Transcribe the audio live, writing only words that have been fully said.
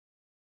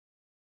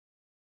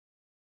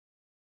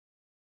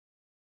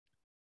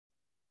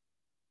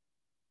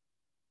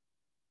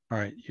All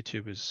right,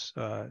 YouTube is,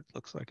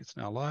 looks like it's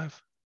now live.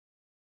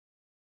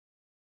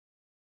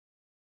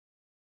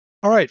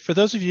 All right, for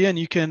those of you in,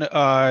 you can,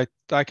 I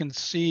can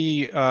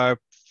see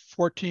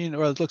 14,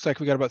 or it looks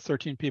like we got about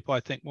 13 people. I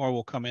think more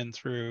will come in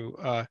through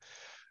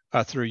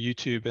through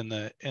YouTube in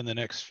the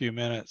next few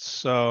minutes.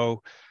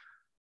 So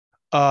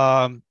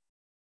while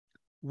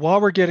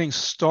we're getting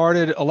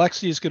started,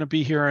 Alexey is going to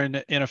be here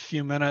in a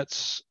few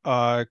minutes.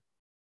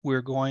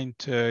 We're going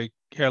to,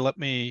 here, let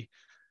me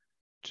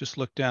just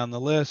look down the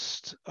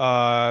list.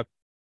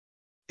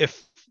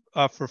 If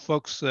for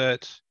folks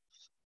that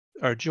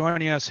are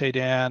joining us, hey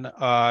Dan,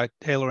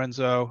 hey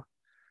Lorenzo,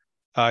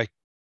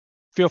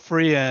 feel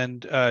free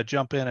and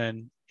jump in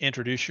and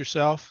introduce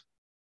yourself.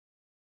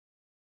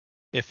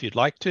 If you'd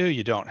like to,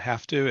 you don't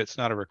have to. It's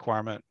not a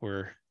requirement.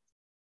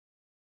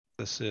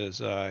 This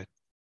is, you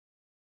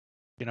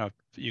know,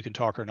 you can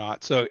talk or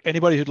not. So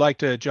anybody who'd like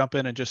to jump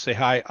in and just say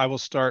hi, I will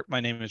start.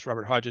 My name is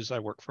Robert Hodges. I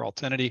work for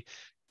Altinity,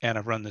 and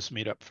I've run this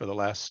meetup for the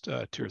last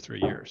 2 or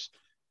 3 years.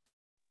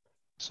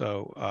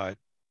 So,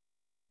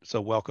 so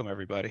welcome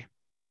everybody.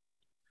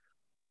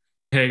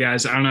 Hey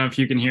guys, I don't know if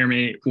you can hear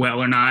me well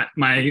or not.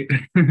 My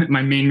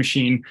my main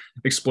machine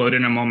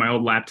exploded. I'm on my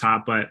old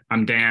laptop, but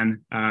I'm Dan,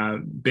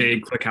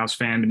 big ClickHouse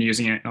fan, been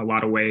using it in a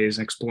lot of ways,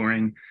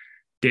 exploring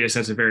data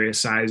sets of various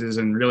sizes,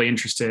 and really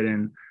interested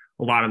in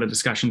a lot of the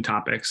discussion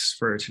topics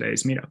for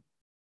today's meetup.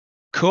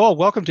 Cool.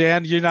 Welcome,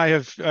 Dan. You and I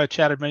have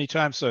chatted many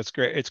times, so it's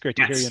great. It's great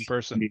to hear you in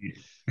person.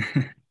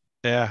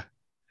 Yeah.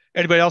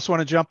 Anybody else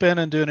want to jump in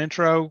and do an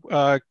intro?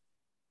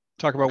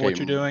 Talk about what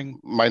you're doing.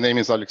 My name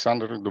is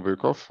Alexandr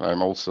Dubovikov.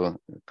 I'm also a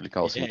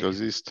ClickHouse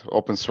enthusiast,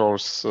 open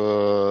source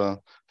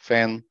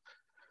fan.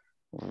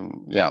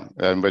 Yeah,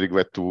 I'm very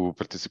glad to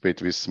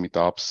participate with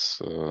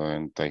meetups,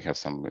 and I have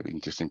some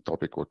interesting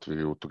topic what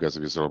we will together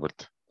with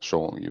Robert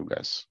show you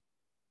guys.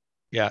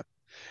 Yeah.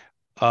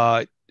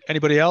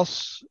 Anybody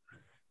else?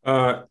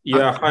 Yeah.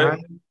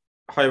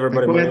 Hi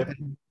everybody.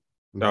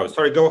 No,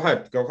 sorry. Go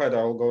ahead.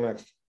 I'll go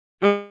next.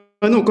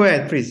 No, go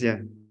ahead, please. Yeah.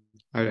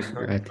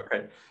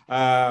 Okay.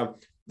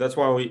 That's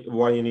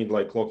why you need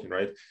like locking,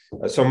 right?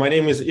 So my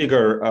name is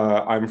Igor.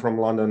 I'm from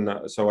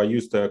London. So I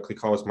used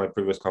ClickHouse, my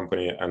previous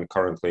company, and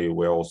currently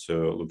we're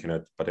also looking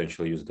at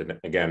potentially using it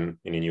again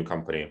in a new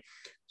company.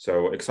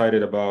 So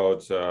excited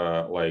about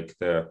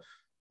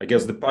I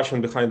guess the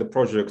passion behind the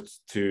project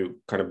to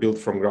kind of build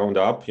from ground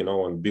up, you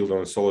know, and build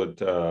on solid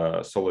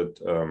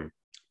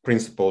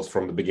principles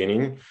from the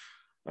beginning.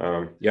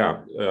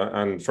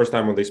 And first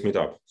time on this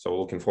meetup, so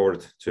looking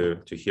forward to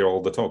hear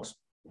all the talks.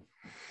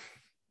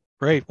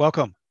 Great,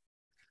 welcome.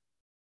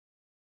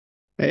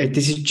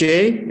 This is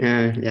Jay.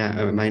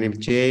 My name is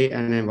Jay,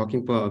 and I'm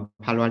working for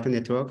Palo Alto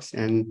Networks,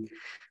 and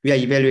we are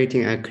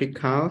evaluating a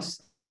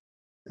ClickHouse.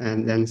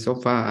 And then so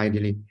far, I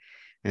really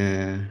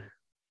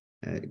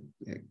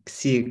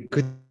see a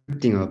good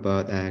thing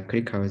about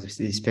ClickHouse,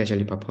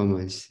 especially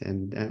performance.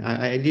 And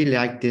I really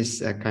like this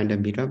kind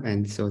of meetup,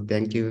 and so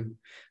thank you,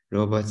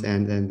 Robert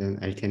and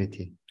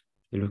Altinity.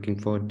 We're looking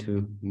forward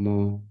to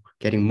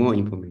getting more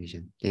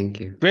information. Thank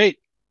you. Great.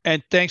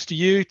 And thanks to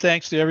you,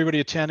 thanks to everybody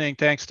attending,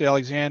 thanks to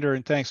Alexandr,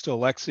 and thanks to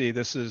Alexey.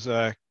 This is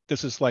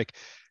like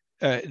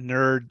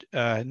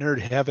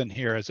nerd heaven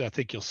here, as I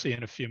think you'll see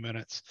in a few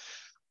minutes.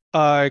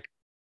 Go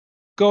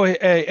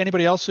ahead.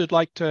 Anybody else who'd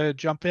like to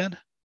jump in?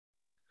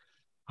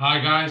 Hi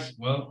guys.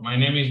 Well, my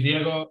name is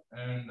Diego,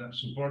 and I'm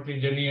support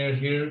engineer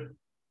here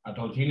at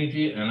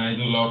Altinity, and I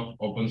do a lot of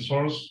open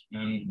source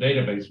and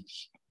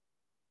databases.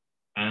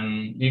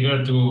 And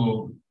eager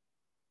to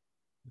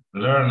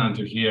learn and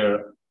to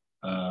hear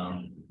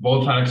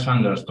both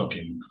Alexandrs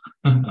talking.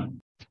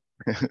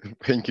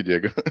 Thank you,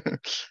 Diego.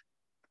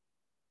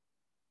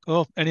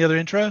 Cool. Any other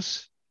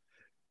intros?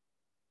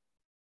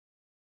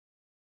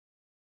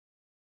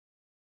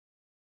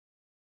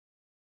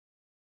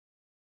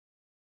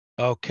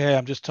 Okay,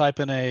 I'm just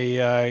typing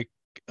a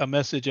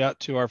message out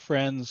to our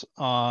friends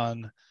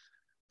on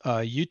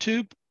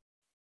YouTube.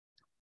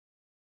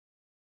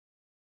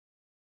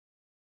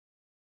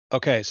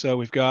 Okay, so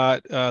we've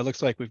got,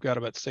 looks like we've got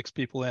about 6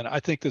 people in.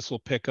 I think this will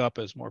pick up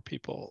as more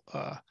people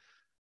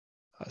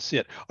see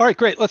it. All right,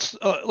 great.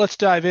 Let's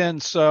dive in.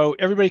 So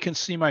everybody can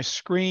see my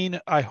screen,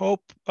 I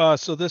hope.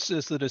 So this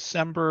is the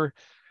December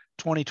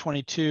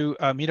 2022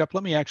 meetup.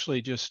 Let me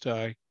actually just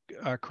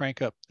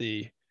crank up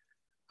the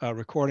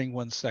recording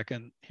 1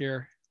 second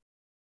here.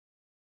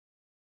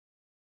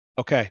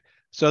 Okay,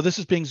 so this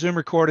is being Zoom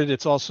recorded.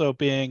 It's also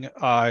being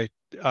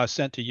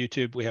sent to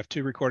YouTube. We have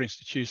 2 recordings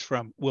to choose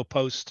from. We'll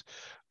post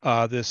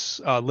this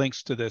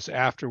links to this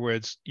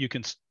afterwards. You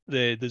can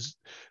the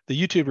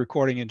YouTube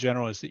recording in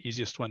general is the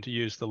easiest one to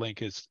use. The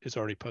link is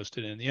already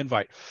posted in the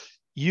invite.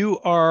 You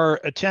are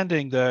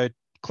attending the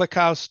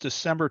ClickHouse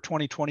December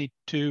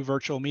 2022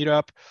 virtual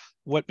meetup.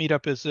 What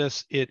meetup is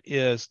this? It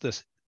is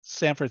the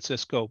San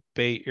Francisco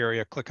Bay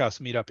Area ClickHouse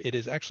meetup. It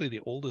is actually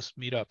the oldest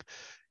meetup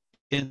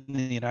in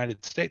the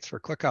United States for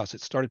ClickHouse.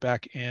 It started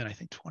back in, I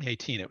think,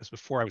 2018. It was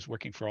before I was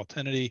working for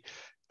Altinity.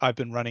 I've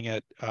been running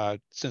it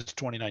since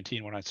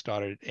 2019 when I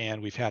started,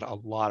 and we've had a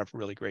lot of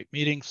really great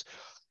meetings.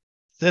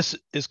 this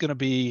is going to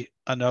be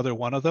another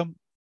one of them.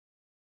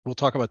 We'll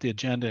talk about the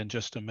agenda in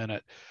just a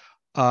minute.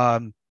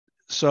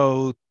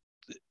 So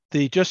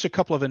just a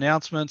couple of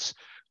announcements.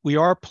 We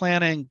are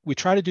planning, we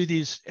try to do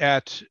these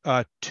at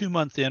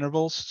 2-month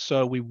intervals.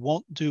 So we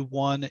won't do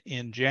one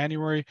in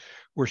January.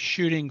 We're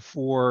shooting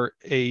for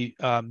a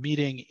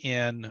meeting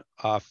in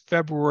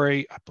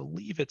February. I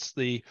believe it's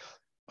the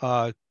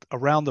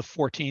around the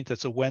 14th.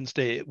 It's a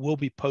Wednesday. It will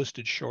be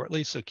posted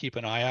shortly, so keep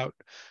an eye out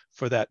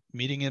for that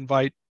meeting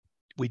invite.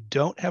 We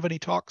don't have any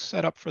talks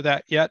set up for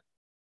that yet.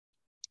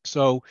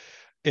 So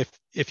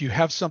if you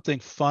have something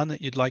fun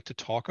that you'd like to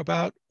talk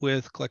about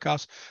with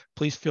ClickHouse,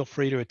 please feel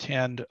free to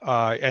attend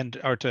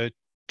or to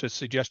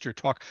suggest your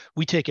talk.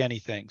 We take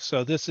anything.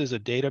 So this is a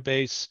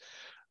database.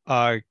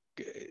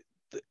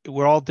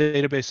 We're all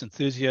database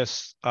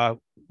enthusiasts.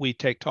 We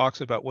take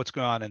talks about what's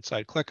going on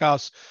inside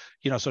ClickHouse,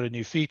 sort of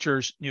new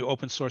features, new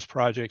open source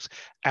projects,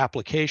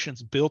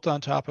 applications built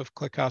on top of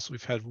ClickHouse.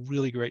 We've had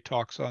really great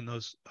talks on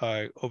those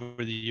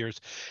over the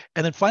years.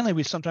 And then finally,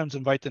 we sometimes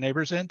invite the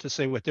neighbors in to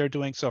say what they're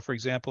doing. So for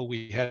example,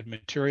 we had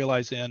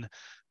Materialize in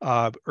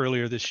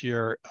earlier this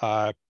year.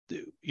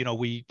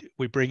 We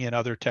bring in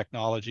other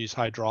technologies,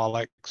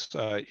 hydraulics,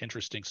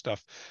 interesting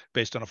stuff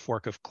based on a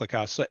fork of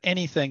ClickHouse. So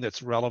anything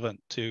that's relevant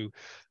to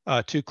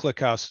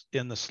ClickHouse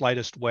in the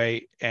slightest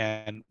way,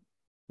 and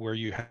where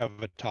you have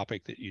a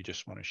topic that you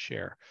just want to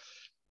share.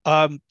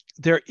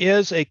 There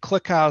is a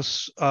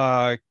ClickHouse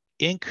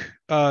Inc.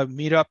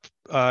 Meetup.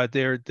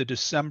 The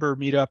December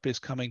meetup is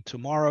coming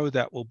tomorrow.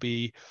 That will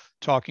be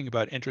talking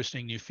about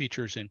interesting new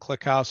features in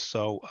ClickHouse.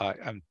 So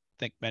I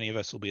think many of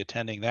us will be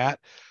attending that.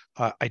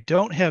 I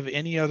don't have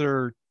any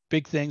other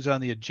big things on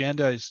the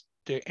agenda. Is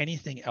there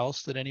anything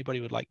else that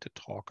anybody would like to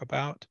talk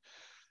about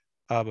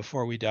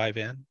before we dive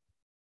in?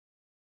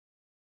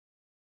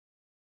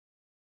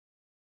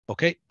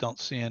 Okay, don't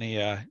see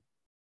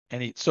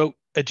any. So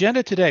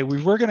agenda today,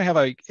 we were going to have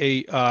a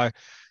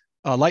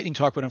lightning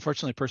talk, but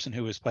unfortunately the person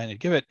who was planning to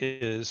give it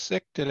is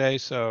sick today,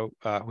 so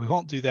we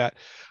won't do that.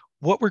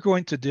 What we're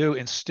going to do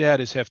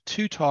instead is have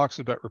 2 talks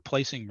about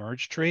replacing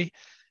MergeTree.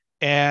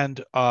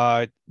 And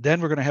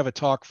then we're going to have a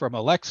talk from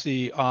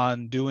Alexey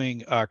on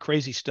doing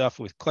crazy stuff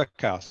with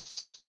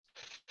ClickHouse.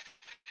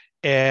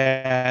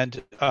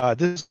 And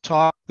this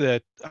talk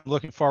that I'm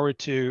looking forward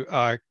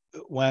to,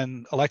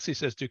 when Alexey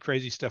says do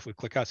crazy stuff with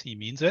ClickHouse, he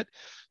means it.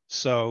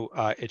 So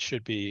it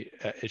should be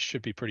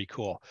pretty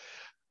cool.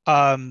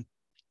 I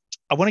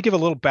want to give a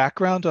little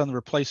background on the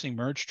replacing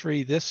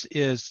MergeTree. This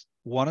is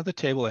one of the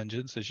table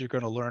engines, as you're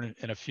going to learn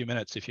in a few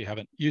minutes if you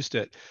haven't used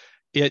it.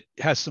 It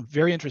has some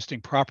very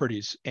interesting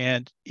properties,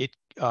 and it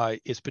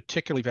is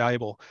particularly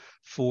valuable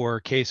for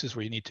cases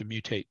where you need to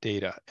mutate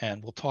data.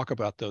 And we'll talk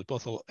about those.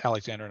 Both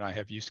Alexandr and I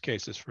have use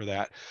cases for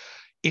that.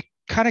 It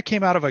kind of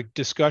came out of a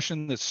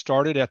discussion that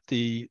started at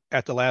the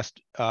last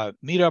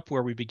meetup,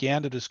 where we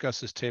began to discuss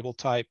this table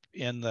type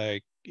in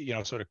the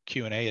sort of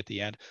Q&A at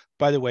the end.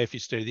 By the way, if you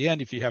stay to the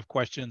end, if you have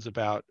questions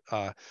about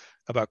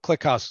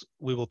ClickHouse,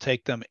 we will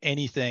take them.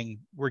 Anything,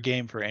 we're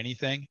game for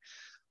anything.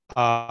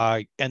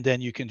 And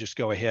then you can just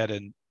go ahead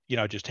and,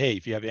 just, hey,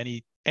 if you have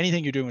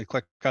anything you're doing with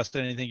ClickHouse,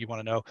 anything you want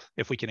to know,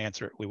 if we can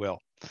answer it, we will.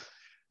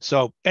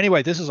 So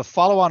anyway, this is a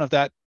follow-on of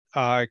that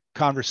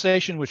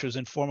conversation, which was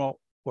informal.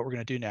 What we're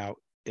going to do now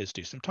is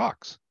do some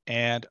talks.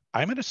 And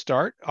I'm going to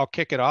start. I'll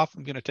kick it off.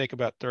 I'm going to take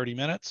about 30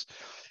 minutes.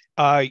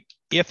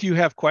 If you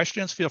have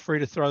questions, feel free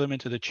to throw them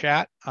into the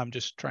chat. I'm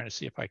just trying to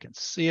see if I can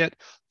see it.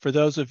 For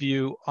those of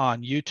you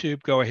on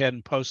YouTube, go ahead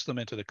and post them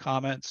into the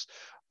comments.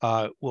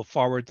 We'll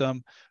forward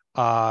them.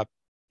 So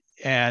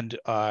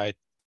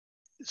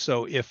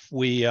if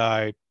we,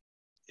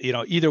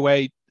 either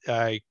way,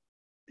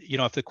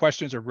 if the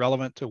questions are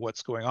relevant to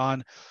what's going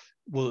on,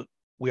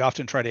 we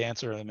often try to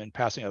answer them in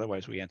passing.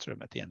 Otherwise, we answer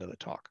them at the end of the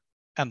talk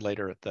and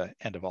later at the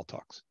end of all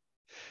talks.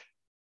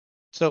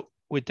 So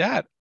with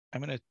that,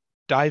 I'm going to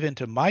dive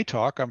into my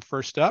talk. I'm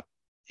first up,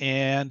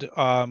 and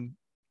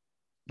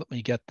let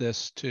me get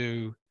this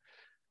to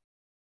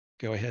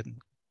go ahead and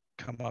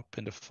come up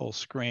into full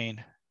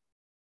screen.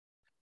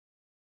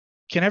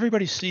 Can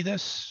everybody see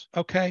this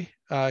okay?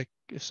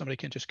 If somebody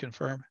can just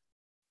confirm.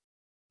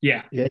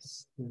 Yeah.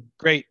 Yes.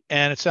 Great.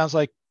 And it sounds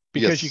like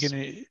because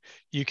Yes.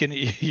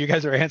 you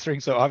guys are answering,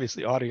 so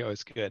obviously audio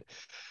is good.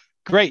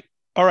 Great.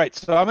 All right.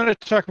 So I'm going to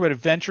talk about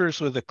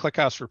adventures with the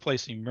ClickHouse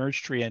replacing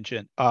MergeTree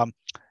engine. And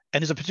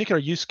there's a particular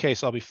use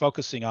case I'll be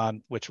focusing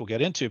on, which we'll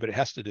get into, but it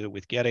has to do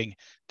with getting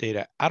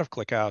data out of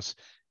ClickHouse,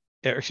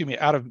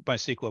 out of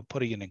MySQL and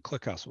putting it in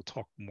ClickHouse. We'll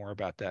talk more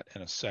about that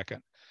in a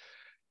second.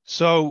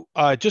 So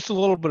just a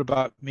little bit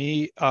about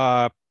me.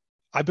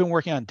 I've been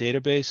working on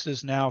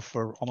databases now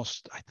for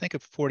almost, I think,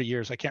 40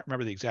 years. I can't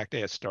remember the exact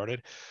day it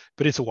started,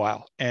 but it's a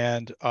while.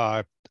 And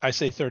I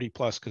say 30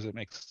 plus because it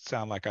makes it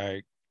sound like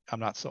I'm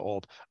not so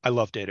old. I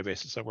love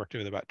databases. I worked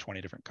with about 20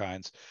 different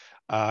kinds.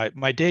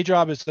 My day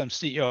job is I'm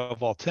CEO of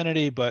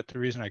Altinity, but the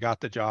reason I got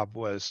the job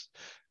was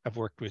I've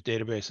worked with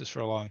databases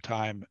for a long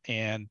time,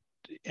 and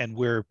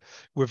we're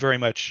very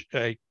much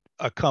a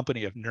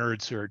company of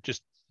nerds who are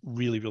just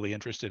really, really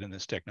interested in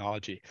this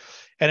technology.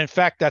 And in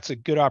fact, that's a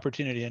good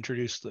opportunity to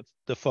introduce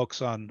the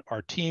folks on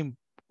our team,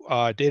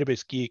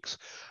 database geeks.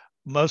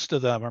 Most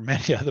of them, or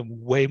many of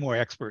them, way more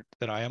expert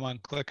than I am on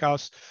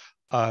ClickHouse.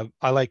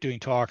 I like doing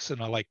talks,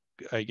 and I like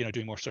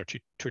doing more sort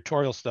of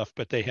tutorial stuff,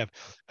 but they have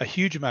a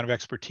huge amount of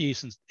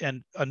expertise,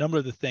 and a number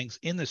of the things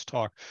in this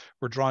talk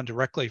were drawn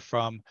directly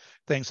from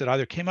things that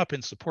either came up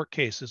in support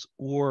cases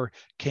or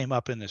came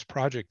up in this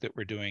project that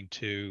we're doing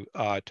to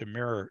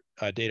mirror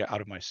data out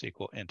of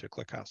MySQL into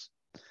ClickHouse.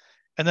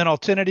 And then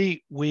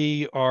Altinity,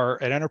 we are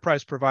an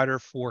enterprise provider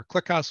for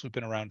ClickHouse. We've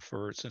been around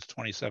since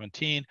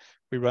 2017.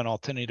 We run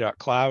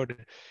altinity.cloud,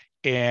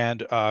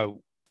 and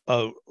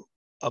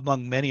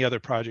among many other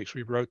projects,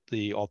 we wrote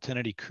the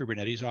Altinity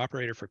Kubernetes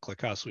operator for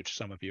ClickHouse, which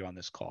some of you on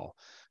this call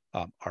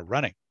are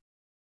running.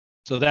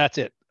 So that's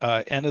it,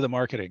 end of the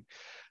marketing.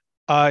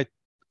 What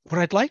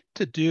I'd like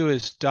to do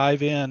is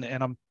dive in,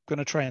 and I'm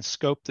gonna try and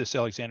scope this,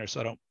 Alexandr, so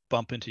I don't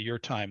bump into your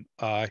time.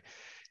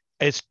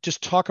 It's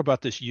just talk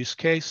about this use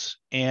case.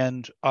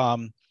 And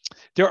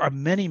there are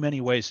many, many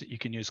ways that you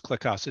can use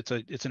ClickHouse.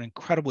 It's an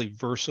incredibly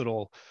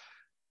versatile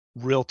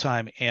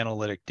real-time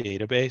analytic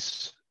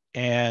database,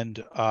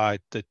 and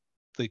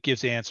that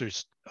gives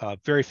answers,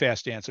 very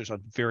fast answers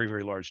on very,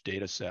 very large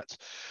data sets.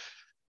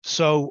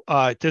 So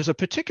there's a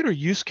particular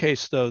use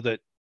case, though, that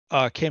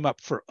came up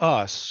for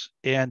us,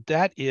 and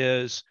that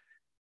is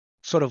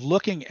sort of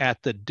looking at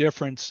the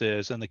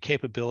differences and the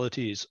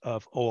capabilities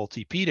of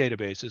OLTP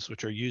databases,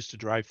 which are used to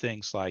drive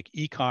things like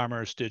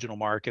e-commerce, digital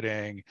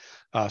marketing,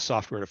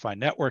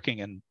 software-defined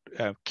networking, and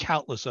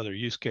countless other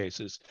use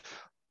cases.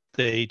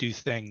 They do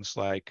things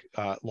like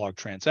log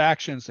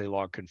transactions, they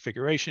log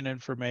configuration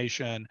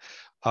information,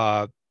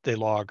 they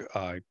log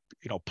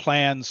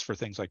plans for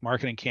things like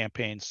marketing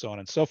campaigns, so on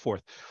and so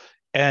forth.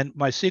 And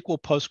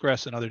MySQL,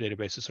 Postgres, and other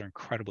databases are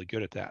incredibly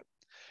good at that.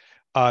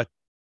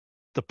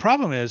 The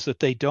problem is that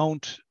they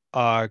don't,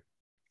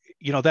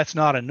 that's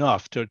not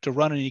enough to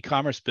run an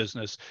e-commerce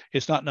business.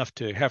 It's not enough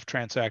to have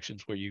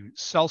transactions where you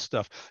sell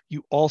stuff.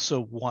 You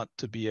also want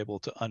to be able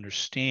to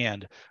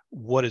understand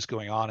what is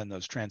going on in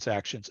those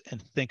transactions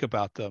and think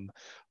about them.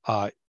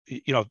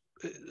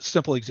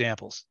 Simple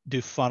examples,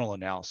 do funnel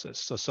analysis.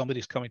 So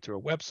somebody's coming through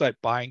a website,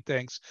 buying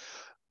things.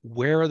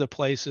 Where are the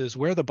places?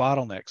 Where are the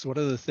bottlenecks? What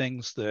are the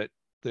things that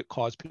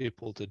cause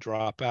people to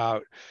drop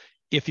out?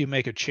 If you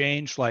make a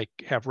change, like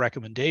have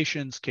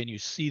recommendations, can you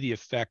see the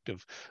effect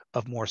of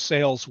more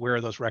sales? Where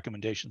are those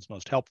recommendations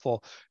most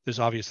helpful? There's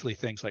obviously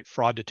things like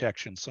fraud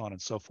detection, so on and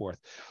so forth.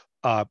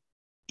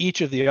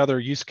 Each of the other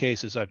use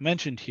cases I've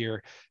mentioned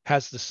here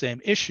has the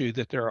same issue,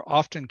 that there are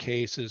often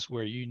cases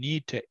where you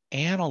need to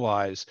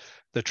analyze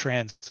the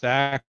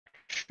transactions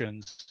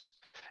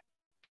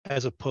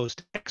as opposed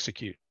to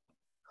execute.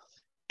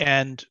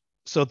 And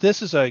so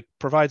this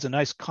provides a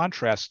nice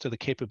contrast to the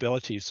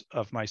capabilities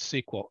of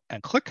MySQL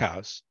and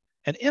ClickHouse.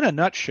 And in a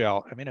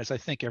nutshell, I mean, as I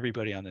think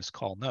everybody on this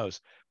call knows,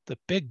 the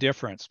big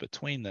difference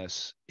between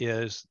this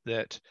is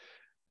that,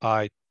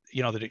 that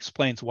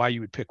explains why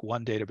you would pick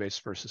one database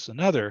versus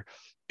another,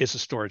 is a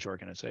storage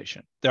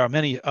organization. There are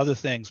many other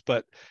things,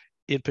 but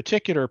in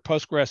particular,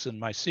 Postgres and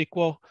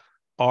MySQL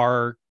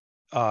are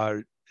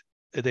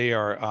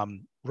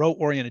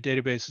row-oriented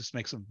databases,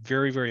 makes them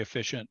very, very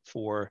efficient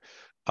for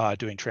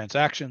doing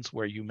transactions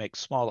where you make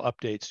small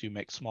updates, you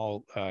make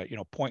small,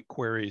 point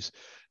queries,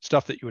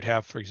 stuff that you would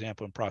have, for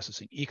example, in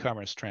processing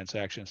e-commerce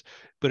transactions.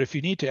 But if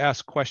you need to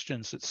ask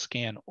questions that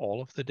scan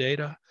all of the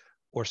data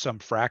or some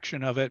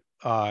fraction of it,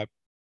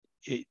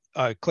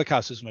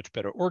 ClickHouse is much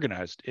better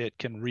organized. It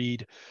can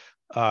read,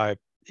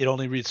 it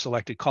only reads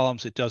selected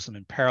columns. It does them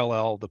in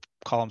parallel. The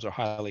columns are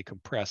highly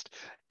compressed.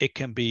 It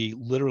can be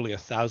literally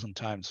 1,000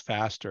 times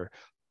faster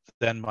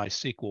than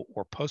MySQL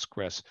or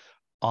Postgres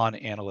on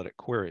analytic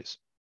queries.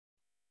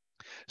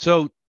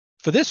 So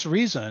for this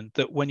reason,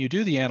 that when you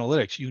do the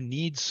analytics, you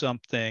need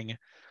something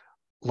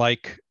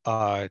like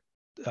ClickHouse.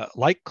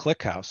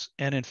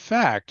 And in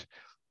fact,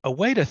 a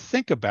way to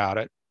think about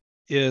it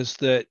is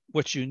that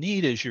what you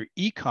need is your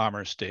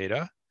e-commerce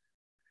data.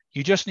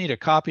 You just need a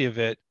copy of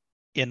it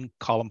in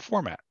column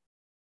format.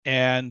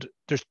 And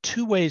there's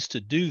two ways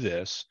to do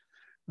this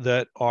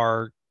that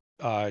are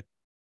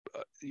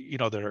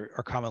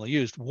commonly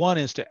used. One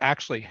is to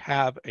actually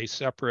have a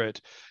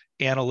separate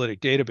analytic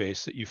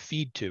database that you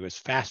feed to as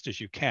fast as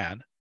you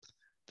can.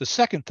 The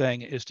second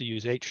thing is to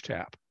use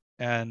HTAP,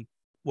 and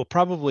we'll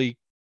probably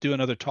do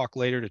another talk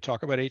later to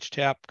talk about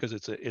HTAP because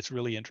it's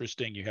really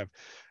interesting. You have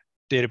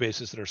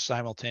databases that are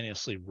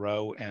simultaneously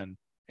row and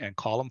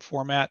column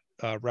format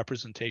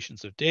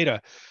representations of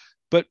data.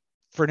 But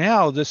for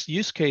now, this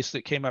use case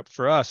that came up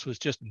for us was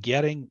just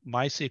getting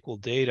MySQL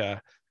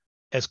data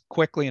as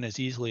quickly and as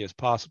easily as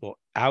possible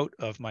out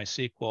of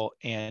MySQL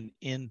and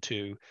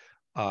into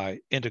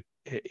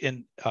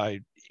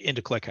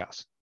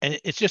ClickHouse. And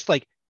it's just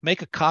like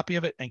make a copy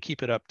of it and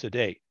keep it up to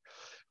date.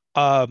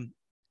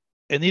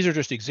 And these are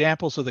just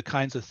examples of the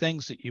kinds of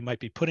things that you might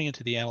be putting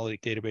into the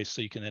analytic database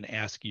so you can then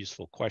ask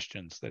useful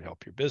questions that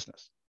help your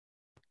business.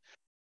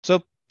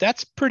 So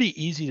that's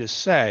pretty easy to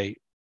say.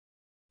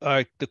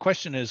 The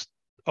question is,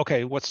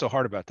 okay, what's so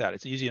hard about that?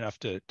 It's easy enough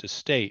to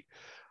state.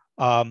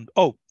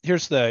 Oh,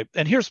 here's by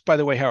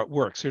the way how it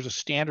works. Here's a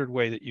standard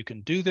way that you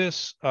can do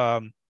this.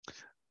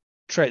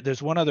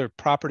 There's one other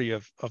property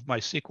of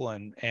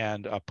MySQL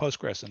and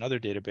Postgres and other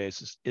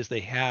databases is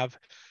they have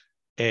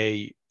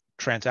a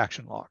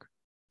transaction log.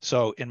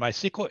 So in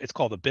MySQL, it's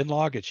called a bin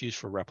log. It's used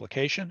for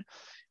replication.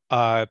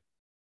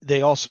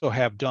 They also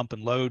have dump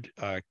and load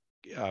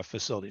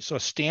facilities. So a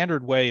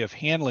standard way of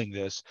handling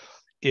this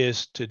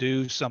is to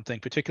do something,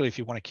 particularly if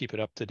you want to keep it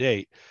up to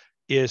date,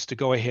 is to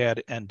go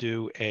ahead and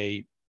do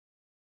a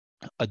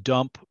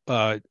dump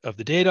of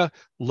the data,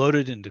 load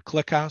it into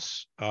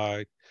ClickHouse,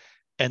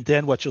 and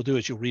then what you'll do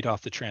is you'll read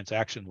off the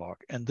transaction log.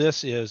 And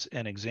this is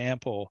an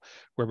example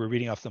where we're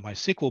reading off the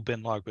MySQL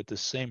bin log, but the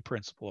same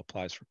principle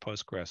applies for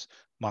Postgres,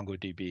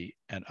 MongoDB,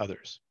 and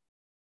others.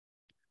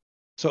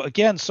 So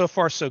again, so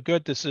far so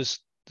good. This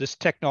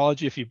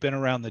technology, if you've been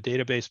around the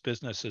database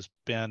business, has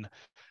been,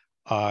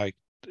 has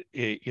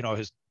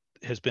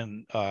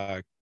been,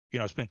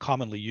 it's been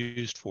commonly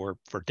used for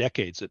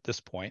decades at this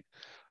point.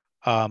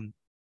 So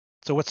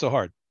what's so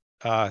hard?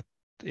 How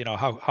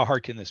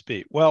hard can this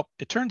be? Well,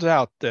 it turns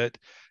out that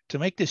to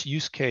make this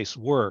use case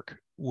work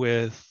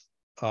with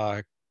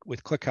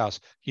ClickHouse,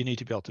 you need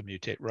to be able to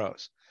mutate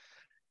rows.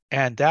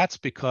 And that's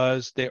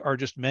because there are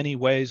just many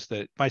ways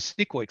that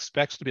MySQL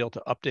expects to be able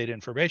to update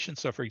information.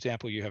 So for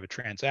example, you have a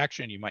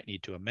transaction, you might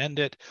need to amend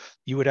it.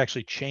 You would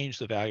actually change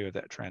the value of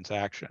that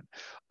transaction.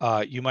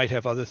 You might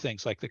have other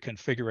things like the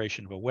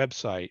configuration of a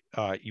website.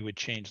 You would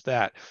change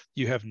that.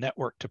 You have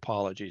network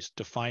topologies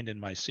defined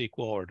in MySQL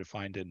or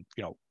defined in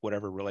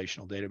whatever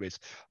relational database,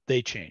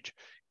 they change.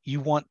 You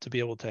want to be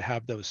able to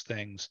have those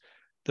things,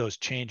 those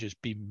changes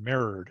be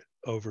mirrored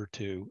over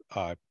to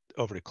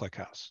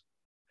ClickHouse.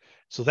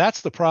 So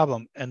that's the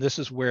problem, and this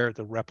is where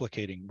the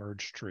replicating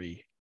merge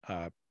tree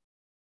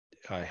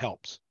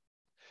helps.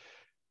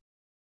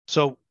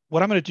 So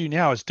what I'm going to do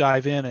now is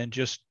dive in and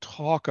just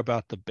talk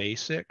about the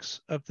basics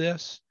of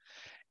this.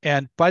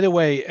 And by the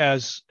way,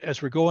 as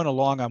we're going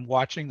along, I'm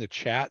watching the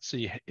chat. So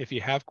if you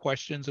have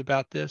questions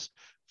about this,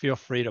 feel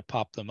free to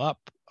pop them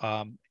up,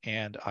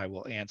 and I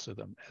will answer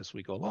them as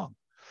we go along.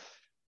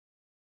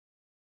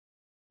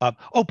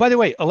 Oh, by the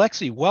way,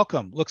 Alexey,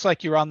 welcome. Looks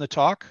like you're on the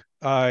talk.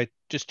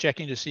 Just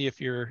checking to see if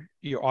your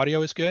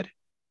audio is good.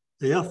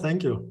 Yeah,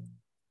 thank you.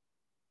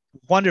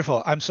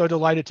 Wonderful. I'm so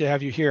delighted to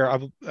have you here.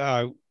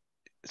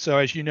 So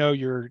as you know,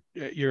 you're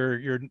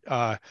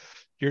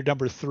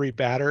number 3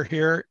 batter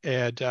here,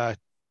 and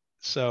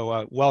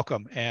so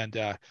welcome. And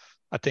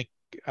I think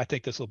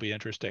this will be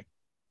interesting.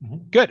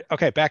 Mm-hmm. Good.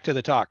 Okay, back to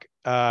the talk.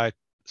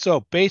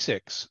 So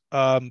basics.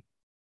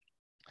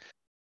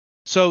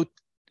 So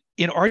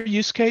in our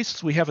use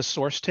case, we have a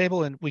source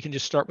table, and we can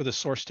just start with a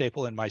source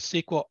table in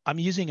MySQL. I'm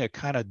using a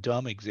kind of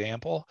dumb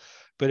example,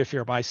 but if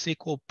you're a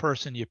MySQL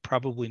person, you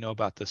probably know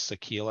about the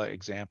Sakila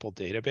example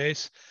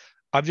database.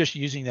 I'm just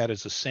using that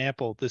as a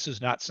sample. This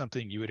is not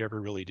something you would ever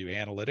really do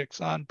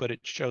analytics on, but it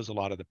shows a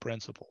lot of the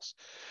principles.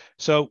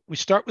 So we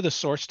start with a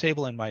source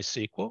table in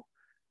MySQL,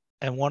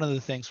 and one of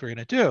the things we're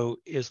going to do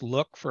is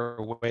look for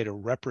a way to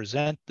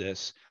represent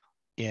this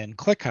in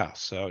ClickHouse.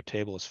 So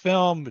table is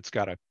film. It's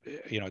got a,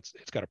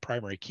 it's got a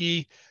primary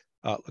key.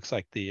 Looks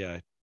like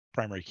the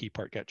primary key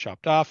part got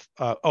chopped off.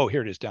 Oh,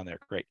 here it is down there.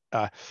 Great.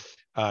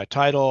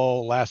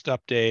 Title, last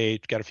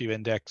update, got a few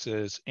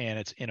indexes, and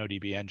it's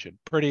InnoDB engine.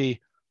 Pretty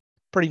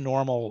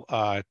normal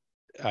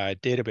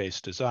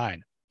database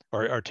design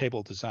or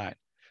table design.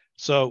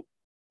 So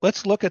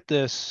let's look at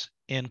this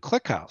in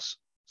ClickHouse.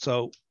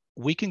 So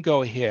we can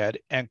go ahead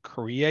and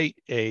create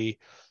a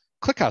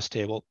ClickHouse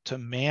table to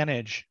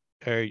manage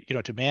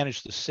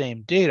the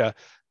same data,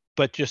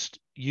 but just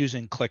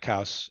using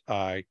ClickHouse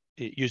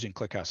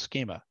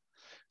schema.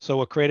 So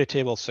we'll create a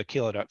table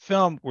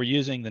sakila.film. We're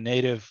using the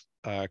native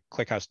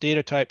ClickHouse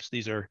data types.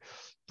 These are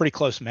pretty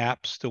close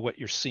maps to what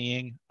you're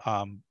seeing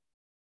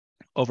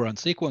over on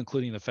SQL,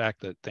 including the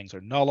fact that things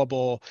are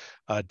nullable,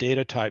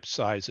 data type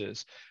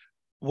sizes.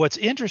 What's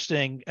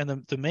interesting,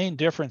 and the main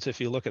difference if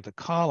you look at the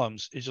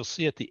columns, is you'll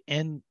see at the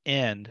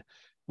end,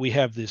 we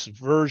have this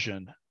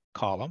version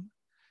column,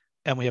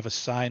 and we have a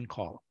sign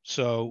column.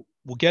 So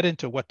we'll get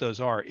into what those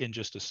are in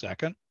just a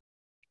second.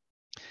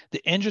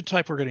 The engine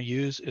type we're going to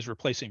use is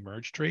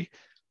ReplacingMergeTree.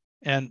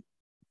 And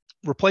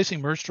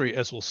ReplacingMergeTree,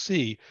 as we'll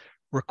see,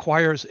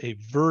 requires a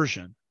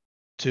version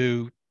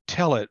to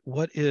tell it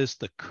what is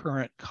the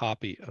current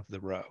copy of the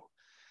row.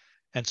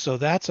 And so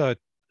that's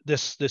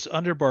this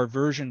underbar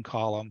version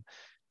column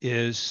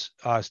is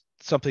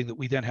something that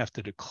we then have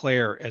to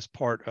declare as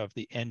part of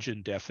the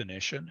engine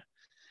definition.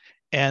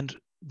 And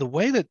the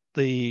way that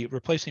the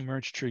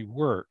ReplacingMergeTree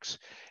works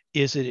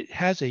is that it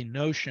has a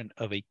notion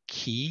of a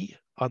key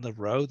on the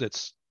row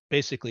that's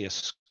basically a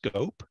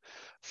scope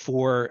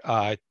for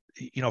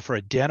for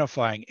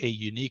identifying a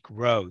unique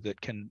row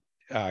that can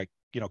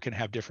can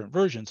have different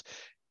versions,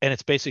 and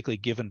it's basically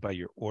given by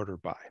your order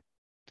by.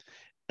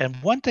 And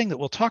one thing that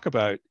we'll talk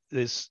about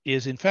is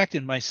in fact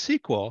in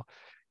MySQL,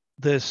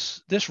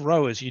 this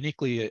row is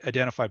uniquely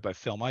identified by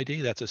film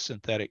ID. That's a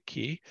synthetic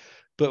key.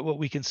 But what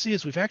we can see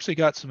is we've actually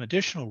got some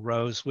additional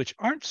rows which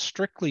aren't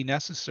strictly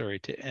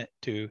necessary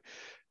to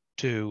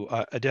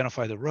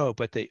identify the row,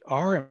 but they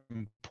are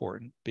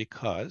important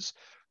because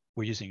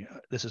we're using,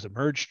 this is a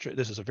merge tree,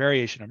 this is a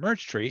variation of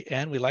merge tree,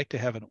 and we like to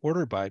have an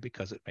order by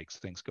because it makes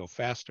things go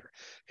faster.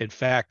 In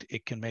fact,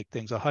 it can make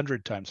things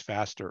 100 times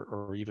faster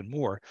or even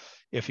more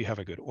if you have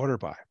a good order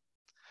by.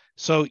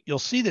 So you'll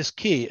see this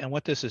key, and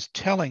what this is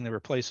telling the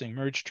replacing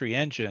merge tree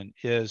engine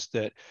is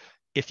that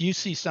if you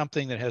see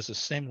something that has the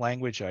same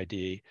language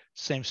ID,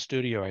 same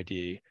studio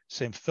ID,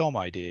 same film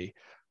ID,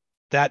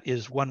 that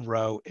is one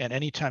row, and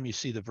anytime you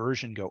see the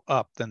version go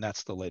up, then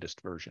that's the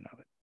latest version of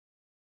it.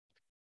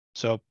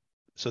 So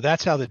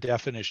that's how the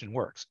definition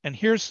works. And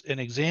here's an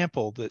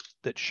example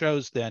that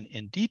shows then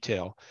in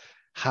detail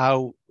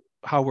how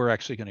we're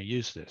actually going to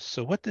use this.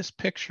 So what this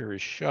picture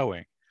is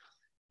showing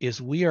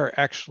is we are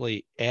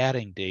actually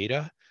adding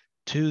data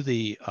to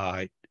the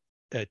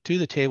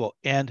table.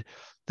 And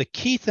the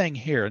key thing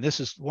here, and this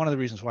is one of the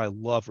reasons why I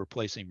love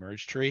replacing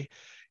merge tree,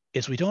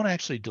 is we don't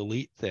actually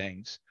delete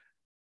things,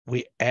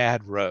 we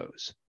add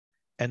rows.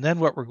 And then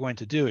what we're going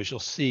to do, as you'll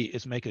see,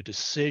 is make a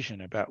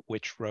decision about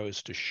which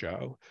rows to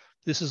show.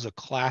 This is a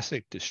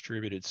classic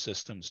distributed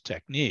systems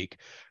technique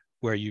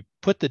where you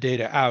put the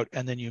data out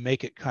and then you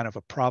make it kind of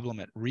a problem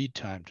at read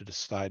time to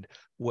decide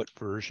what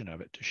version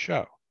of it to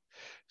show.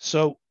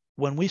 So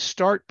when we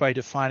start by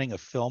defining a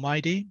film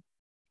ID,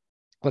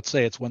 let's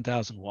say it's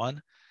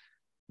 1001,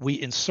 we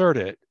insert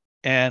it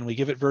and we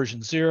give it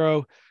version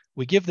 0.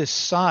 We give this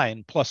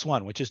sign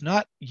 +1, which is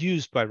not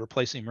used by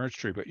replacing merge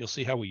tree, but you'll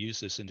see how we use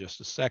this in just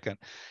a second.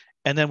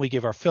 And then we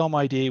give our film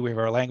ID, we have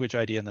our language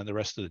ID, and then the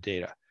rest of the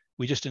data.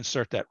 We just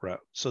insert that row.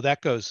 So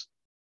that goes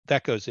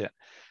in.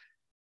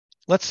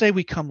 Let's say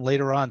we come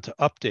later on to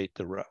update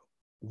the row.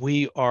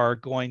 We are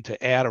going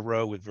to add a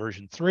row with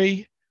version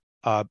 3.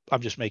 I'm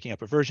just making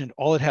up a version.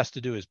 All it has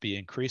to do is be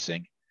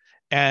increasing.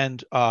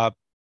 And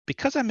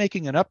because I'm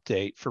making an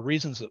update for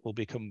reasons that will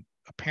become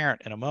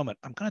apparent in a moment,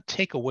 I'm going to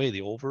take away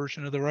the old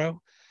version of the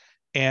row,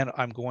 and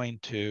I'm going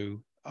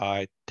to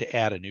add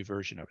a new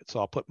version of it. So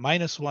I'll put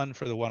 -1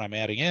 for the one I'm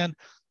adding in,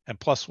 and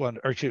 +1,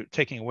 or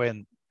taking away,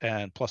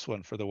 and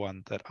 +1 for the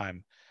one that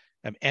I'm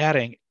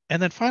adding.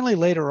 And then finally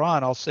later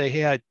on, I'll say,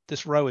 hey,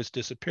 this row is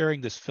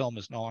disappearing. This film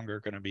is no longer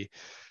going to be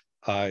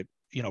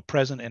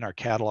present in our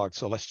catalog,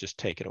 so let's just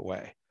take it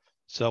away.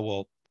 So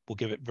we'll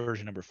give it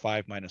version number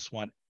 5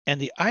 -1. And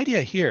the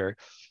idea here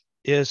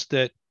is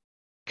that,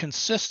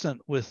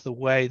 consistent with the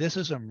way this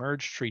is a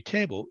merge tree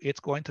table, it's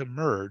going to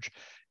merge,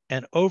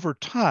 and over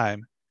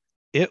time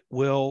it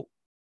will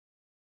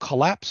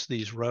collapse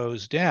these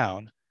rows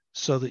down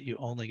so that you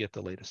only get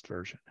the latest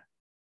version.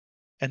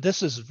 And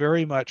this is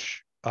very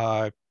much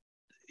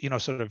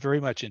sort of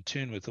very much in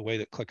tune with the way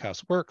that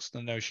ClickHouse works,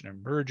 the notion of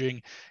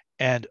merging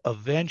and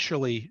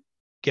eventually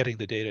getting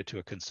the data to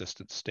a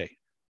consistent state,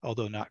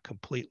 although not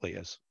completely,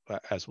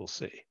 as we'll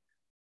see.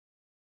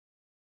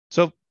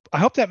 So I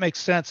hope that makes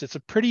sense. It's a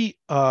pretty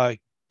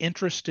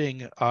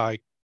interesting,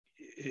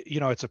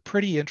 it's a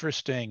pretty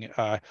interesting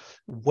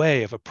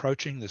way of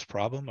approaching this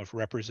problem of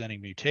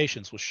representing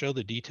mutations. We'll show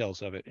the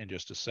details of it in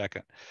just a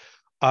second.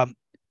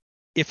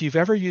 If you've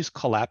ever used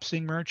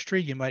collapsing merge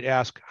tree, you might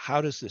ask, how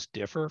does this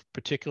differ,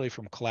 particularly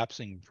from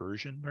collapsing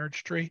version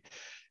merge tree?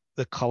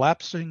 The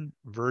collapsing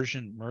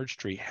version merge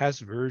tree has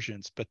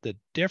versions, but the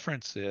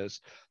difference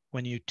is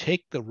when you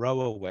take the row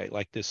away,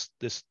 like this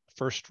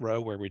first row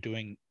where we're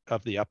doing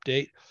of the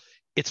update,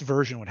 its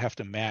version would have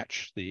to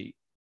match the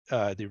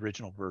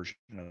original version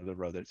of the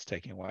row that it's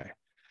taking away.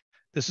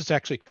 This is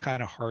actually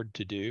kind of hard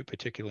to do,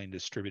 particularly in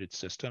distributed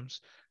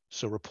systems.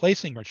 So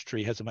replacing merge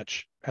tree has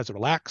a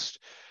relaxed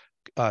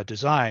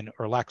design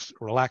or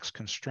relaxed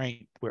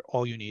constraint where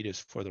all you need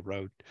is for the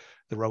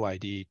row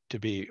ID to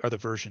be, or the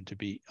version to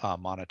be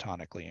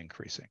monotonically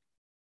increasing.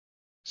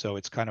 So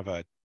it's kind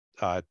of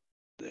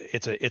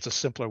it's a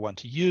simpler one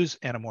to use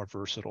and a more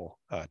versatile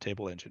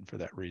table engine for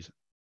that reason.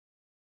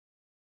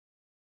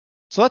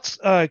 So let's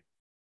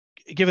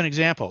give an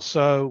example.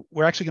 So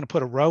we're actually going to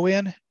put a row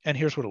in, and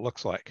here's what it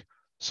looks like.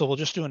 So we'll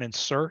just do an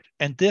insert,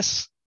 and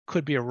this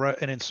could be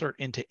an insert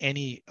into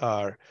any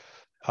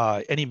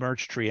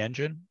merge tree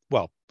engine.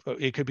 Well,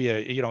 it could be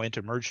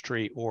into merge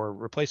tree or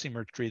replacing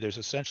merge tree. There's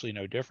essentially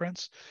no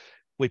difference.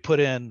 We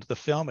put in the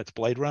film, it's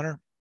Blade Runner.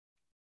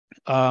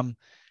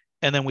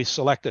 And then we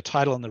select a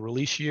title and the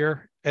release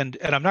year. And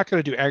I'm not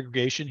going to do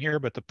aggregation here,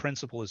 but the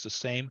principle is the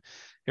same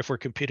if we're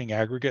computing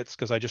aggregates,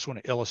 because I just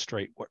want to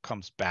illustrate what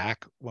comes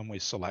back when we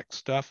select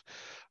stuff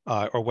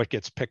or what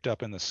gets picked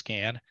up in the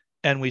scan.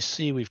 And we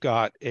see we've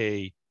got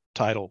a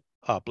title,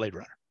 Blade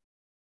Runner.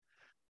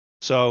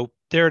 So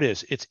there it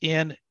is. It's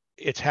in,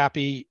 it's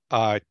happy.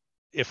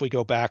 If we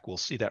go back, we'll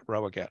see that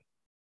row again.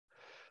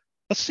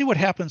 Let's see what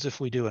happens if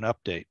we do an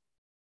update.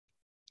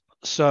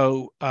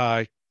 So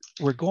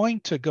we're going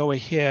to go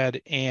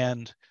ahead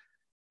and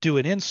do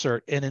an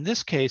insert. And in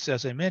this case,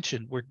 as I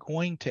mentioned, we're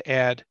going to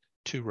add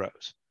 2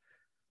 rows,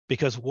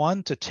 because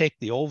one to take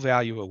the old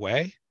value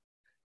away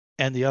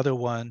and the other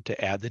one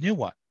to add the new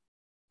one.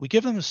 we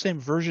give them the same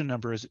version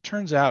number. As it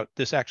turns out,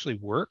 this actually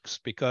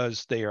works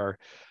because they are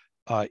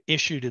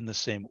issued in the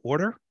same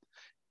order.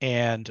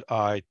 And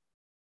as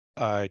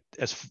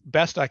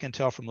best I can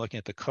tell from looking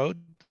at the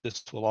code,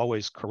 this will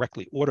always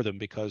correctly order them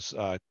because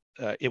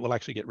it will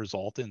actually get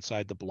resolved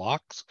inside the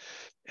blocks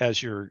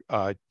as you're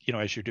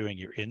as you're doing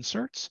your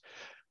inserts.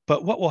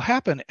 But what will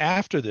happen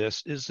after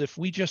this is if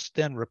we just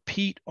then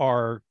repeat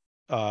our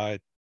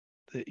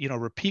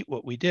repeat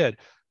what we did,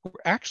 we're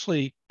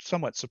actually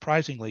somewhat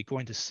surprisingly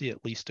going to see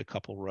at least a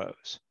couple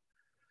rows.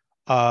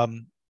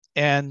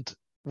 And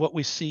what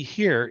we see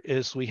here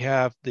is we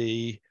have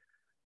the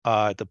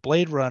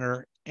Blade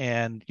Runner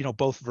and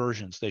both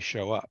versions, they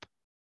show up.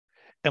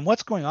 And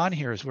what's going on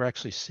here is we're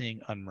actually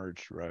seeing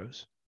unmerged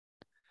rows.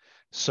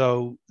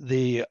 So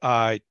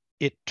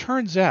it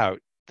turns out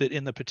that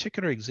in the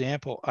particular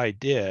example I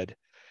did,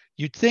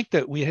 you'd think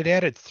that we had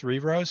added 3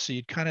 rows. So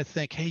you'd kind of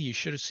think, hey, you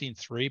should have seen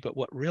 3. But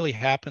what really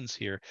happens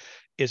here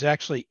is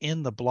actually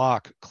in the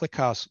block,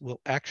 ClickHouse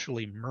will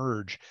actually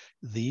merge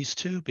these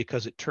 2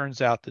 because it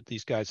turns out that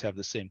these guys have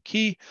the same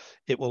key.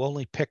 It will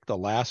only pick the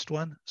last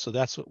one. So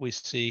that's what we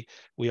see.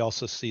 We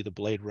also see the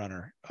Blade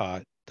Runner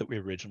that we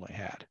originally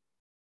had.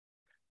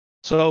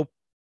 So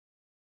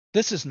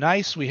this is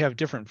nice. We have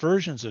different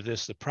versions of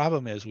this. The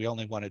problem is we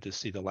only wanted to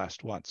see the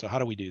last one. So how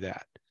do we do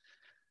that?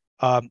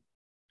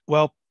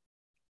 Well,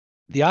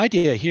 the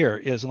idea here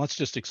is, and let's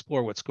just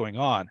explore what's going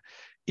on.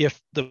 If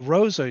the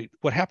rows are,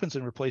 what happens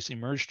in replacing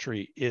merge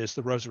tree is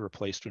the rows are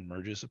replaced when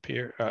merges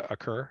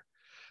occur.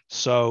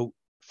 So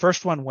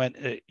first one went,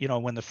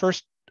 when the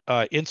first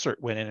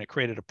insert went in, it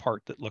created a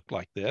part that looked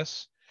like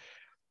this.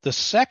 The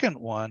second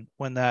one,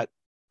 when that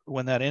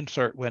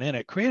insert went in,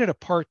 it created a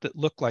part that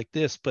looked like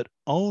this, but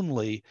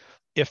only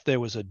if there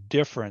was a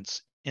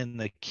difference in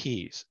the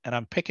keys. And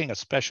I'm picking a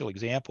special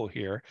example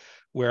here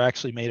where I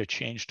actually made a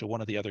change to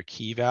one of the other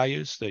key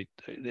values.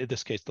 In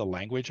this case, the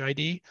language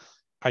ID.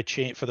 I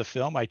changed for the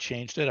film, I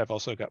changed it. I've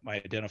also got my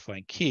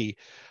identifying key.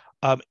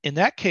 In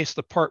that case,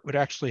 the part would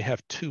actually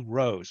have 2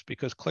 rows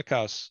because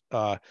ClickHouse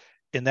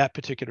in that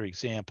particular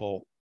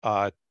example,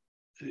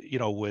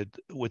 would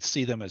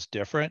see them as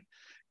different,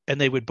 and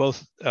they would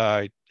both,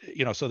 so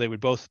they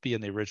would both be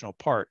in the original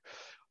part.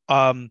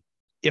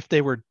 If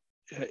they were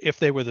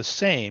the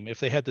same, if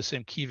they had the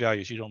same key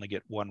values, you'd only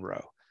get 1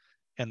 row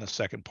in the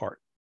second part.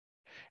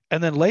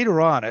 And then later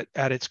on,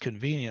 at its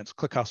convenience,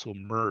 ClickHouse will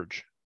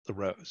merge the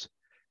rows.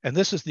 And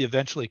this is the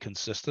eventually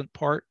consistent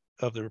part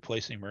of the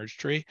replacing merge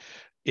tree,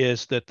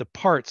 is that the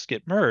parts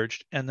get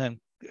merged, and then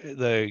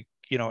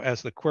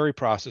as the query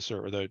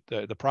processor or the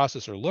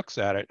processor looks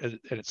at it and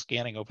it's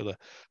scanning over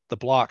the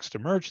blocks to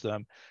merge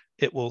them,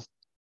 it will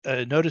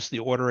notice the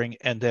ordering,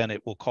 and then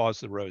it will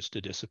cause the rows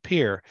to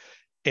disappear.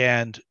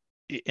 And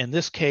in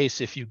this case,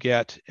 if you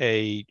get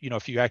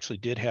if you actually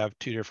did have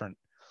 2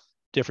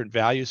 different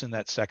values in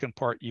that second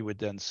part, you would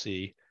then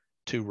see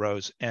 2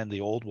 rows, and the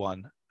old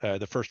one,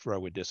 the first row,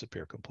 would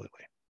disappear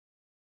completely.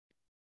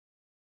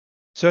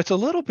 So it's a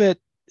little bit,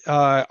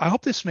 I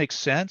hope this makes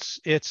sense.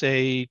 It's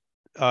it's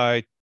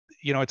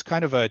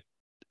kind of a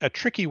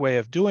tricky way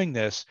of doing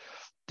this.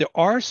 There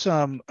are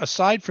some,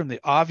 aside from the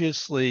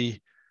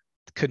obviously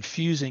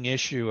confusing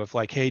issue of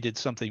like, hey, did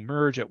something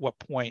merge? At what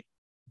point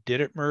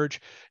did it merge?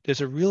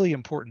 There's a really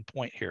important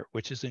point here,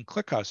 which is in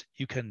ClickHouse,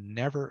 you can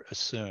never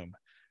assume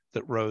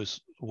that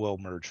rows will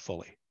merge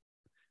fully.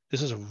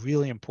 This is a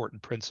really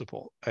important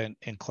principle in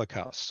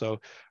ClickHouse.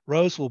 So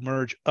rows will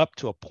merge up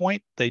to a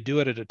point. They do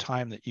it at a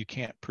time that you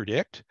can't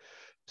predict.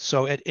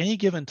 So at any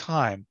given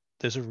time,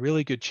 there's a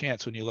really good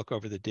chance when you look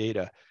over the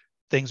data,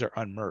 things are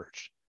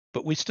unmerged.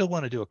 But we still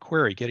want to do a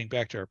query, getting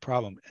back to our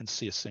problem, and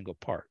see a single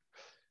part,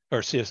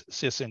 or see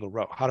a single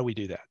row. How do we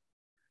do that?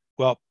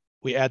 Well,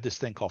 we add this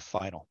thing called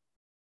final.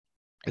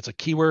 It's a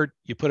keyword.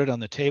 You put it on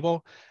the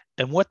table.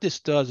 And what this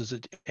does is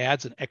it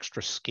adds an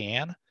extra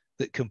scan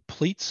that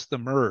completes the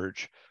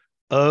merge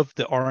of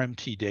the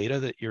RMT data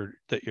that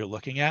you're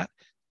looking at,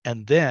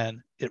 and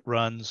then it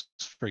runs,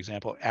 for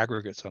example,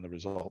 aggregates on the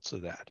results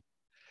of that.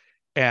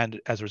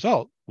 And as a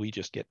result, we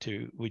just get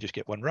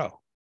 1 row.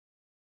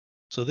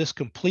 So this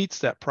completes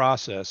that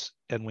process,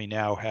 and we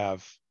now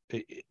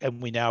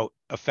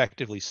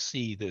effectively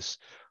see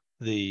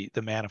the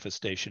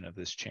manifestation of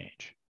this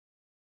change.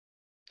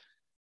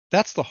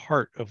 That's the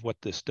heart of what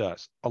this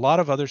does. A lot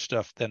of other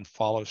stuff then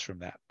follows from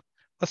that.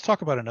 Let's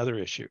talk about another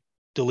issue,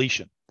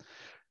 deletion.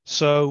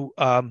 So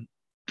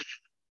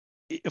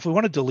if we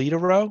want to delete a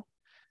row,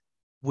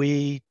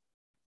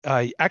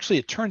 actually,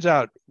 it turns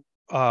out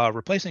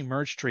replacing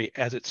merge tree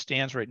as it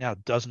stands right now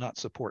does not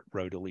support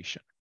row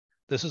deletion.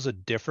 This is a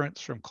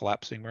difference from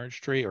collapsing merge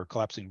tree or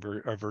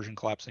version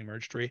collapsing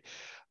merge tree.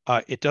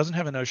 It doesn't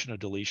have a notion of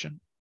deletion,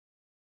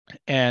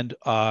 and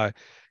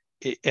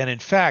in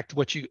fact,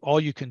 all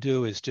you can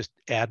do is just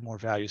add more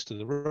values to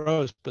the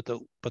rows, but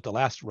the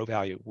last row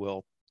value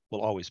will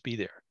always be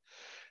there.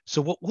 So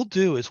what we'll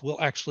do is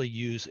we'll actually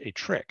use a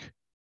trick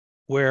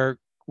where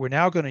we're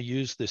now going to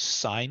use this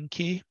sign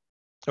key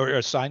or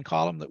a sign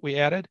column that we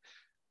added.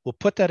 We'll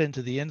put that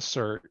into the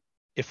insert.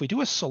 If we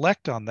do a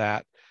select on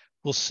that,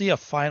 we'll see a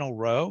final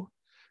row,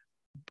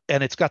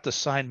 and it's got the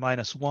sign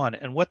 -1.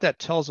 And what that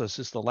tells us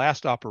is the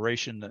last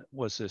operation that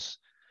was this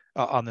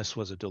on this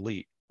was a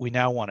delete. We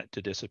now want it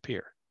to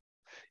disappear.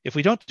 If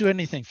we don't do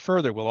anything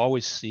further, we'll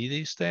always see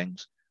these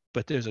things,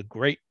 but there's a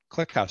great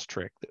ClickHouse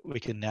trick that we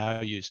can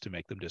now use to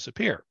make them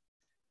disappear.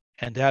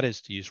 And that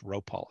is to use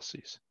row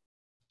policies.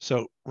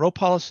 So row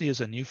policy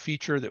is a new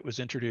feature that was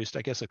introduced,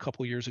 I guess, a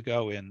couple years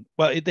ago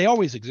they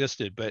always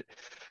existed, but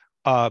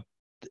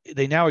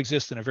they now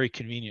exist in a very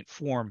convenient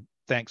form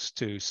thanks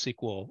to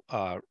SQL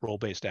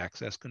role-based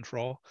access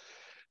control.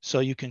 So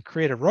you can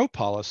create a row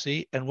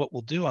policy, and what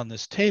we'll do on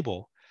this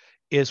table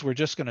is we're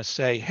just going to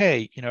say,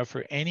 hey,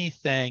 for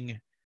anybody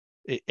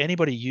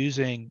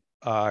using,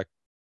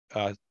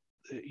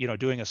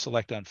 doing a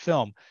select on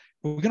film,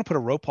 we're going to put a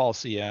row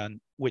policy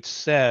in which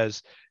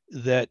says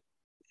that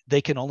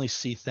they can only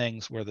see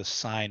things where the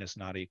sign is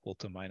not equal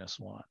to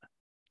 -1.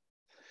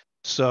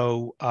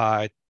 So,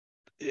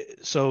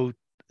 so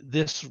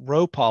this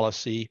row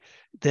policy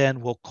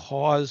then will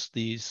cause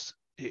these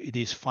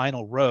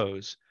final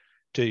rows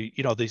to,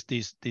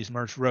 these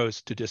merged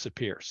rows to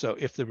disappear. So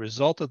if the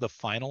result of the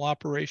final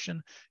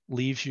operation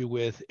leaves you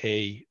with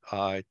a,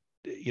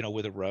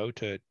 with a row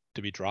to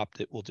be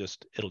dropped, it'll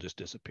just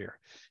disappear,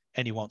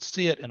 and you won't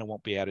see it, and it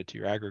won't be added to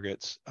your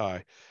aggregates.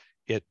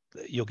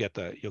 You'll get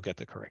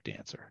the correct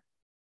answer.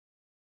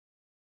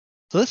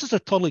 So this is a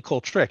totally cool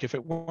trick. If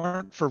it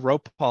weren't for row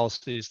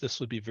policies, this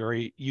would be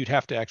you'd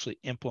have to actually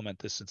implement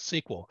this in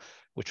SQL,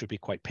 which would be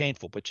quite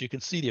painful, but you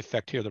can see the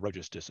effect here. The row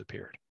just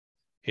disappeared.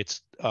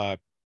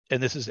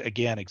 And this is,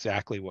 again,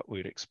 exactly what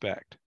we'd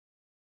expect.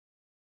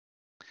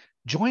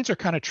 Joins are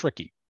kind of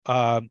tricky.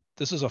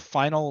 This is a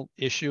final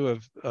issue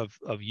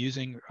of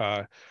using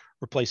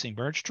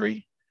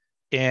ReplacingMergeTree.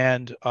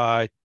 And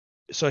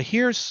so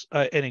here's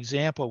an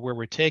example where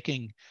we're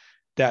taking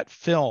that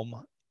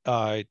film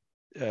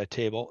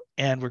table,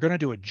 and we're going to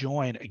do a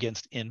join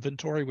against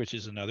inventory, which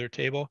is another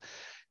table.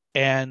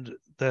 And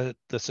the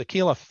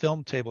Sakila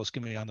film table is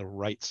going to be on the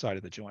right side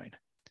of the join.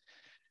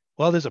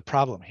 Well, there's a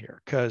problem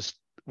here because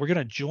we're going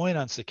to join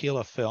on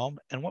Sakila film.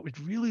 And what we'd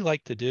really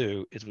like to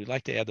do is we'd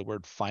like to add the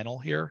word final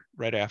here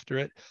right after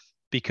it,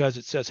 because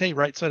it says, hey,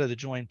 right side of the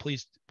join,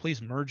 please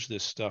merge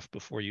this stuff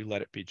before you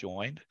let it be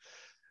joined.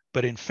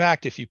 But in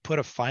fact, if you put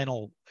a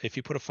final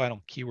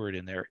keyword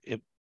in there,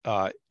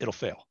 it'll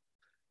fail.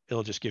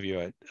 It'll just give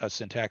you a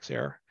syntax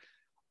error.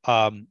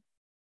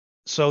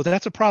 So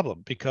that's a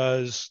problem,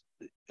 because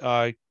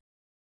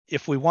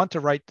if we want to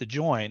write the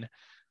join,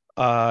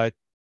 we're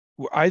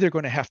either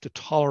going to have to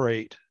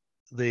tolerate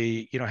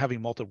the,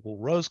 having multiple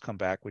rows come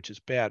back, which is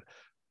bad,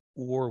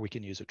 or we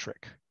can use a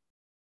trick.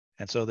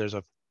 And so there's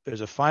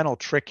a final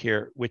trick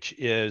here, which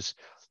is,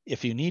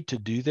 if you need to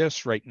do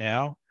this right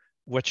now,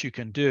 what you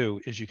can do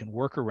is you can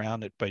work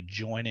around it by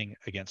joining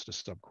against a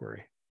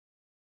subquery.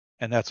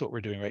 And that's what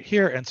we're doing right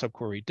here. And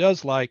subquery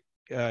does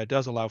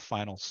allow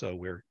final, so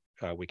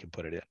we can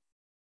put it in.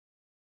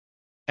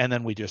 And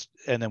then we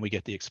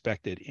get the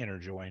expected inner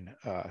join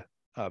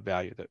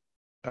value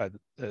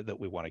that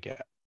we want to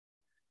get.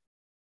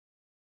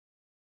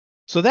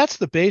 So that's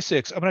the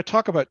basics. I'm going to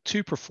talk about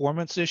 2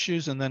 performance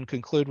issues and then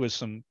conclude with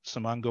some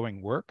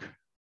ongoing work.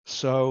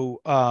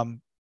 So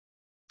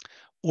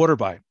order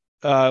by.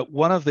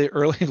 One of the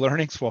early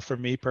learnings, well, for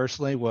me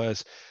personally,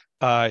 was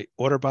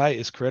order by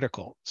is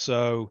critical.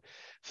 So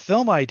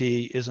film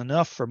ID is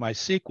enough for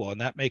MySQL,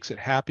 and that makes it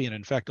happy. And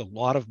in fact, a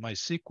lot of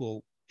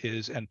MySQL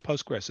and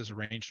Postgres is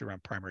arranged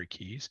around primary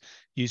keys,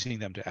 using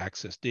them to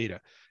access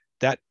data.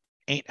 That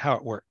ain't how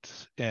it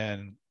works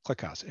in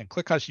ClickHouse. In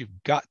ClickHouse,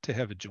 you've got to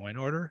have a join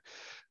order,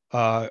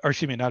 or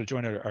excuse me, not a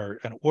join order, or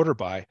an order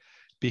by,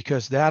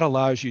 because that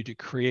allows you to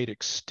create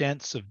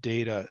extents of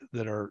data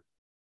that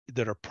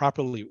are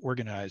properly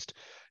organized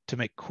to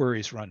make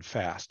queries run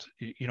fast.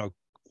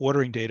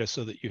 Ordering data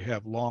so that you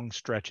have long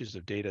stretches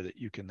of data that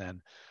you can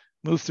then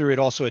move through. It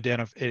also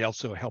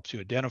helps you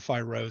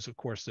identify rows. Of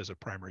course, there's a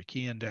primary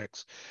key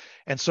index.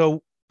 And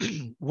so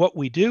what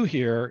we do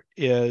here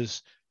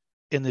is,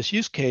 in this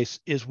use case,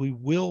 is we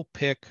will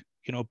pick,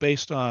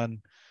 based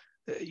on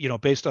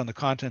the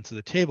contents of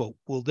the table,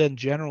 we'll then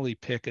generally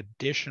pick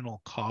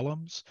additional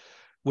columns,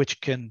 which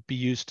can be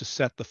used to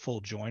set the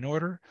full join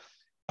order.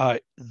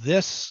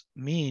 This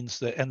means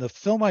that, and the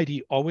film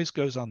ID always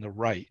goes on the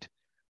right.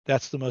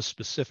 That's the most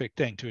specific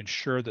thing, to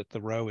ensure that the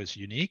row is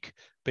unique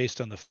based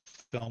on the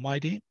film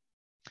ID.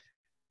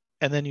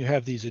 And then you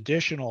have these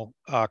additional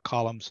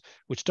columns,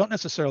 which don't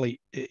necessarily,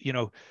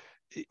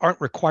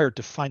 aren't required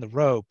to find the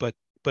row, but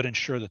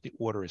ensure that the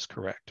order is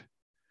correct.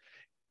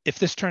 If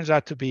this turns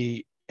out to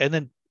be, and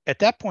then at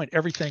that point,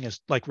 everything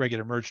is like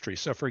regular merge tree.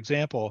 So for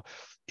example,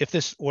 if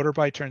this order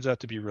by turns out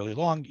to be really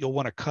long, you'll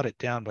want to cut it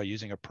down by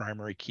using a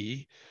primary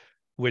key,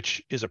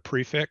 which is a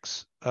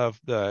prefix of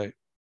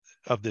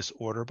this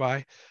order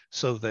by,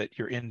 so that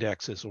your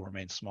indexes will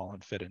remain small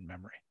and fit in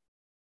memory.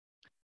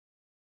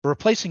 For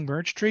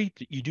ReplacingMergeTree,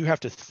 you do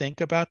have to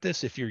think about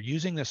this. If you're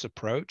using this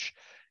approach,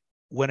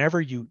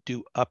 whenever you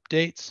do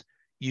updates,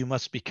 you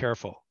must be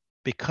careful,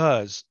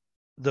 because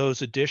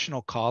those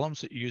additional columns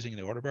that you're using in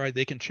the order by,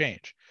 they can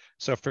change.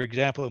 So for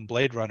example, in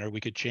Blade Runner,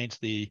 we could change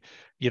the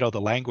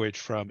language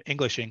from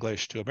English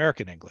to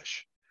American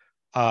English.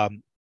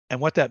 And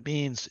what that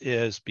means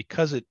is,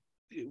 because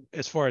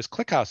as far as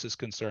ClickHouse is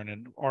concerned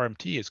and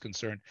RMT is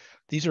concerned,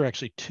 these are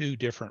actually two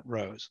different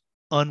rows,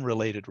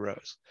 unrelated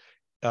rows.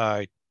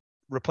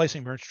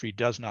 ReplacingMergeTree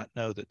does not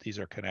know that these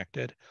are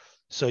connected.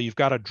 So you've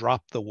got to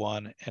drop the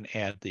one and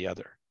add the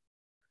other.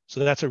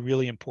 So that's a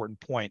really important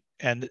point.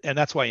 And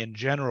that's why in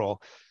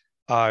general,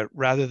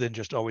 rather than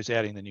just always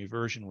adding the new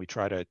version, we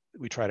try to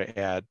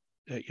add,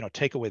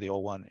 take away the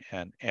old one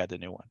and add the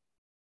new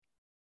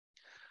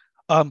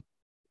one.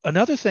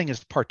 Another thing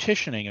is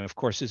partitioning, and of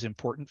course is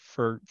important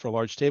for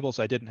large tables.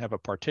 I didn't have a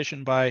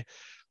partition by,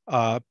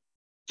 but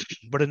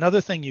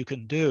another thing you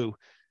can do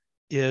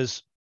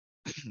is,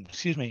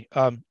 excuse me,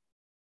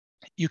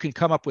 you can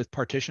come up with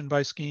partition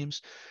by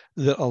schemes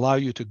that allow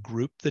you to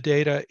group the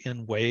data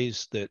in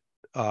ways that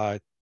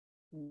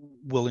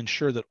will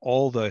ensure that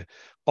all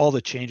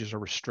the changes are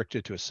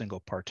restricted to a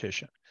single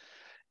partition.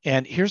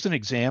 And here's an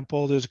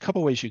example. There's a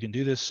couple ways you can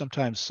do this.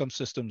 Sometimes some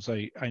systems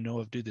I know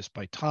of do this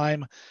by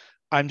time.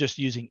 I'm just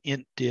using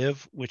int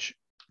div, which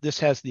this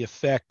has the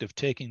effect of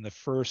taking the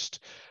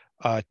first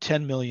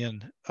 10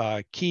 million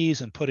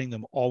keys and putting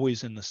them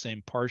always in the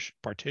same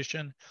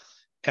partition.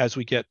 As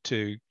we get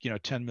to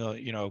 10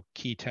 million,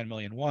 key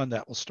 10,000,001,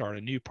 that will start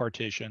a new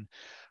partition.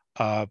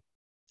 The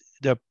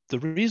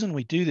reason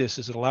we do this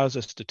is it allows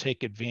us to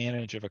take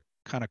advantage of a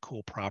kind of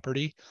cool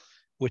property,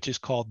 which is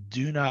called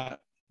do not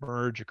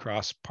merge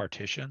across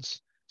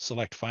partitions,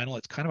 select final.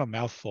 It's kind of a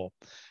mouthful,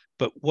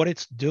 but what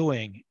it's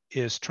doing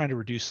is trying to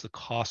reduce the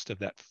cost of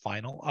that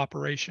final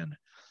operation.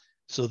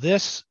 So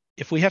this,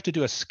 if we have to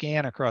do a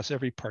scan across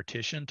every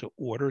partition to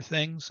order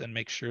things and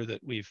make sure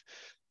that we've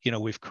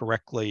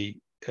correctly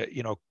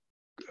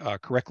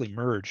correctly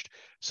merged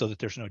so that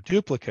there's no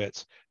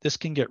duplicates, this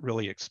can get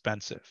really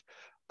expensive.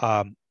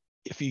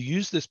 If you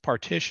use this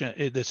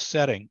partition, this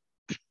setting,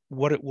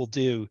 what it will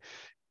do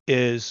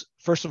is,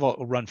 first of all, it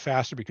will run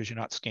faster because you're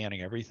not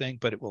scanning everything,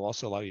 but it will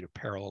also allow you to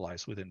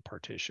parallelize within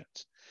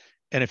partitions.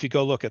 And if you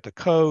go look at the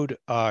code,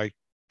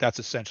 that's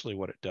essentially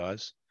what it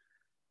does.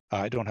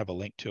 I don't have a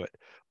link to it.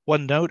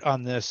 One note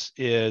on this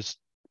is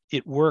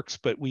it works,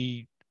 but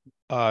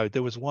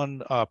there was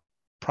one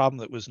problem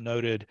that was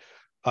noted.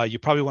 You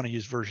probably want to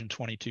use version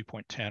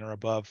 22.10 or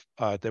above.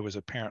 There was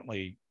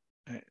apparently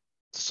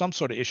some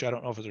sort of issue. I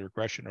don't know if it was a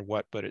regression or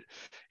what, but it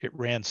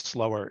ran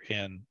slower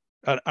in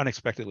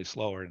unexpectedly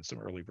slower in some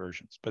early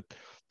versions. But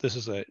this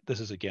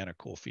is again a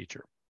cool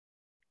feature.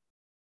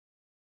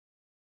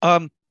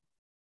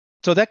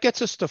 So that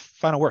gets us to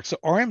final work. So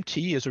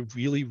RMT is a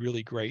really,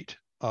 really great,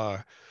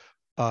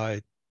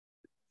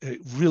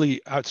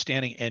 really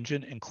outstanding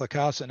engine in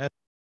ClickHouse, and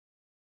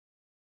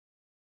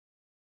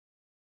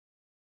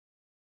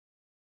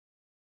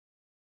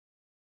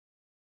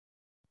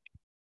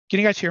can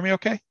you guys hear me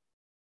okay?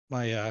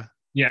 Yeah,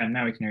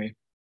 now we can hear you.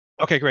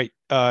 Okay, great.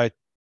 Yeah,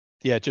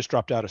 it just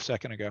dropped out a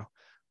second ago.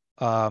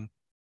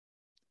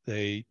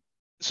 Okay,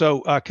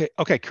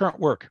 current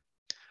work.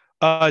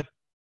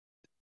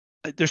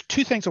 There's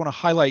two things I want to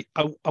highlight.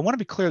 I want to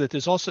be clear that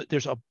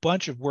there's a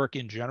bunch of work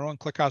in general in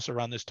ClickHouse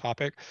around this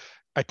topic.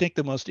 I think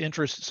some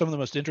of the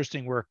most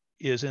interesting work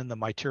is in the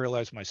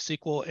Materialize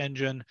MySQL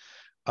engine.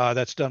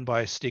 That's done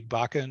by Stig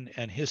Bakken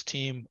and his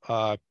team.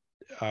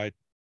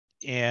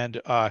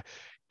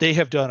 They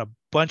have done a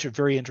bunch of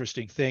very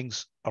interesting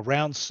things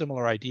around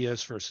similar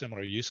ideas for a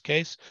similar use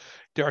case.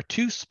 There are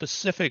two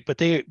specific,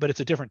 but it's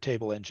a different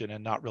table engine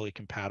and not really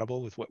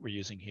compatible with what we're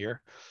using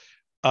here.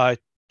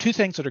 Two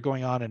things that are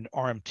going on in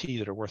RMT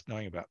that are worth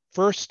knowing about.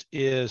 First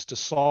is to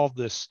solve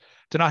this,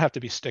 to not have to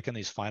be sticking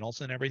these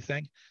finals and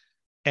everything.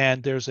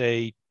 And there's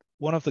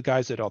one of the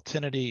guys at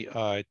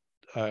Altinity,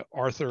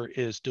 Arthur,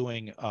 is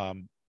doing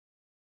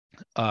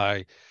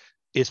has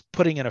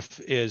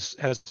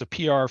a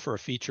PR for a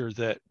feature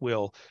that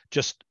will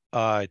just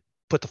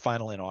put the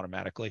final in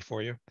automatically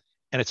for you.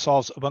 And it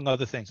solves, among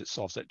other things, it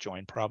solves that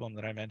join problem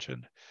that I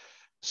mentioned.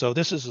 So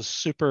this is a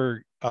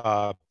super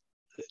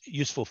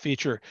useful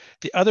feature.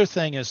 The other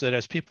thing is that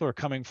as people are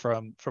coming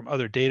from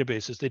other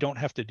databases, they don't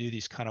have to do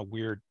these kind of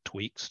weird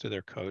tweaks to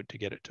their code to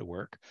get it to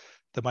work.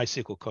 The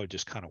MySQL code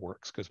just kind of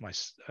works because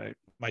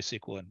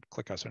MySQL and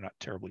ClickHouse are not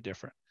terribly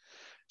different.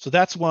 So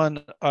that's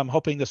one. I'm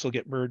hoping this will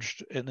get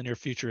merged in the near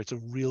future. It's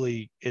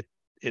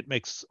it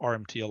makes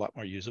RMT a lot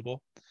more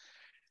usable.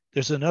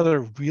 There's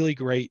another really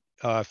great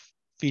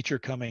feature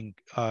coming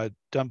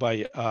done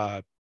by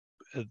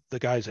the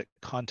guys at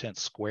Content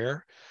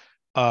Square.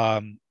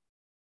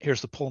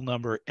 Here's the pull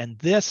number, and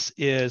this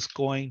is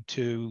going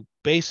to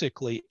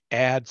basically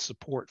add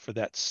support for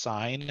that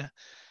sign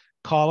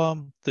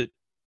column that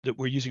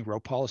we're using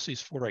row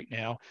policies for right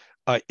now.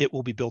 It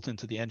will be built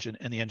into the engine,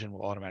 and the engine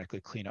will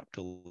automatically clean up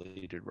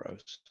deleted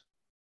rows.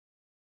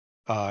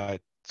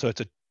 So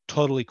it's a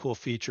totally cool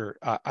feature.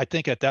 I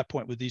think at that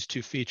point, with these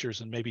two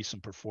features and maybe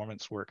some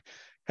performance work,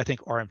 I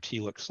think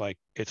RMT looks like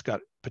it's got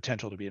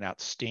potential to be an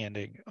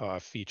outstanding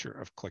feature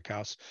of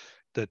ClickHouse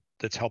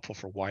that's helpful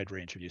for a wide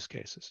range of use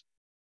cases.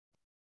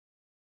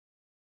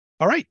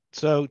 All right,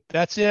 so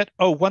that's it.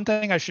 Oh, one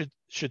thing I should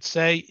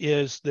say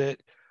is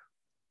that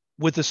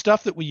with the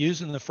stuff that we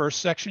use in the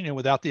first section,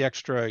 without the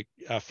extra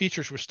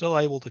features, we're still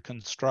able to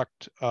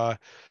construct,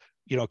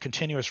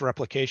 continuous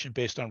replication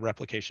based on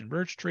replication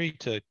merge tree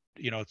to,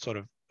 sort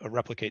of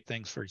replicate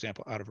things, for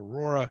example, out of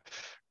Aurora,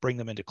 bring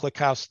them into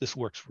ClickHouse. This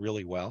works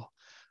really well.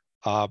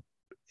 And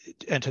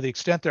to the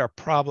extent there are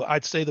problems,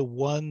 I'd say the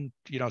one,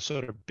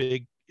 sort of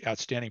big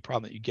outstanding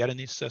problem that you get in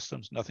these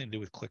systems, nothing to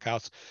do with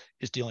ClickHouse,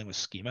 is dealing with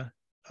schema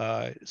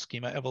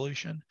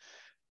evolution.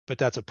 But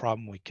that's a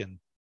problem we can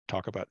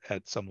talk about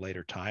at some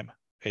later time.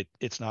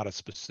 It's not a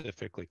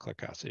specifically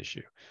ClickHouse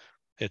issue.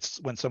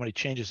 It's when somebody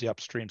changes the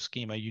upstream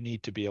schema, you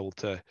need to be able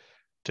to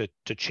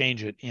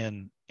change it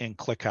in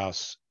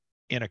ClickHouse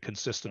in a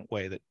consistent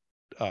way that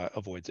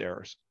avoids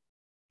errors.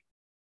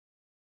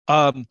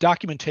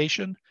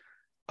 Documentation.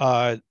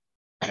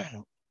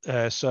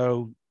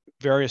 So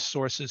various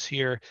sources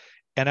here.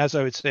 And as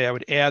I would say, I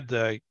would add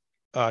the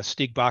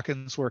Stig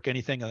Bakken's work,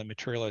 anything on the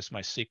materialized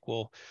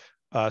MySQL.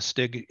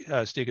 Stig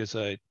is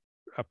a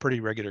pretty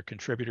regular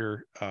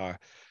contributor,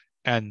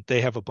 and they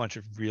have a bunch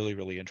of really,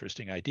 really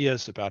interesting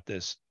ideas about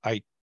this.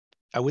 I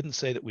wouldn't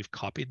say that we've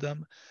copied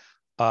them.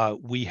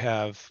 We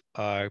have,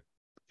 I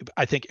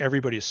think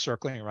everybody is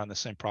circling around the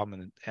same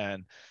problem,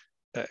 and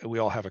we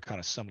all have a kind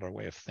of similar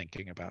way of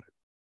thinking about it.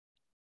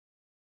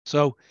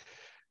 So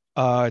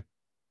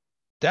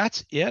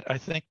that's it. I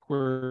think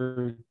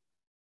we're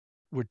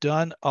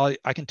done.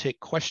 I can take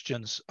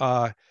questions.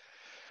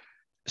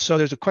 So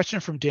there's a question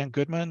from Dan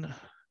Goodman.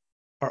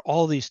 Are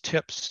all these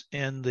tips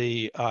in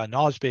the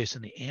knowledge base?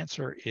 And the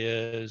answer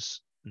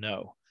is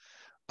no.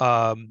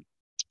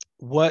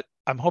 What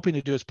I'm hoping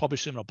to do is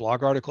publish them in a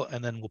blog article,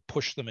 and then we'll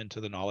push them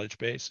into the knowledge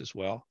base as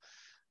well.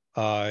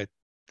 But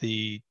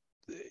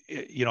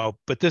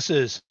this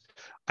is,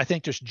 I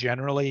think, just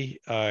generally,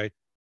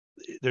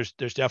 there's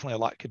definitely a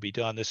lot could be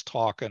done. This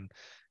talk and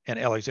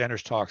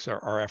Alexandr's talks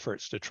are our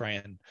efforts to try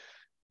and,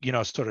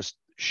 sort of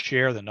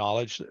share the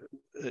knowledge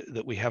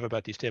that we have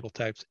about these table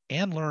types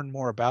and learn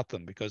more about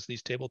them, because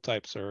these table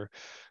types are,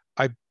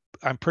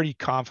 I'm pretty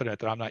confident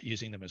that I'm not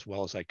using them as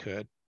well as I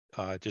could.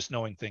 Just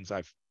knowing things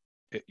I've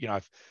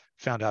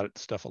found out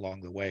stuff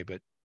along the way,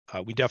 but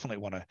we definitely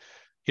want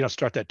to,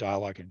 start that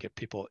dialogue and get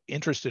people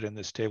interested in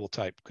this table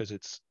type, because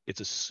it's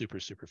a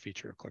super, super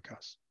feature of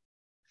ClickHouse.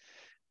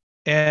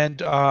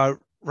 And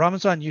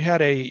Ramazan, you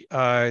had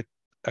a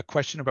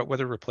question about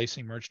whether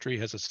ReplacingMergeTree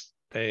has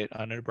an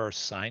underbar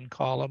sign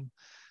column,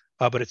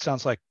 but it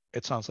sounds like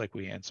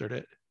we answered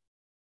it.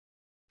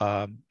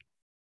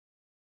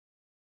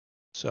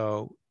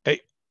 So, hey,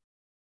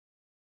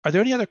 are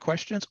there any other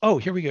questions? Oh,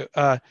 here we go.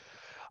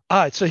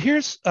 So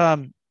here's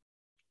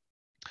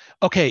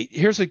okay.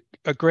 Here's a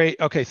great.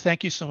 Okay,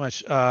 thank you so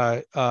much,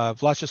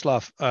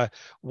 Vladislav.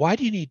 Why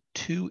do you need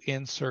two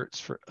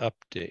inserts for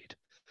update?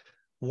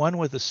 One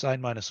with the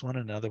sign -1,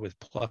 another with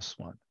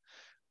 +1.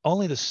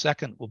 Only the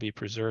second will be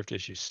preserved,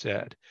 as you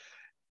said.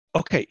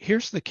 Okay,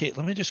 here's the key.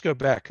 Let me just go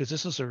back, because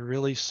this is a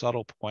really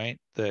subtle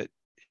point that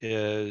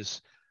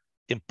is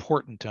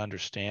important to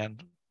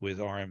understand with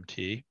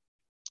RMT.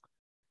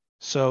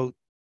 So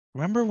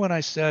remember when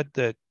I said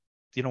that,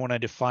 when I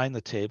defined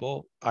the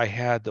table, I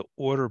had the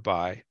order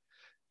by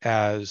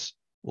as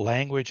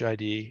language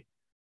ID,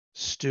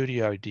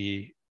 studio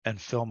ID, and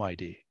film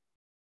ID.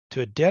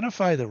 To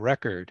identify the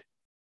record,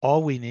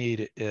 all we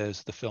need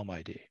is the film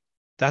ID.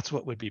 That's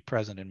what would be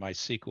present in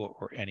MySQL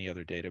or any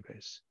other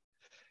database.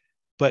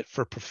 But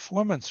for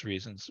performance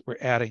reasons, we're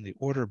adding the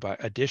order by,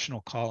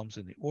 additional columns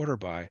in the order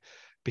by,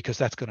 because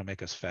that's going to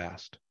make us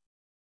fast.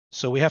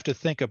 So we have to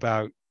think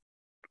about,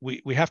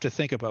 we have to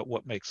think about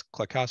what makes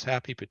ClickHouse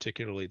happy,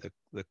 particularly the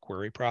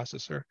query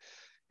processor.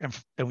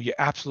 And you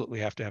absolutely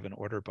have to have an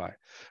order by.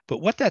 But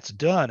what that's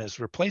done is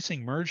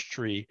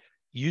ReplacingMergeTree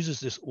uses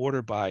this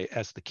order by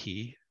as the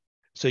key.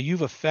 So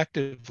you've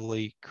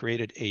effectively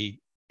created a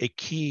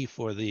key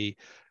for the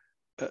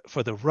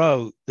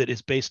row that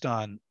is based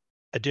on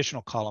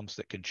additional columns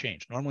that can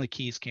change. Normally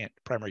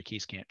primary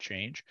keys can't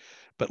change,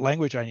 but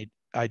language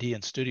ID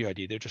and studio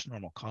ID, they're just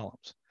normal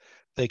columns.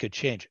 They could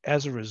change.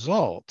 As a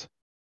result,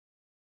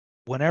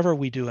 whenever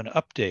we do an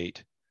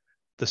update,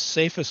 the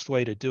safest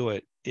way to do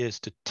it is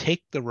to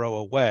take the row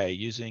away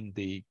using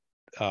the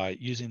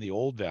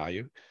old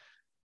value,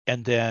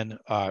 and then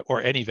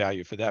or any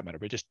value for that matter,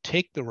 but just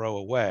take the row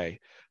away,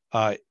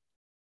 but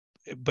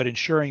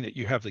ensuring that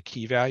you have the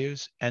key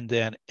values, and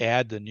then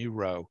add the new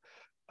row,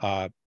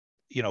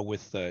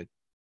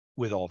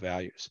 with all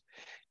values.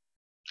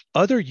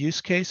 Other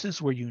use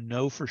cases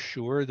where for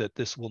sure that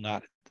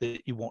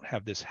that you won't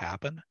have this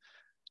happen,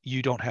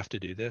 you don't have to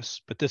do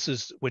this. But this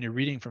is when you're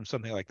reading from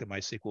something like the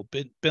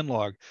MySQL bin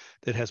log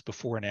that has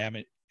before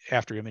and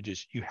after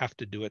images, you have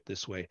to do it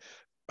this way.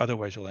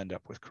 Otherwise, you'll end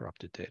up with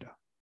corrupted data.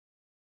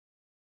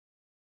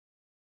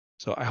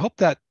 So I hope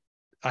that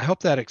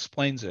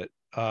explains it.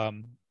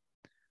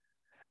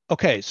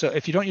 Okay, so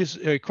if you don't use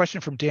a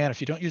question from Dan, if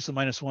you don't use the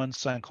 -1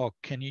 sign call,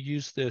 can you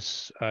use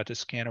this to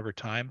scan over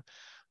time?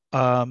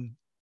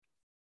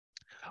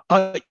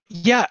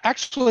 Yeah,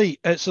 actually,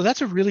 so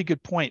that's a really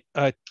good point.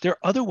 There are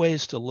other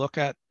ways to look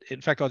at,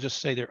 in fact, I'll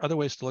just say there are other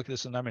ways to look at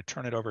this, and I'm going to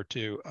turn it over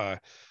to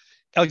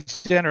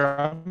Alexandr.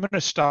 I'm going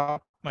to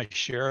stop my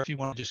share if you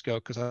want to just go,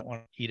 because I don't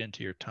want to eat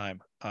into your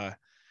time.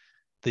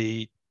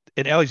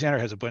 And Alexandr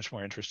has a bunch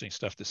more interesting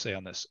stuff to say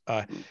on this.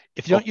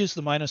 If you don't use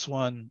the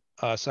 -1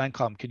 sign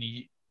column, can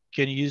you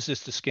use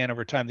this to scan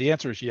over time? The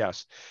answer is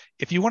yes.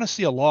 If you want to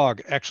see a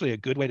log, actually a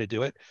good way to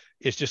do it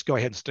is just go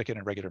ahead and stick it in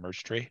a regular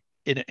merge tree.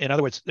 In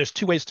other words, there's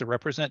two ways to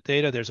represent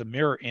data. There's a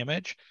mirror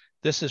image.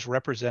 This is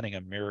representing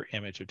a mirror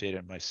image of data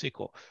in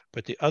MySQL.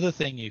 But the other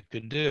thing you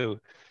can do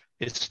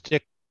is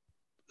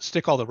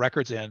stick all the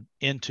records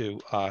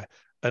into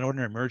an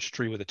ordinary merge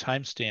tree with a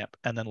timestamp,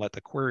 and then let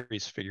the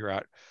queries figure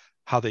out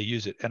how they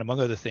use it. And among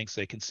other things,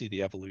 they can see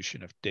the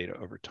evolution of data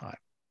over time.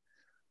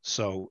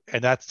 So,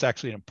 and that's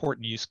actually an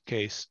important use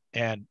case.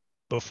 And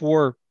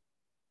before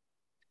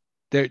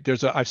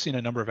I've seen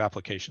a number of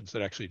applications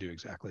that actually do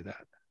exactly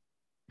that.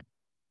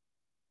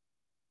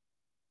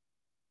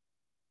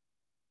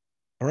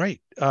 All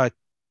right.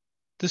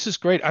 This is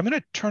great. I'm going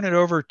to turn it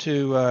over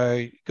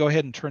to, go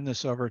ahead and turn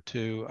this over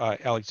to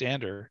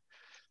Alexandr.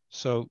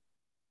 So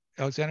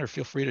Alexandr,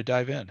 feel free to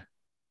dive in.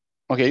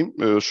 Okay,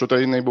 should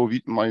I enable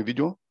my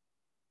video?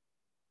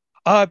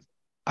 I'm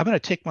going to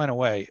take mine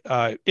away,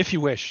 if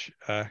you wish.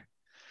 You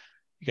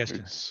guys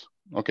can.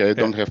 Okay, I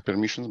don't have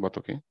permissions, but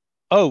okay.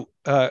 Oh,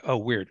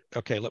 weird.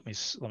 Okay, let me.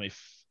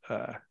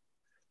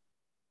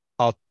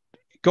 I'll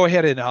go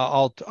ahead and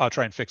I'll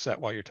try and fix that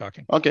while you're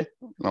talking. Okay,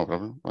 no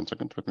problem. 1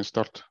 second. Let me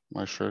start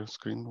my share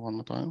screen one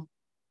more time.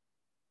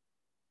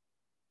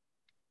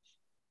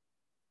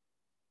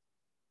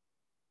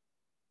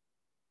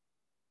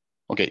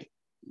 Okay,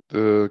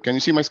 can you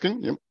see my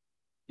screen? Yeah.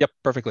 Yep,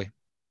 perfectly.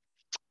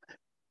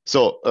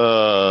 So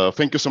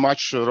thank you so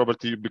much, Robert,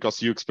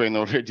 because you explained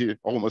already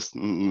almost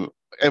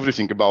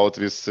everything about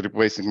this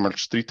replacing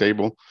merge tree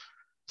table.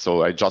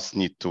 So I just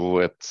need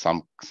to add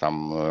some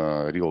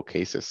real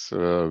cases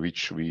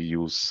which we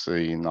use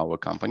in our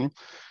company.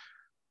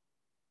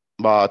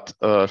 But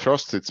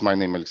first, it's my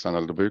name,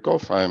 Alexandr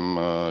Dubovikov. I'm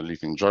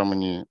live in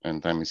Germany,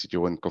 and I'm a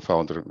CTO and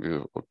co-founder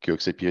of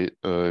QXAP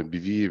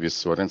BV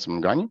with Lorenzo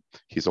Mangani.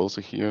 He's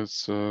also here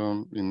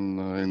in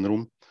the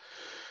room.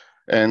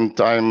 And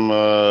I'm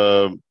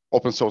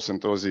open source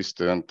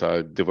enthusiast, and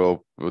I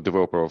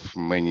developer of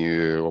many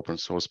open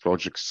source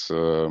projects,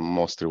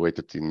 most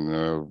related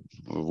in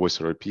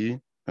voice over IP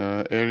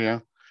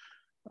area.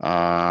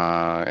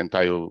 And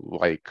I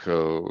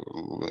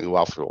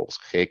love roles,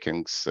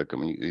 hackings,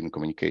 in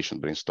communication,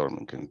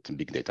 brainstorming, and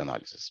big data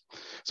analysis.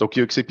 So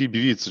QXAP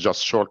BV, it's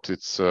just short.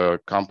 It's a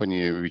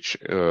company which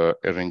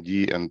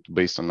R&D and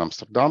based on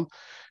Amsterdam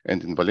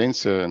and in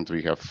Valencia, and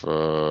we have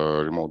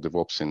remote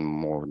DevOps in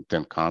more than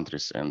 10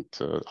 countries. And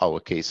our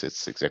case,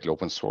 it's exactly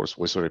open source,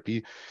 voice over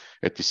IP,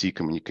 etc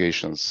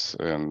communications,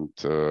 and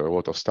a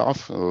lot of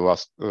stuff.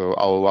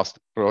 Our last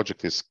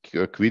project is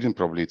Quidin.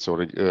 Probably it's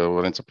already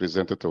Lorenzo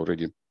presented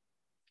already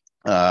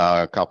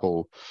a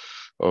couple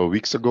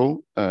weeks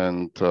ago,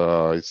 and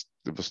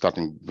it was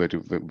starting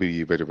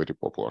very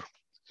popular.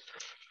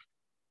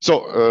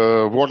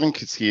 So warning,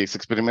 it's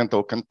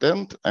experimental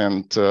content,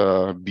 and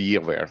be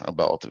aware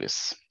about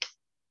this.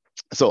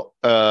 So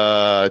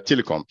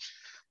Telecom,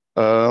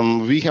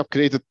 we have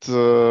created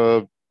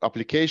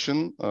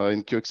application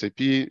in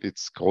QXAP.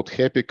 It's called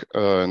Happik,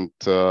 and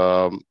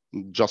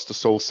just to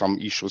solve some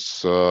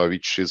issues,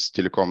 which is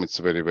Telecom, it's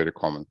very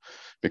common,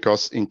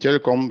 because in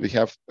Telecom we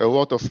have a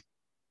lot of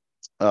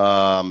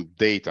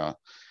data,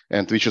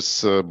 and which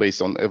is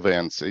based on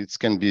events. It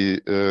can be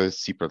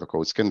C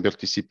protocols, it can be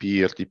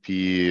TCP,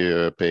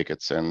 RTP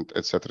packets, and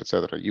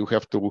etc. You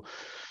have to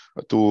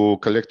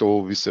collect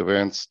all these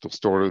events, to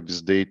store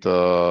this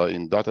data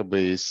in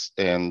database,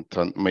 and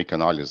make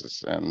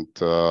analysis. And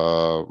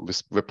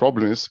the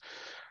problem is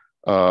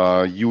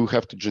you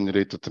have to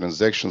generate the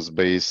transactions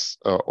based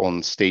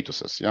on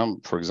statuses. Yeah,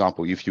 for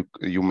example, if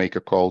you make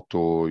a call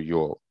to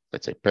your,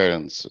 let's say,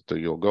 parents, to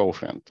your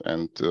girlfriend,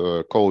 and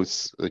call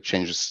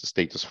changes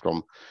status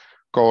from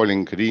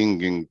calling,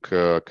 ringing,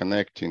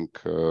 connecting,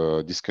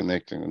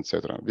 disconnecting,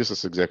 etc. This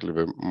is exactly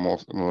the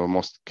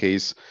most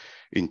case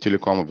in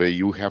Telecom where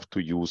you have to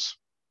use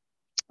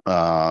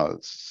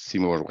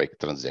similar like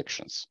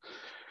transactions.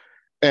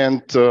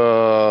 And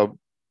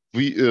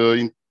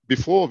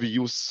before we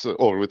use,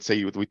 or let's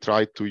say we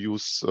try to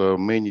use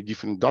many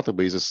different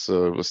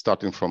databases,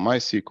 starting from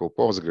MySQL,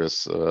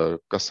 Postgres,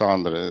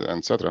 Cassandra,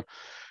 etc.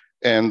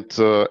 And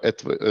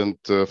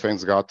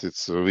thanks God,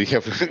 we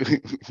have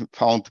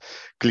found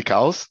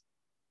ClickHouse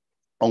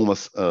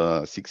almost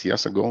 6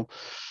 years ago,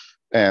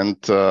 and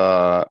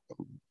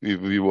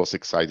we was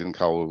excited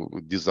how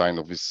design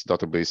of this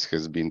database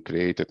has been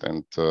created,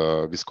 and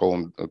this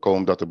column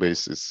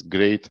database is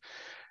great,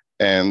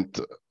 and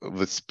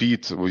the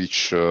speed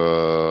which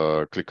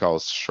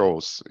ClickHouse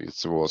shows,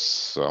 it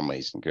was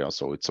amazing. Yeah,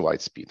 so it's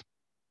light speed,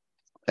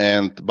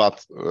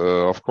 but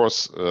of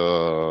course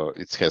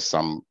it has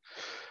some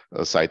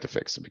side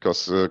effects,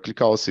 because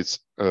ClickHouse, it's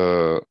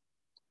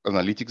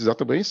analytics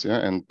database, yeah,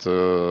 and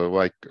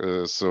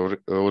so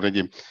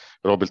already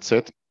Robert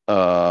said,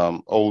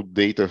 all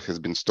data has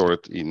been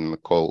stored in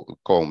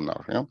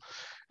columnar, yeah,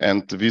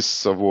 and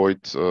this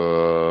avoid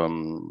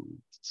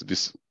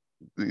this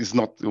is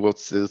not,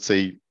 let's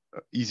say,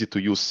 easy to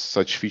use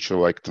such feature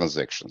like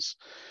transactions,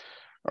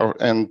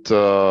 and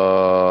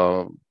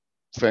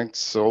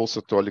thanks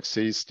also to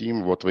Alexey's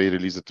team, what they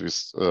released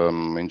with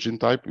engine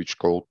type, which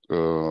called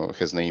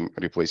has name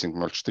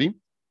ReplacingMergeTree.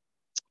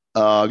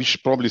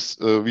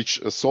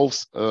 Which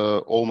solves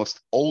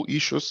almost all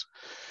issues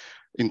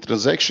in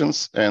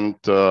transactions, and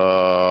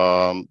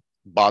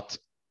but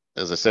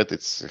as I said,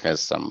 it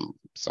has some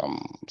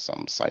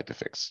side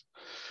effects.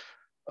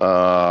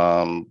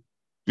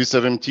 With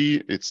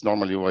RMT, it's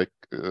normally like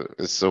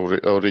it's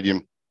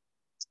already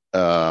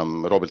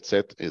Robert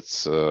said,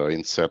 it's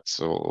inserts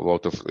a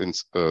lot of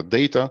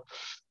data.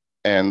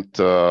 And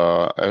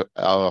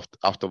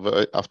after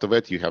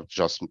that, you have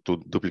just to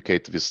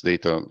duplicate this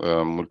data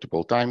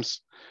multiple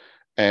times.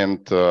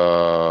 And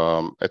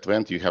at the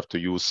end, you have to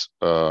use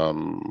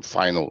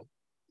final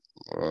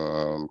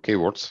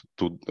keywords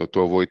to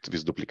avoid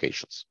these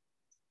duplications.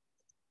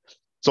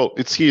 So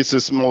here's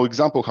a small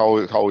example how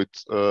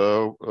it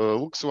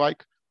looks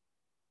like.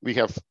 We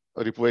have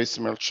a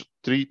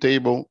ReplacingMergeTree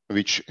table,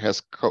 which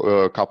has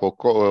a couple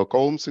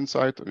columns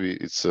inside.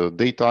 It's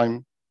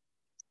daytime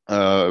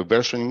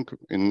versioning.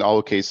 In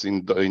our case,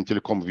 in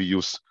Telecom, we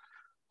use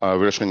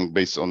versioning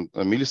based on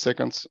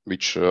milliseconds,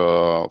 which,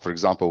 for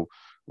example,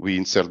 we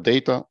insert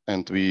data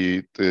and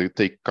we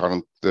take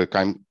the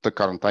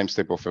current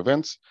timestamp of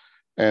events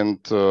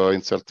and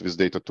insert this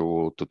data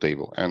to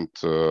table, and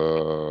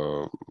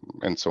so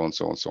on,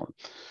 so on, so on.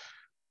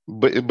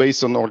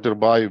 Based on order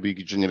by, we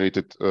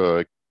generated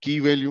key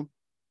value,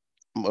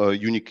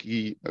 unique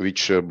key,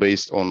 which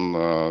based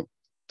on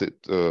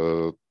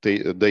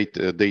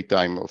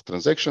daytime of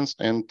transactions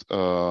and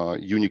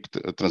unique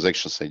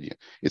transactions ID.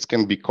 It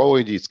can be call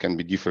ID, it can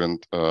be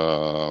different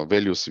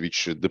values,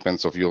 which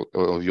depends of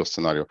your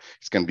scenario.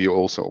 It can be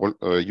also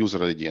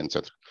user ID,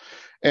 etc.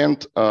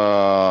 And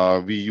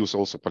we use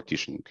also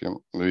partitioning.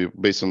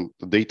 Based on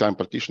daytime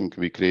partitioning,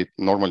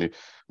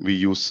 we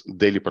use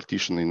daily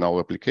partition in our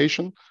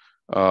application,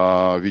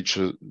 which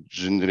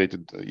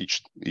generated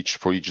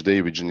for each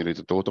day, we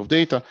generated a lot of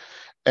data,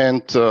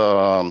 and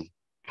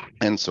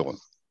so on.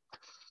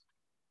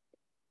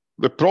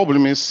 The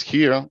problem is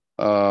here,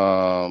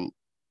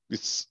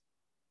 it's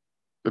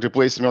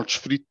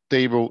ReplacingMergeTree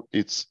table.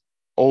 It's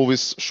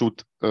always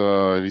should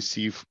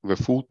receive the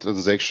full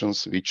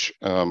transactions which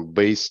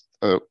based.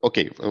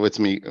 Okay, let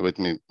me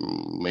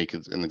make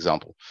it an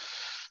example.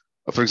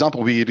 For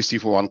example, we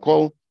receive one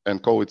call,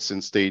 and call it's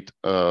in state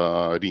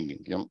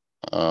ringing. Yeah?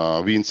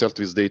 We insert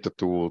this data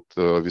to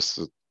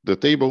the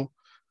table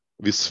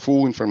with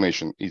full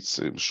information.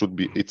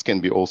 It can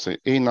be also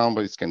A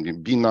number, it can be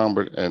B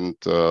number, and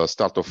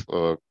start of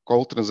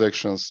call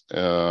transactions,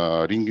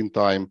 ringing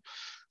time,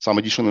 some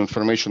additional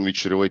information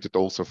which related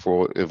also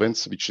for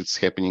events which is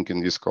happening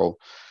in this call,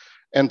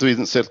 and we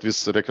insert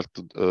this record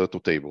to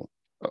table.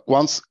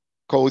 Once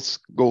call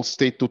goes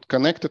state to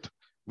connected,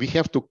 we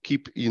have to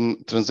keep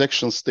in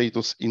transaction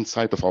status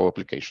inside of our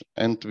application,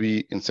 and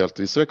we insert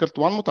this record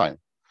one more time.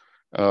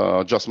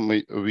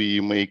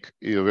 We make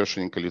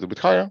versioning a little bit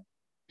higher,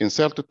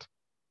 insert it,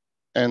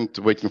 and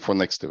waiting for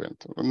next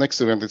event. Next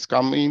event is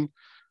coming.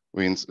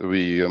 We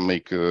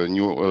make a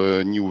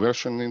new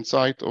version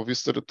inside of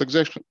this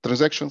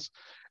transactions,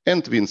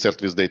 and we insert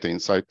this data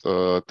inside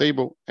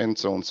table, and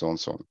so on, so on,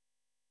 so on.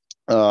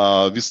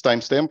 This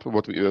timestamp,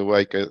 what we,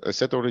 like I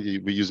said already,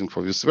 we're using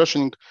for this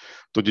versioning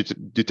to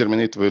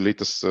determine the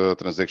latest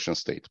transaction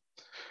state.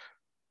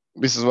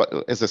 This is what,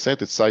 as I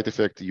said, it's side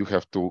effect. You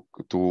have to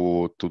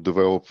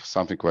develop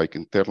something like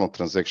internal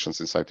transactions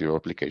inside your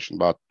application,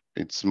 but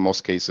it's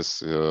most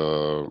cases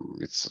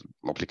it's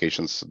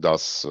applications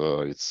does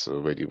it's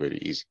very, very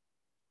easy.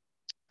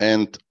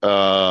 And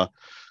to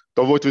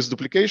avoid this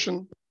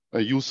duplication,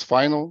 use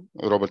final.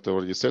 Robert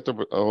already said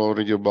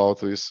already about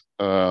this.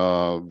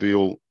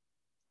 Will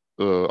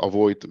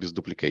avoid this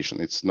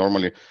duplication. It's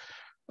normally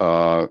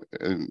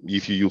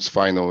if you use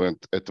final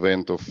at the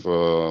end of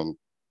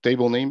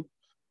table name,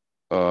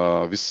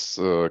 this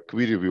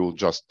query will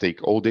just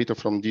take all data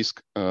from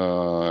disk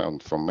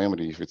and from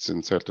memory if it's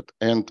inserted,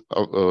 and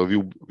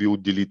will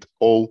delete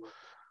all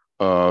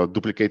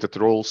duplicated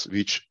rows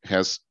which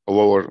has a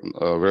lower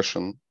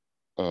version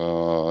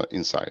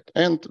inside,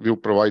 and will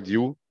provide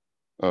you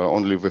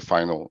only the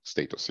final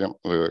status, yeah,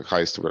 the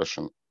highest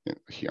version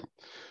here.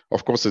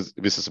 Of course,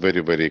 this is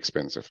very, very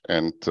expensive,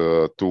 and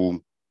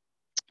to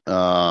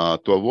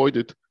avoid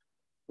it,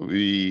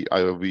 we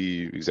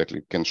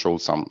exactly can show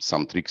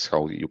some tricks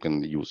how you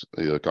can use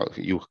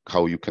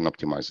how you can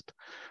optimize it.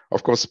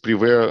 Of course,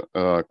 preware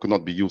could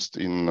not be used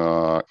in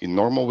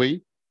normal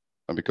way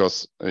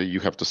because you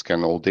have to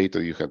scan all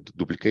data, you have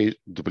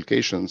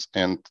duplications,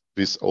 and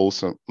this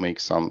also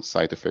makes some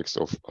side effects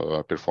of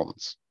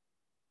performance.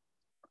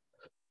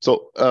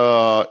 So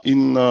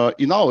in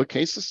our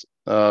cases,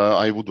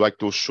 I would like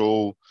to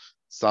show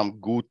some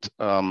good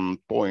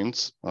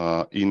points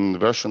in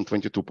version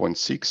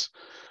 22.6.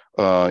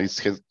 It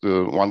has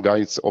one guy,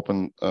 it's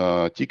open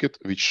ticket,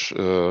 which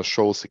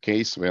shows a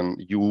case when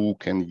you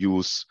can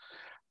use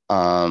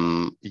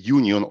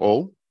union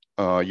all.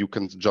 You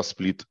can just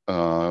split,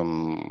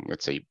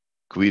 let's say,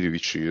 query,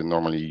 which you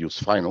normally use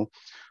final,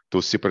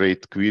 to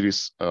separate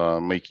queries,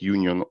 make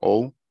union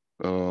all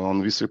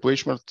on this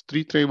replacement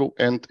tree table,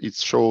 and it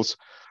shows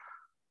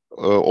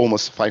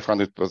almost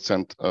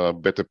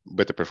 500%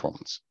 better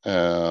performance.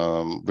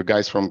 The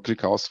guys from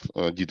ClickHouse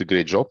did a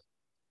great job.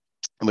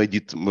 They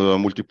did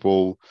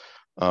multiple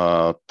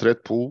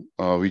thread pool,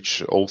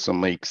 which also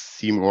makes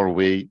similar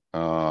way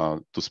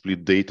to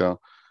split data,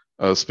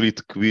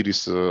 split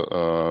queries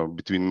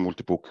between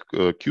multiple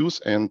queues,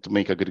 and to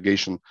make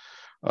aggregation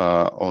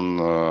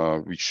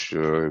on which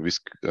with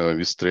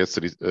threads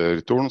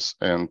returns,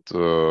 and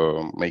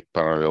make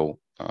parallel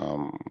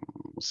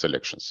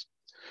selections.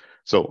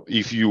 So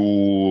if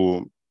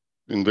you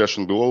in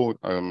version below,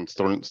 I'm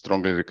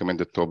strongly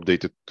recommended to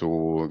update it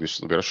to this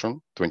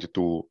version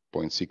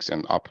 22.6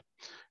 and up.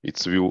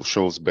 It will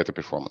shows better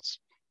performance.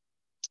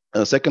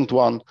 Second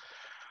one,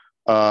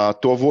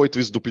 to avoid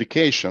these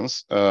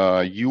duplications,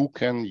 you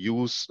can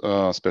use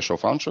special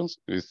functions.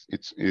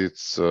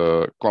 Its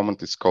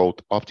command is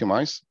called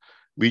optimize,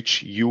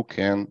 which you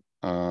can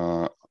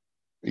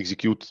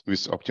execute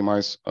with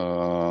optimize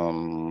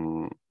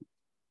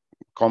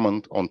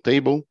command on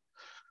table.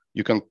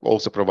 You can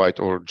also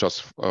provide or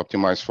just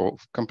optimize for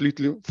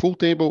completely full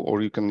table,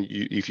 or you can,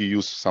 if you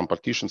use some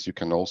partitions, you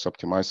can also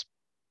optimize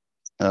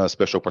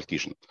special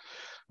partition.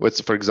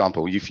 Let's, for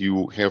example, if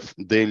you have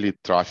daily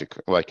traffic,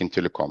 like in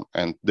Telecom,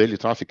 and daily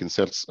traffic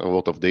inserts a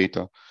lot of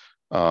data,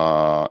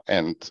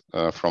 and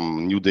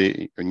from new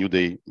day,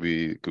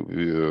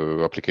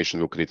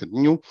 application will create a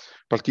new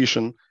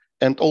partition,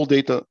 and all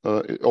data,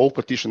 all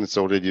partition is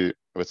already,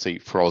 let's say,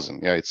 frozen.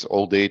 Yeah, it's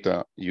all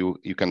data. You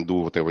can do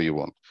whatever you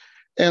want.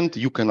 And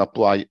you can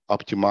apply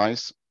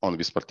optimize on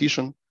this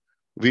partition,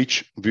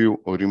 which will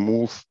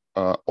remove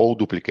all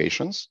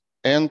duplications,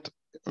 and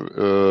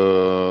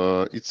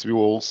it will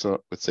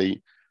also, let's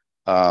say,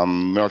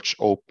 merge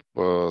all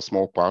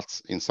small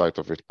parts inside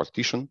of it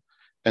partition,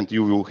 and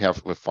you will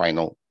have the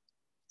final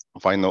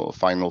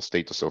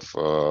status of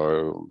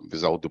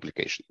without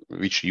duplication,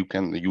 which you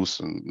can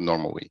use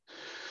normally.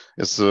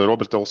 As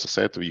Robert also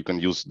said, you can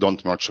use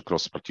don't merge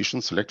across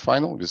partition, select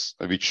final,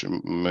 which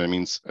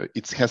means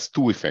it has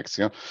two effects.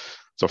 Yeah.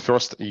 So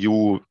first,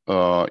 you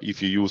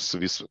if you use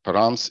this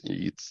params,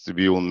 it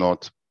will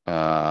not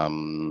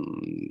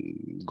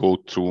go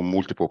through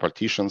multiple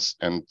partitions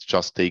and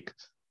just take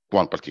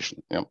one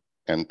partition. Yeah,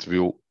 and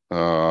will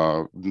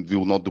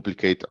not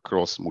duplicate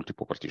across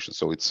multiple partitions.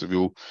 So it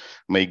will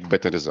make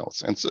better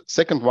results. And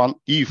second one,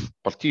 if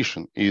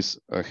partition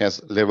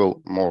has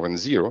level more than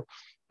 0,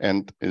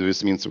 and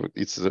this means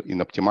it's in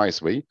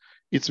optimized way,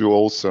 it will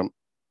also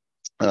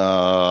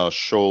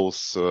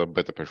shows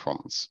better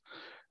performance.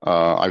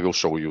 I will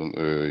show you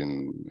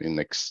in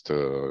next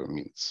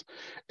minutes.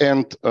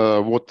 And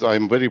what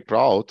I'm very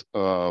proud,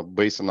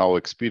 based on our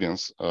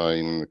experience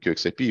in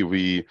QXIP,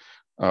 we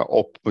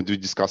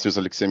discussed with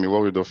Alexey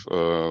Milovidov.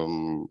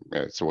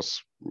 It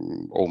was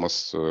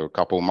almost a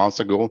couple of months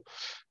ago,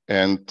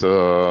 and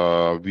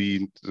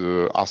we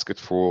asked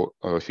for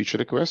a feature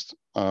request,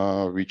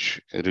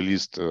 which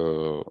released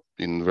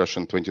in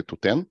version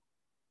 22.10.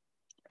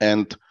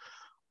 And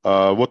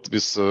what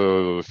this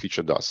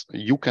feature does,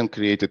 you can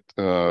create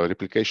a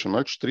replication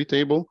merge tree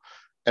table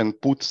and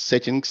put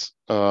settings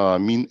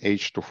min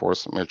age to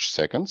force merge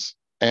seconds,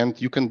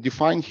 and you can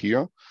define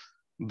here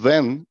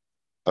then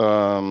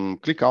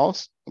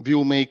ClickHouse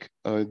will make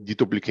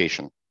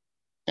deduplication.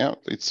 Yeah,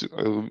 it's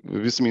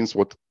this means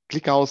what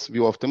ClickHouse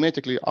will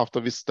automatically, after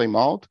this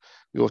timeout,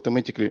 will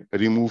automatically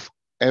remove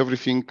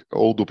everything,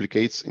 all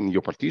duplicates in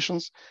your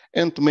partitions,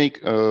 and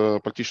make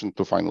partition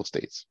to final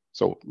states.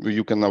 So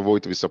you can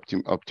avoid this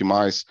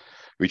optimize,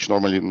 which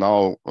normally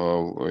now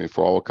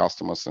for our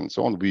customers and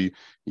so on, we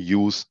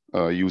use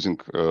using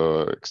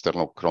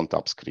external cron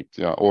tab script.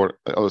 Yeah, or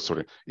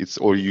sorry, it's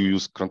or you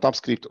use cron tab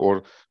script,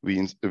 or we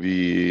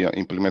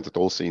implement it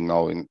also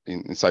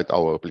inside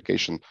our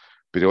application.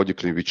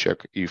 Periodically, we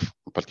check if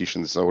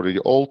partition is already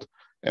old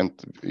and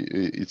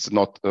it's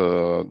not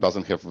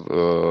doesn't have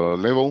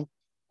level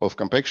of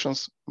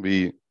compactions.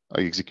 We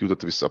execute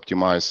it with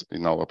optimize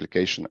in our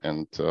application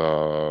and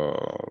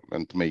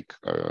make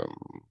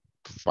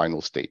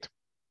final state.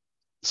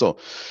 So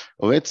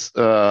let's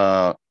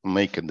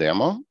make a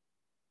demo.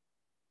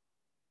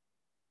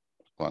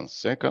 1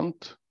 second.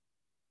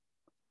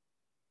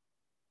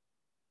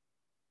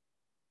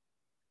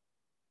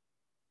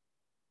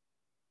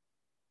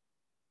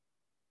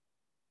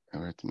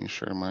 Let me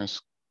share my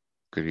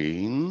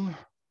screen.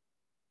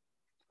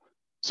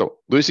 So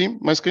do you see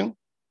my screen?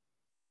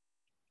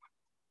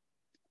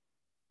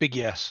 Big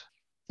yes.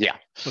 Yeah.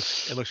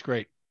 It looks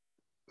great.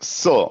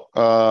 So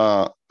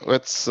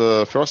let's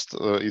first,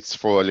 it's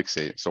for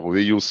Alexey. So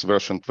we use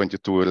version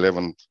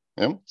 22.11.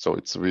 Yeah? So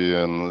it's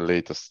the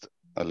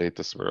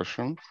latest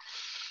version.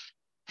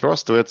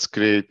 First, let's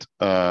create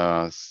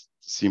a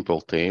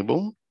simple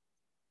table.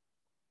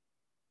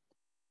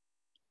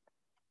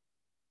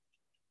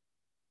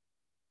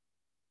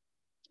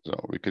 So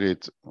we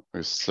create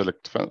a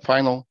select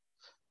final,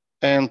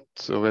 and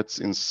let's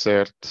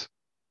insert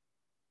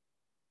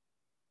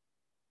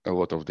a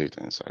lot of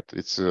data inside.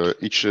 It's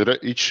each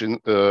insertion,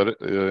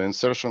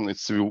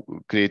 it's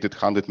created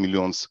 100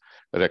 million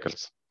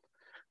records.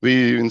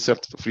 We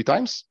insert 3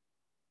 times,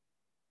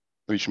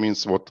 which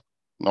means what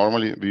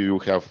normally we will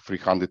have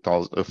 300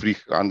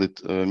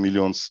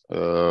 million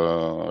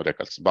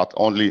records, but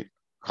only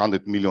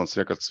 100 million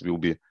records will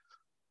be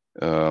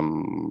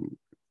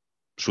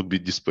should be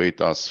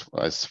displayed as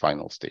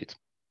final state.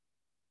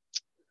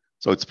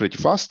 So it's pretty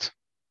fast.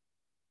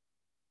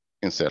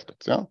 Inserted,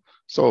 yeah.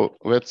 So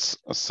let's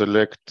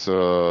select.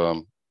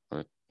 Let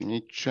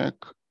me check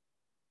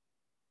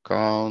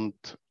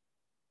count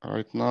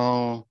right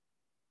now.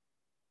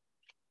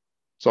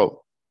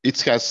 So it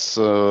has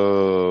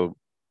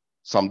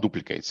some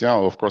duplicates. Yeah,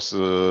 of course,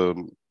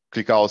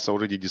 ClickHouse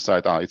already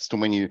decided it's too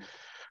many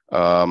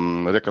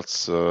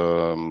records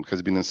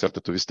has been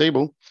inserted to this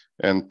table,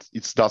 and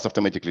it does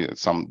automatically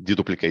some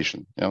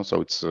deduplication. Yeah,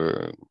 so it's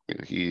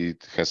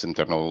it has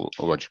internal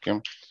logic. Yeah?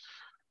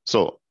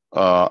 So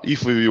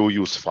if we will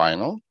use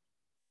final,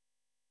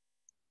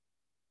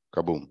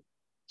 kaboom.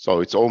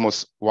 So it's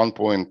almost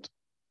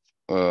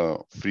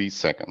 1.3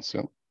 seconds.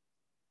 Yeah?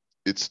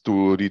 It's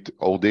to read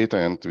all data,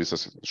 and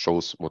this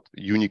shows what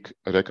unique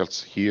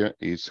records here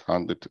is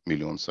 100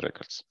 million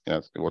records.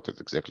 Yeah, what is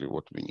exactly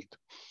what we need.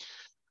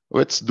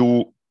 Let's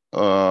do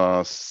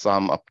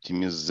some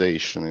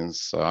optimization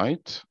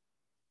inside.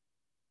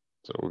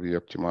 So we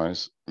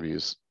optimize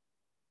this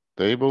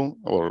table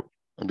or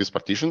this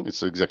partition.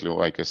 It's exactly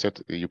like I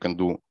said, you can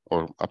do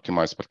or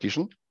optimize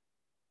partition,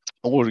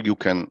 or you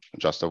can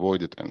just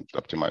avoid it and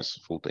optimize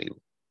full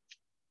table.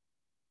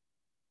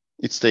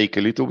 It's take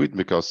a little bit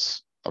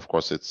because, of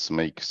course, it's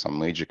make some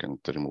magic and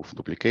remove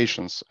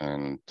duplications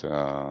and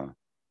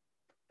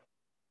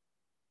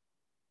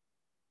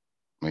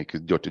make a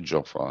dirty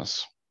job for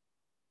us.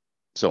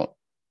 So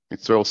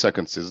it's 12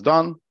 seconds is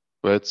done.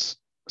 Let's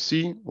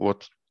see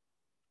what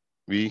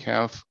we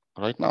have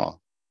right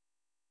now.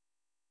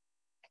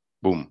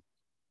 Boom.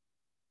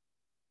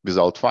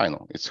 Without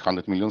final, it's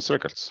 100 million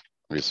records.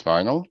 With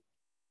final,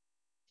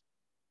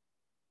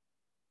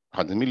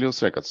 100 million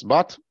records.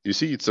 But you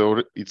see, it's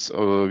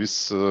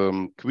this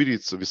query,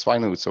 with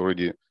final, it's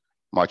already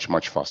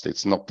much faster.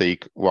 It's not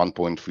take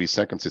 1.3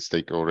 seconds. It's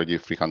take already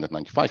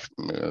 395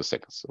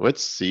 seconds.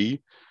 Let's see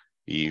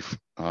if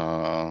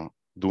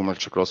do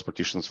merge across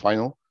partitions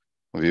final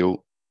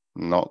will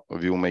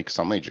make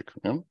some magic.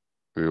 Yeah?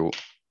 We'll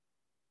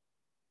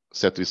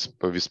set this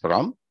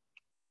param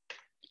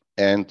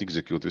and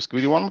execute this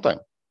query one more time.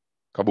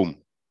 Kaboom.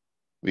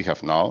 We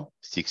have now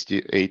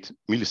 68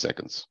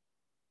 milliseconds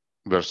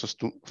versus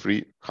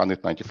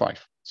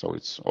 395. So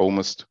it's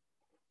almost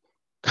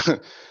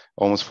 40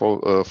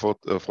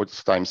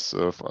 times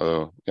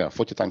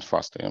 40 times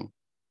faster. Yeah?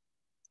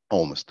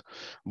 Almost.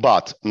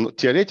 But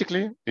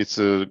theoretically, it's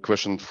a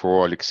question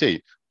for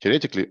Alexey.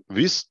 Theoretically,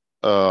 this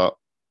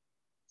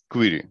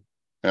query,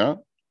 yeah,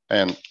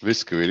 and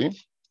this query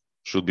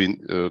should be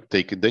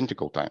take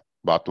identical time.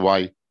 But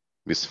why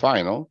this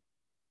final?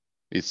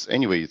 It's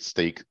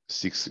take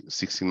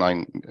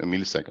 69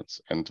 milliseconds,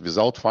 and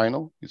without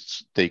final,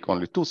 it's take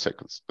only 2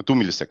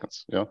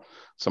 milliseconds. Yeah,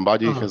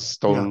 somebody has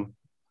stolen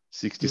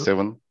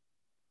 67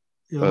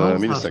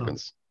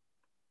 milliseconds.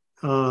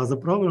 The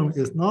problem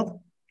is not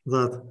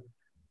that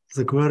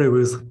the query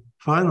with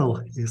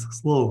final is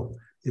slow.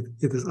 It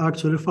is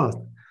actually fast.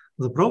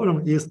 The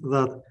problem is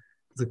that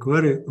the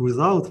query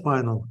without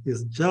final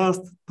is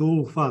just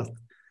too fast.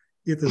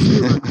 It is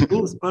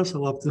two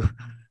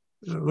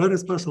very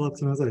special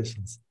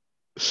optimizations.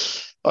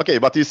 Okay,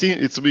 but you see,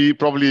 it's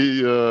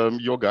probably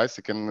your guys.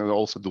 You can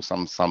also do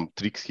some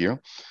tricks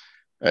here,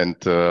 and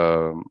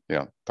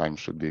yeah, time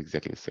should be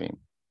exactly the same.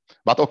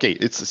 But okay,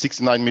 it's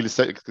 69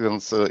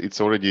 milliseconds. It's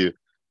already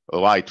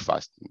light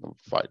fast.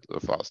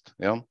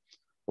 Yeah,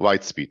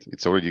 light speed.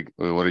 It's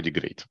already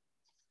great.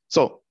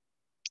 So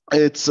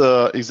it's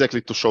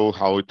exactly to show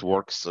how it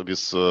works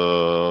with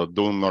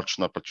doing merge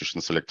not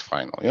partition select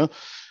final. Yeah.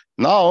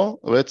 Now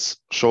let's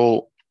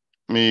show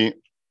me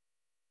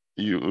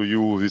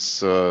you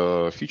this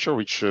feature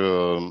which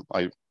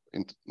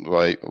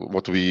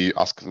what we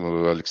asked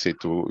Alexey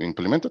to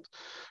implement it.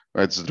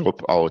 Let's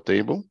drop our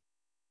table.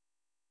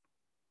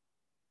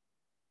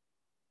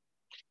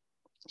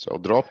 So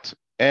dropped,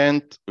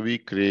 and we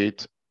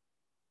create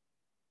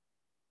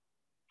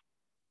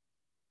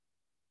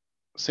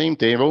same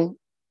table,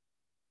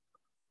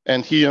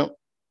 and here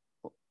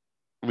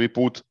we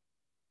put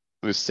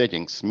the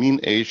settings mean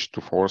age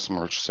to force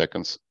merge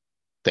seconds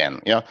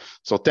 10. Yeah,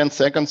 so 10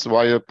 seconds.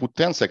 Why I put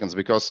 10 seconds?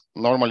 Because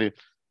normally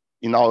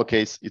in our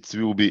case it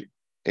will be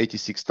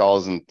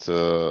 86,000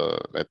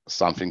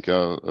 something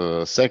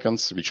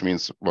seconds, which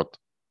means what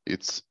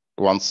it's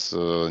once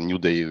new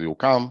day will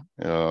come,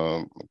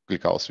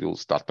 ClickHouse will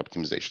start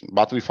optimization.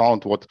 But we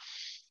found what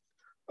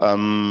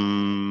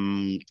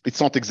It's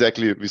not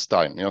exactly this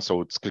time. Yeah,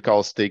 so it's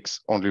ClickHouse takes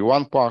only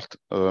one part,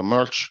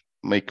 merge,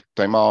 make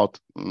timeout,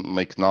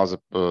 make another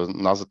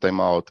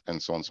timeout,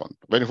 and so on, so on.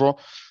 Therefore,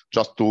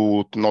 just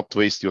to not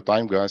waste your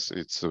time, guys,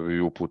 it's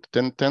you put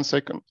 10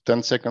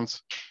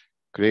 seconds,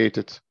 create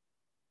it.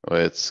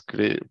 Let's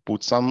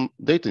put some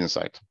data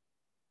inside.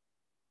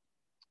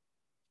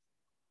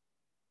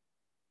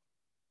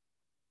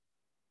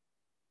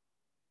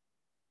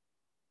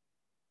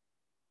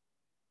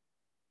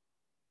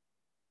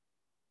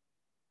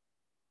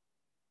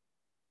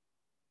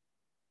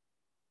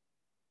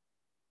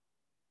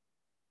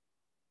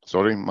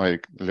 Sorry, my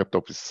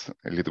laptop is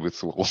a little bit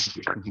slow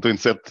to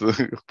insert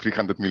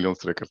 300 million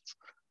records.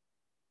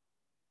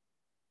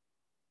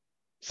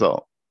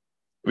 So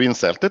we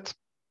inserted.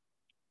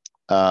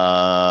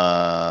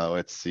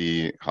 Let's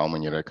see how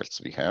many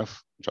records we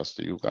have, just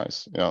to you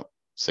guys. Yeah,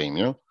 same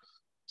here.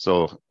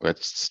 So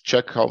let's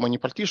check how many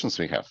partitions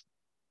we have.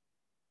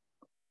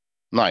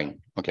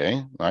 9,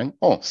 okay, 9.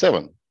 Oh,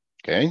 7,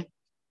 okay.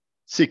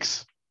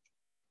 6.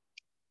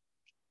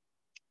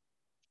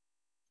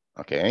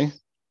 Okay,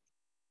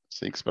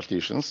 6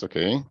 partitions,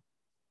 okay.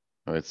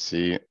 Let's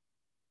see,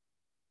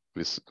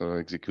 this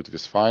execute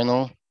this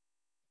final.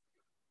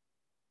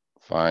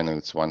 Final,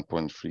 it's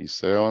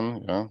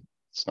 1.37, yeah,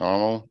 it's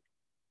normal.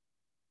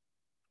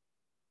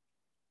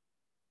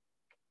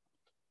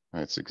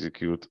 Let's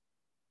execute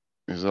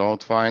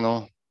without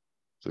final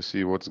to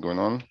see what's going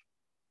on.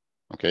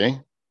 Okay,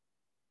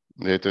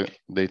 data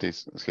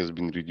has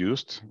been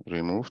reduced,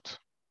 removed.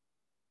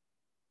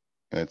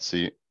 Let's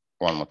see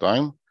one more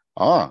time.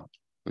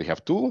 We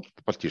have 2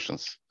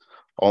 partitions,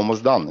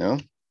 almost done, yeah.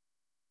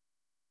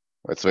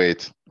 Let's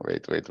wait, when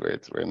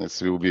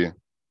it will be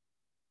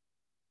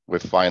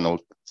with final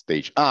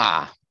stage.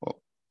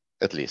 Well,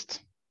 at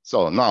least.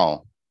 So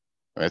now,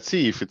 let's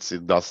see if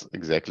it does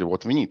exactly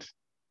what we need.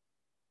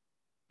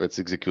 Let's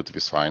execute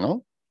this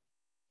final.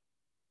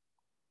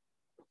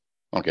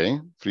 Okay,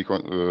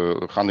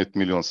 300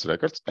 million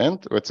records,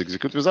 and let's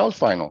execute without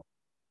final.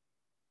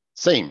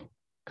 Same,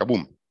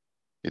 kaboom.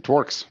 It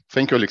works.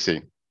 Thank you,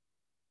 Alexey.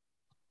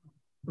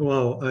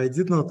 Wow, I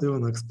did not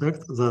even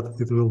expect that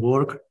it will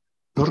work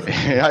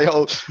perfectly. I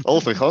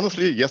also,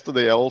 honestly,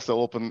 yesterday I also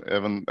opened,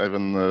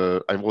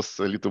 I was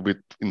a little bit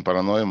in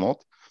paranoia mode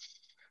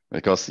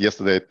because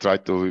yesterday I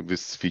tried to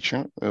this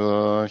feature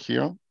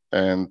here,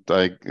 and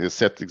I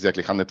set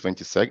exactly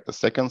 120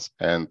 seconds,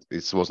 and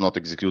it was not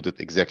executed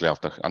exactly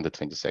after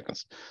 120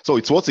 seconds. So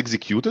it was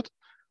executed,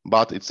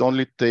 but it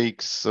only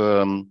takes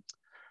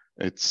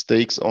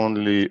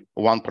only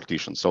one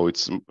partition. So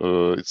it's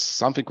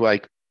something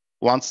like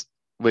once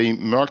they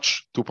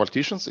merge 2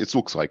 partitions, it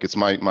looks like, it's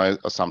my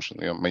assumption,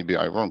 yeah, maybe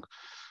I'm wrong.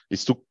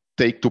 It's to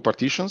take 2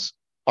 partitions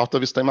after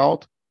this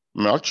timeout,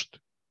 merged,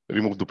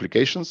 remove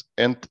duplications,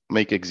 and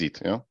make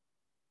exit, yeah,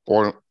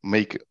 or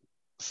make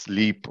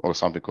sleep or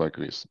something like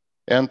this.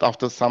 And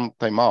after some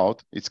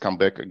timeout, it's come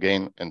back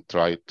again and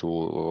try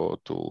to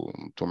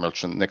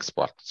merge the next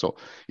part. So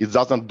it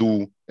doesn't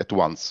do at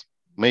once.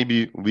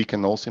 Maybe we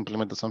can also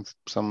implement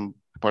some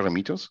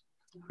parameters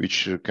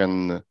which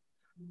can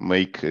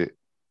make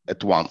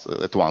at once,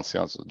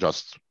 yeah, so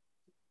just.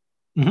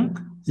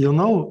 You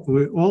know,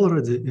 we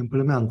already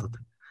implemented.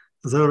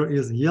 There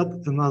is yet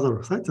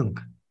another setting.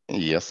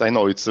 Yes, I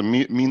know. It's a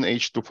mean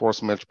age to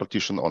force merge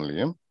partition only.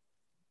 Yeah,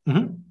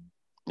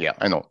 yeah,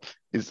 I know.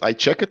 I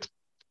check it.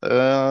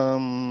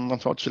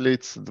 Unfortunately,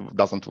 it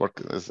doesn't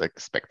work as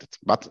expected.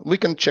 But we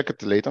can check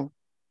it later.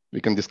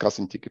 We can discuss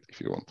in ticket if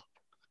you want.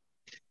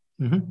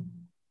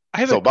 I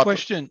have a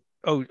question.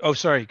 Oh,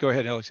 sorry. Go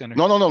ahead, Alexandr.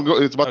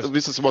 No. But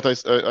this is what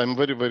I'm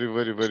very, very,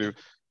 very, very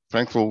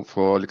thankful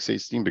for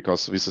Alexey's team,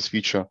 because this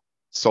feature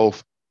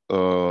solved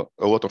a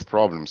lot of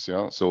problems.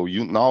 Yeah. So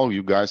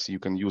you guys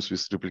can use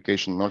this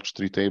replication merge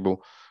tree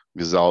table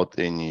without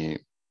any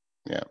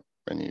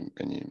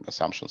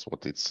assumptions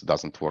what it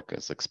doesn't work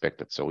as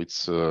expected. So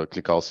it's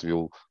ClickHouse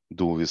will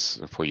do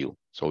this for you.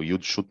 So you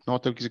should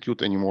not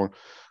execute any more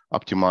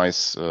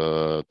optimize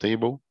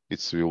table.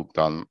 It's will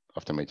done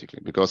automatically,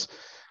 because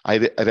I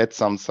read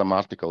some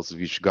articles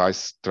which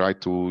guys try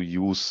to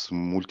use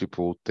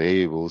multiple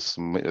tables,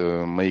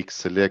 make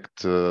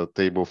select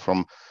table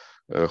from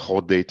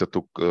hot data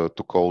to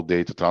cold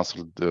data,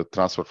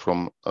 transfer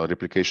from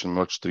replication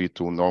merge tree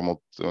to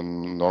normal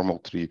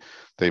tree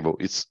table.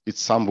 It's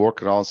some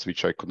workarounds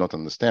which I could not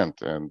understand,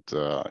 and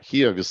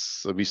here with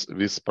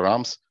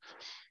params,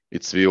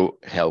 it will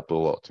help a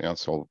lot. Yeah.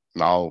 So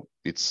now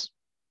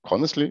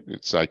honestly,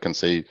 I can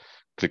say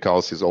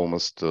ClickHouse is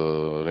almost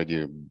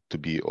ready to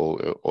be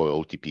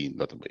OTP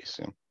database.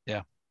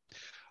 Yeah.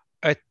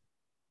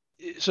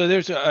 So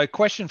there's a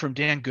question from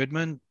Dan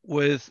Goodman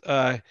with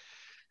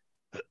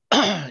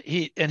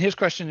his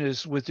question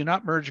is, with do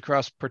not merge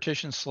across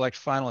partitions select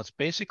final, it's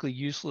basically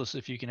useless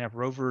if you can have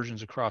row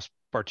versions across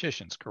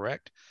partitions,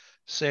 correct?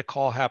 Say a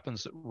call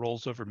happens that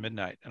rolls over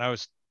midnight. And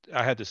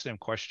I had the same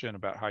question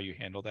about how you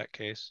handle that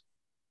case.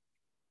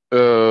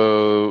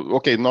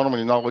 Okay,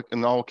 normally now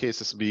in our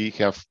cases we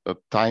have a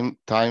time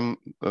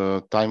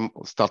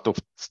start of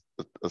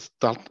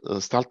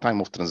start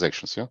time of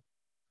transactions, yeah,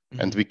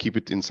 and we keep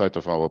it inside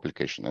of our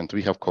application, and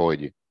we have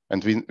co-ID,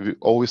 and we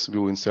always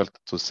will insert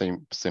to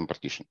same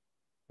partition.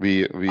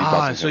 We doesn't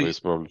have this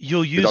problem.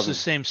 You'll use the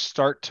same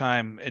start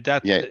time.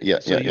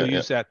 You'll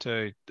use that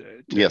to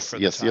yes.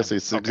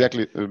 It's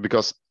exactly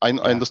because I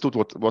understood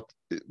what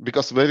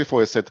because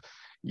before I said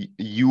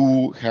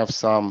you have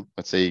some,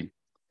 let's say,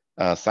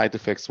 side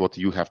effects. What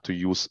you have to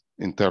use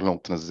internal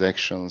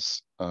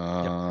transactions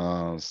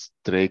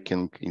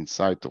tracking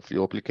inside of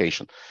your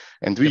application,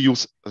 and we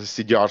use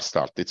CDR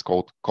start. It's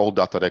called call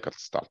data record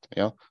start.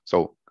 Yeah.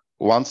 So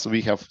once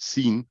we have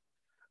seen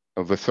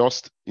the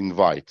first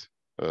invite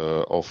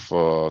of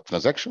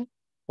transaction,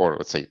 or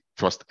let's say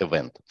first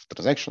event of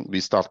transaction,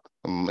 we start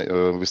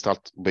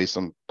based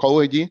on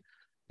call ID,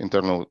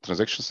 internal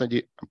transactions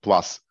ID,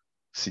 plus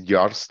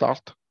CDR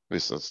start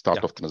with the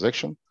start of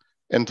transaction,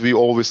 and we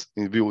always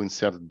will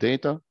insert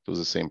data to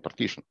the same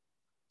partition.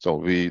 So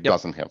we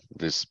doesn't have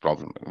this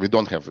problem. We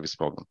don't have this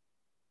problem.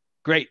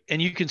 Great,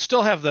 and you can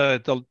still have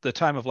the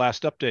time of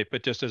last update,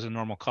 but just as a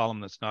normal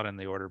column that's not in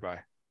the order by.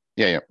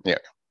 Yeah.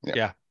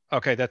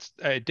 Okay, that's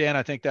Dan.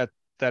 I think that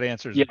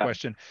answers the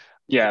question.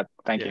 Yeah,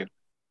 thank you.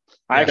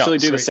 I actually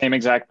do the same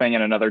exact thing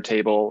in another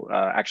table,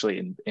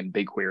 actually in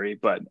BigQuery,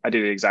 but I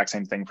do the exact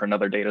same thing for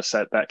another data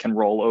set that can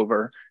roll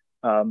over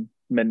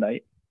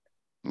midnight.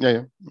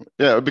 Yeah.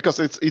 Because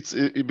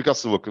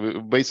because look,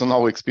 based on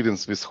our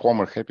experience with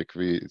Homer Epic,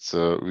 it's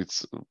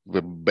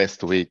the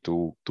best way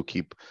to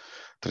keep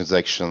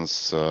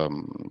transactions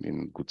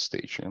in good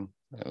stage.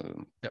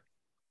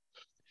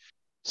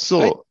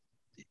 So,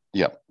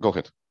 go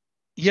ahead.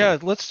 Yeah,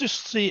 let's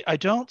just see. I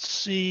don't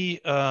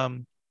see.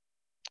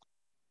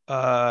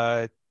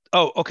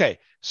 Okay.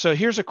 So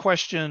here's a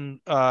question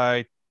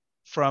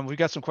we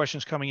got some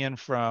questions coming in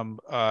from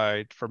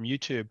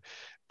YouTube.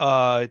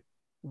 How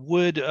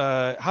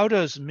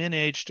does min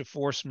age to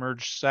force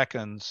merge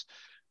seconds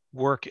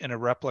work in a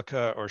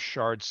replica or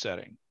shard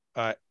setting?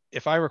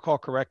 If I recall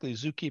correctly,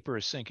 Zookeeper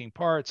is syncing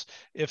parts.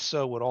 If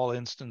so, would all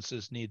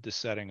instances need the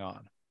setting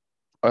on?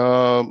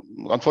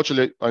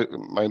 Unfortunately,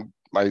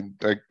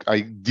 I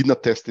did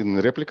not test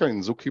in replica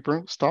in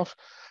Zookeeper stuff,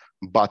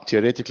 but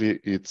theoretically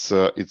it's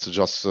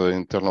just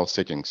internal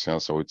settings. Yeah,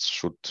 so it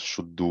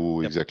should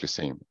do exactly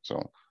same.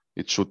 So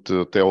it should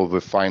tell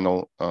the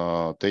final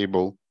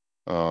table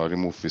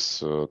remove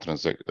this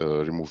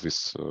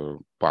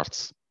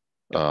parts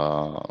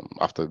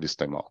after this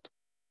timeout.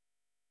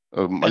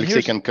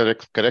 Alexey can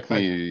correct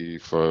me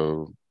if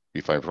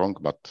I'm wrong,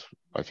 but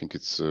I think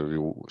it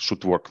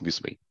should work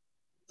this way.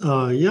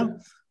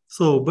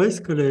 So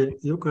basically,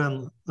 you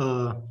can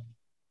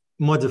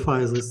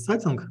modify this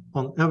setting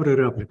on every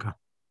replica,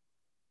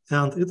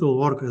 and it will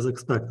work as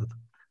expected.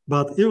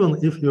 But even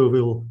if you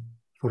will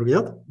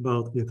forget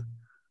about it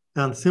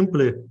and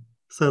simply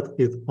set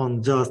it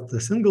on just a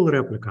single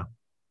replica,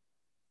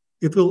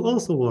 it will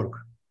also work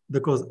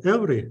because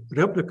every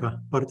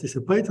replica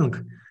participating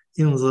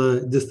in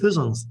the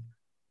decisions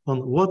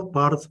on what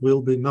parts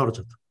will be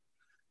merged.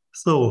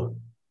 So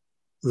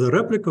the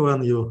replica,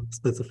 when you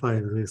specify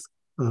this,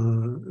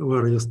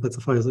 where you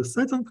specify this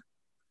setting,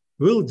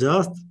 will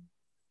just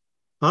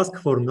ask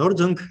for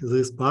merging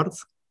these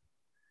parts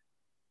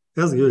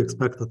as you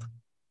expected.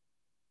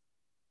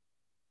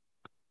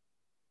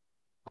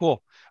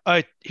 Cool.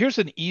 Here's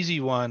an easy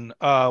one.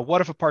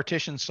 What if a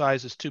partition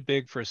size is too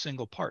big for a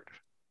single part?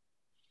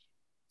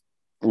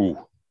 Ooh,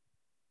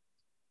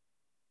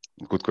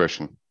 good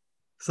question.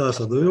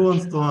 Sasha, do you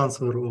want to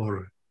answer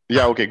or?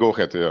 Yeah, okay, go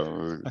ahead.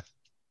 Yeah.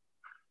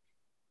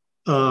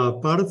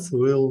 Parts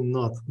will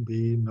not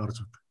be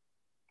merged.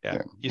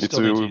 Yeah, it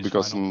will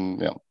because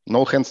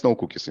no hands, no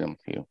cookies. Yeah,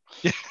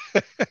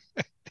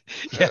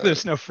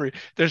 there's no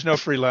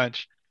free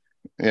lunch.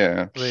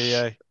 Yeah.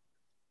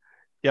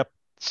 Yep.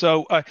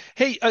 So,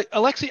 hey,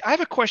 Alexey, I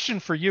have a question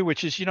for you,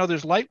 which is,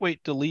 there's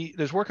lightweight delete.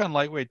 There's work on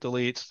lightweight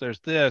deletes. There's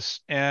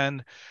this,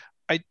 and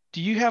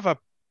do you have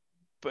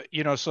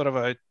sort of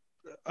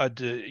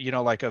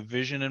like a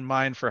vision in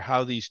mind for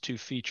how these two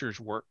features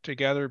work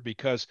together?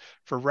 Because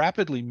for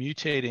rapidly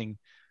mutating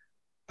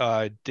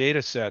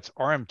data sets,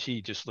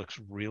 RMT just looks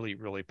really,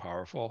 really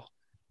powerful.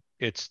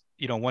 It's,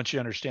 once you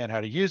understand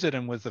how to use it,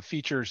 and with the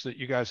features that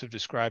you guys have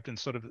described and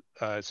sort of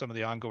some of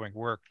the ongoing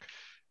work,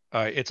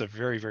 it's a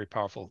very, very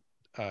powerful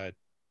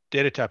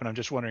data type. And I'm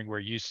just wondering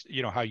where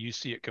how you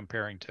see it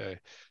comparing to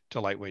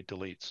lightweight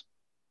deletes.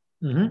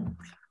 Mm-hmm.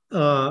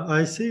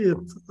 I see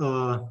it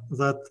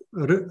that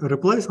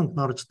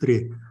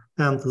ReplacingMergeTree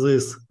and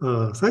these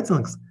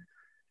settings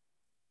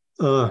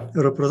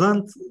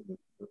represent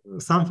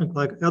something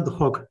like ad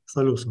hoc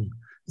solution.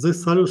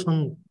 This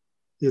solution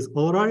is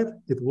all right.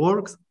 It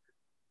works.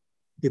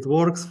 It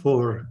works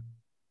for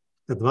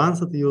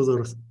advanced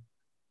users,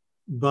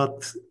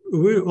 but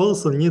we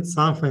also need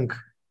something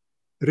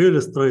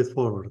really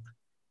straightforward.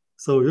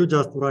 So you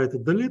just write a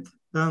delete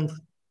and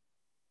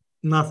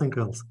nothing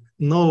else.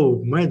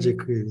 No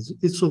magic.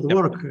 It should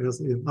work as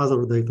in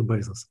other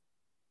databases.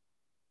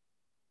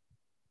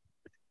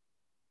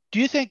 Do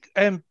you think,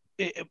 and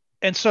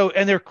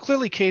there are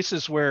clearly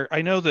cases where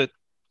I know that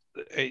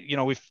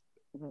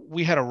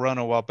we had a run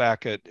a while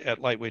back at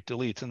lightweight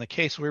deletes, and the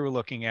case we were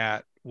looking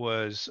at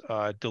was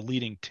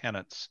deleting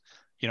tenants,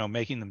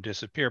 making them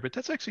disappear. But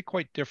that's actually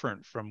quite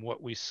different from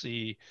what we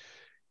see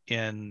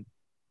in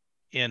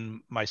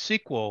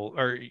MySQL,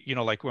 or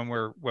like when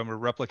we're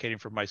replicating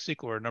from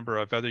MySQL, or a number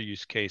of other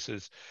use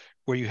cases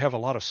where you have a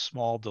lot of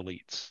small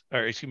deletes,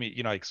 or excuse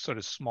me, like sort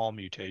of small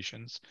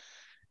mutations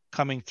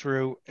coming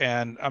through.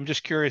 And I'm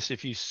just curious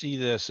if you see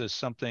this as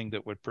something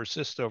that would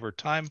persist over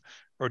time,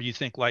 or do you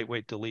think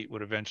lightweight delete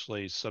would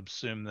eventually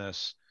subsume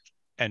this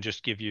and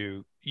just give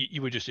you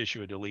would just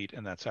issue a delete,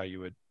 and that's how you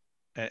would,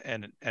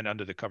 and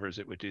under the covers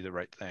it would do the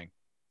right thing?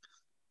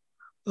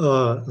 There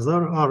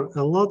are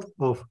a lot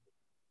of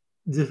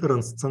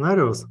different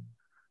scenarios,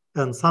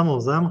 and some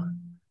of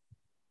them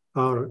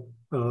are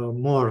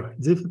more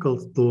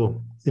difficult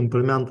to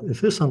implement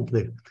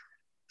efficiently.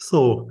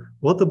 So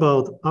what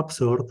about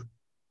upsert,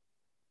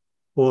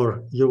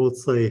 or you would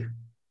say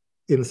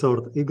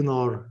insert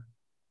ignore,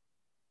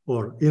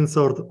 or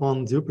insert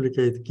on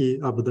duplicate key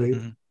update?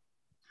 Mm-hmm.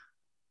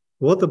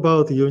 What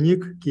about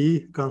unique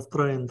key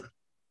constraint?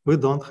 We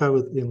don't have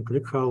it in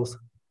ClickHouse,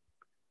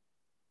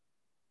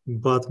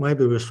 but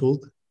maybe we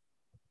should.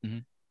 Mm-hmm.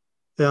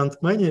 And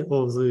many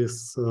of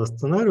these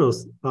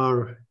scenarios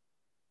are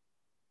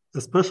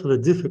especially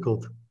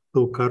difficult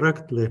to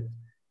correctly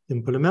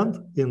implement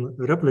in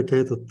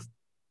replicated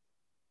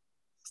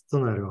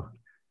scenario,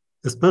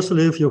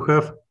 especially if you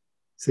have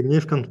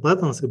significant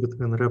latency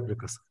between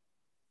replicas.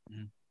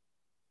 Mm-hmm.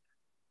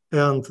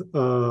 And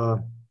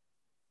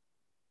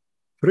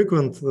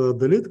frequent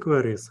delete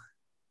queries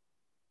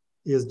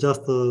is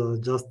just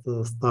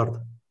a start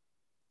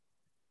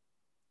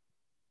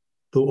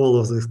to all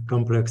of this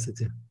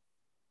complexity.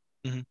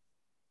 Mm-hmm.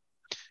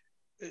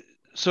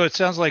 So it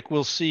sounds like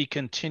we'll see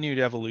continued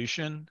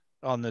evolution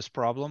on this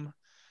problem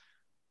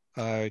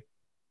as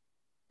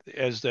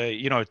they,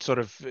 it's sort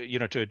of,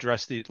 to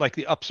address the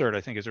upsert,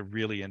 I think is a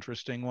really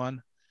interesting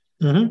one.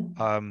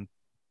 Mm-hmm.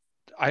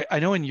 I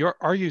know in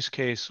our use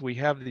case, we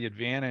have the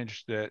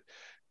advantage that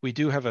we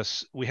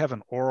have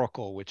an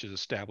oracle which is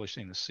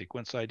establishing the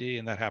sequence ID,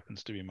 and that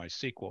happens to be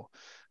MySQL.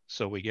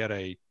 So we get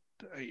and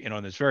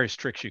there's various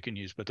tricks you can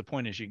use, but the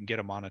point is you can get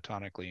a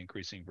monotonically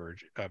increasing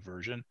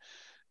version.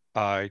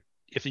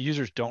 If the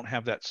users don't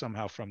have that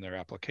somehow from their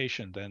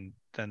application,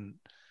 then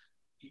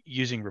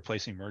using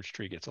replacing merge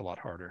tree gets a lot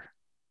harder.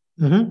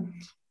 Mm-hmm.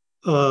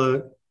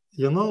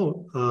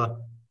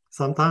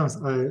 Sometimes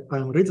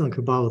I'm reading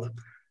about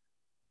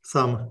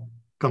some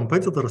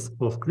competitors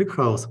of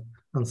ClickHouse,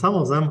 and some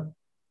of them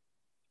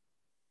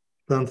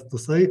tend to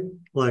say,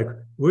 like,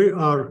 we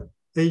are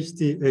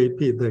HTAP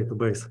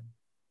database.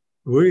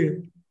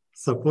 We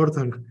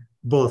supporting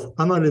both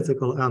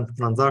analytical and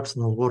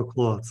transactional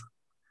workloads.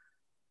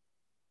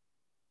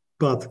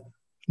 But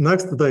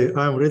next day,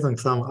 I'm reading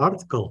some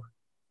article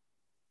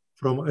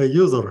from a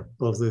user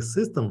of this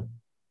system.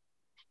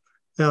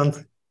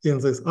 And in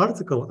this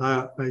article,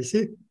 I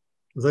see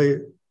they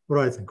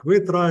writing,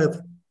 we tried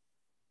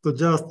to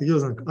just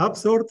using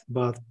upsert,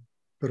 but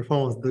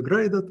performance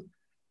degraded.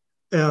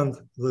 And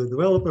the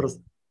developers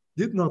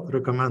did not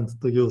recommend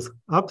to use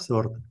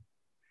upsert.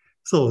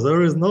 So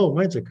there is no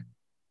magic.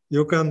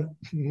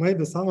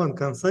 Maybe someone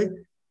can say,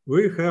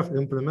 we have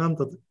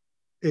implemented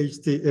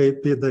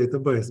HTAP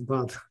database,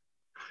 but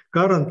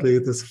currently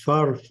it is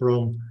far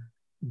from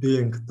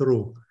being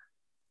true.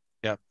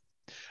 Yeah.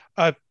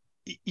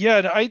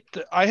 Yeah,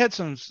 I had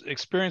some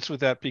experience with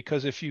that,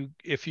 because if you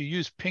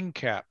use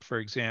PingCap, for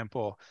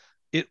example,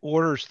 it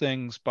orders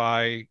things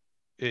by,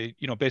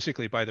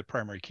 basically by the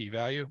primary key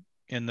value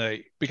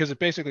because it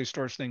basically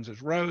stores things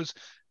as rows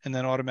and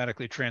then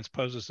automatically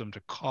transposes them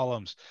to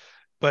columns,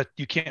 but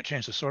you can't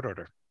change the sort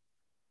order.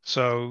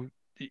 So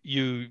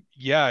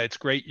it's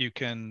great.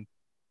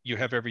 You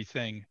have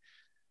everything,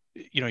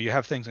 you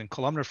have things in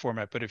columnar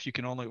format, but if you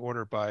can only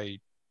order by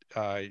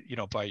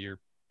your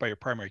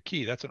primary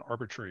key, that's an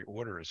arbitrary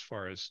order as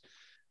far as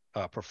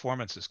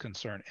performance is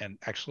concerned, and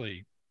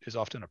actually is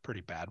often a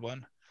pretty bad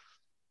one.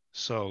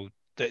 So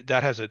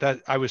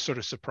that I was sort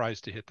of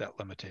surprised to hit that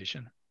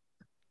limitation.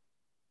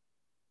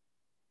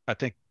 I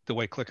think the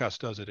way ClickHouse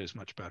does it is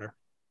much better.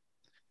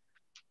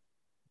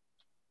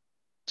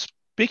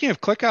 Speaking of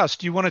ClickHouse,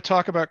 do you want to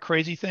talk about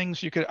crazy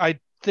things? I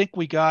think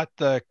we got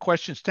the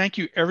questions. Thank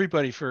you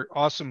everybody for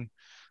awesome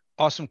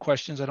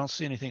questions. I don't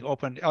see anything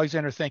open.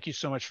 Alexandr, thank you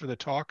so much for the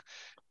talk.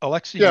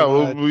 Alexey,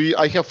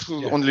 I have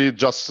only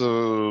just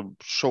one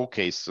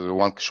showcase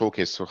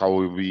of how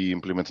we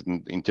implemented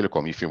in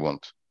Telecom, if you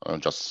want,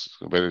 just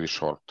very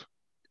short.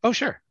 Oh,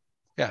 sure.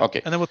 Yeah.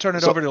 Okay. And then we'll turn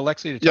it over to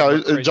Alexey to talk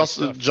about crazy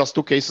stuff. Just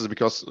two cases,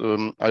 because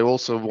I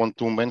also want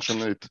to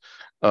mention it.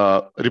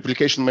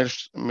 Replication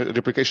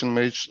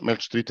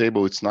merge tree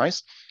table, it's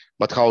nice,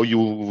 but how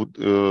you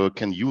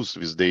can use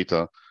this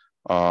data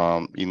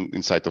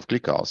inside of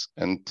ClickHouse,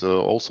 and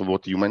also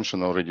what you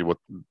mentioned already, what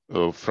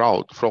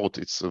fraud,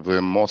 it's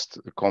the most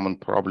common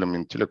problem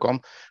in Telecom,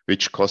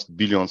 which cost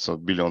billions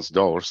of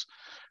dollars,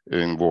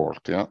 in world.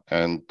 Yeah,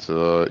 and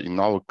in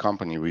our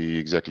company we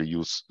exactly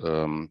use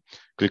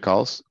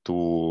ClickHouse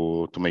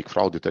to make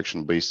fraud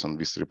detection based on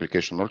this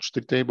replication merge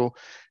tree table,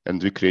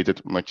 and we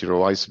created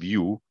materialized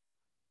view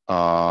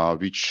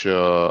which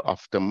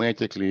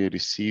automatically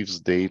receives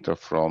data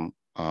from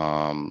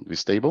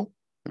this table,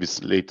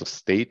 this latest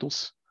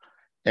status,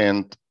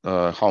 and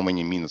how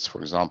many minutes,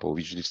 for example,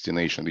 which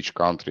destination, which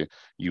country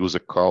user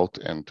called,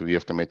 and we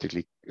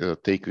automatically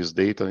take this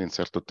data,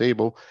 insert the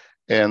table,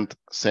 and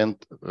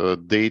send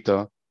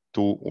data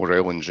to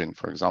Rail Engine,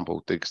 for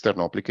example, the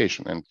external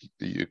application, and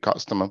the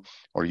customer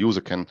or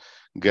user can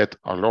get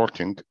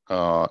alerting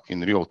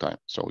in real time.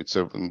 So it's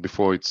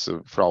before it's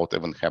fraud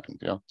even happened.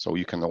 Yeah. So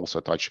you can also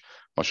attach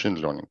machine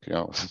learning.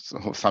 Yeah.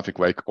 So something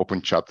like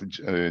OpenChat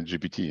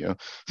GPT. Yeah.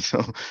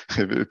 So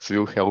it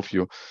will help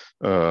you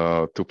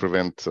to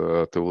prevent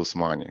to lose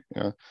money.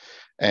 Yeah.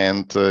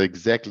 And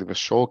exactly the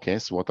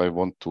showcase, what I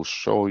want to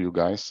show you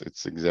guys,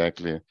 it's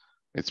exactly,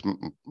 it's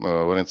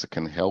Lorenzo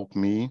can help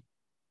me.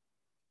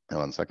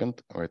 1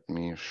 second, let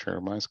me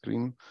share my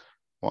screen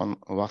one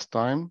last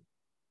time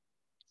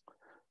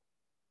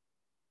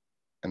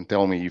and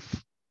tell me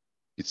if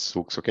it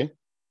looks okay.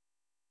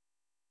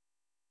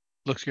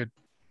 Looks good.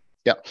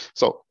 Yeah,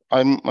 so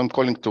I'm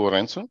calling to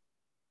Lorenzo.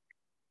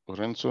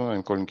 Lorenzo,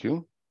 I'm calling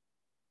you.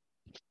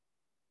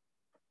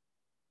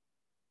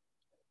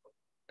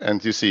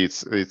 And you see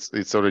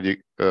it's already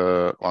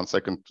 1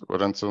 second,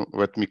 Lorenzo.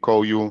 Let me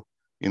call you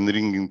in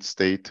ringing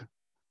state.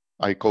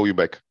 I call you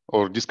back,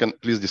 or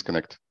please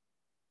disconnect.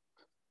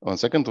 1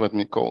 second, let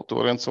me call to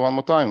Lorenzo one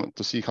more time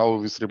to see how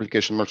this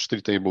replication merge tree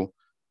table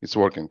is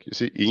working. You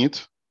see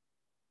init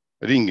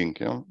ringing.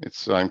 Yeah,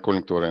 I'm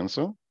calling to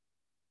Lorenzo.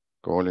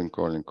 Calling,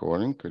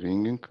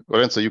 ringing.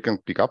 Lorenzo, you can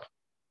pick up.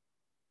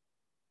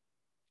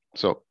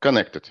 So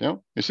connected. Yeah,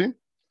 you see,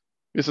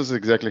 this is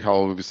exactly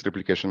how this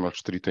replication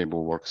merge tree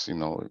table works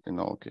in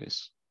our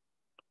case,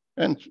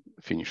 and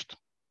finished.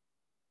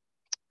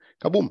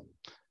 Kaboom!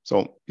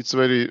 So it's a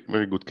very,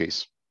 very good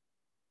case.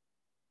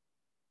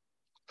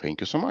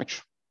 Thank you so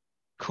much.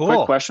 Cool.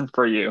 Quick question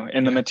for you.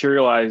 In the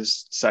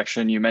materialized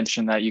section, you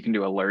mentioned that you can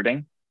do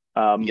alerting.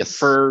 Yes.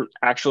 For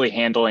actually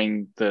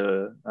handling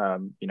the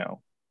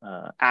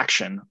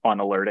action on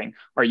alerting,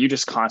 are you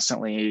just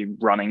constantly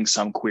running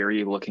some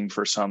query looking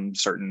for some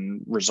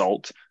certain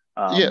result?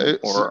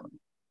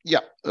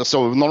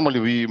 So normally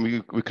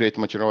we create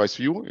materialized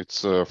view.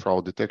 It's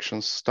fraud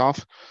detection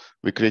stuff.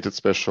 We created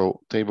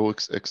special table,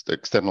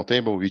 external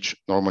table, which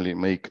normally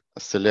make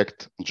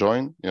select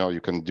join. You know, you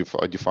can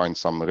define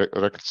some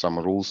records, some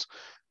rules.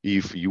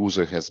 If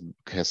user has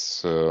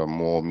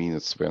more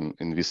minutes than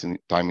in this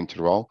time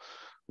interval,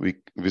 with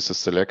a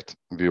select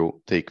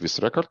will take this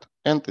record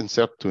and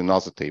insert to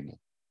another table,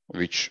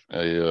 which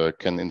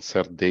can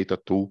insert data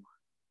to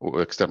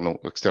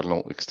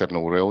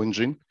external Rail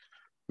Engine,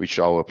 which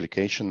our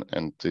application,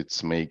 and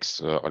it makes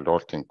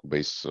alerting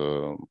based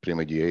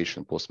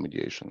pre-mediation,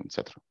 post-mediation,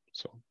 etc.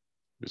 So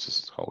this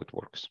is how it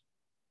works.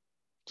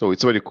 So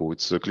it's very cool.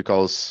 It's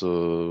ClickHouse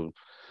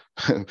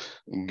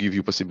give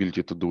you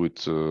possibility to do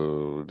it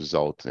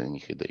without any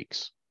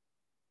headaches.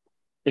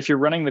 If you're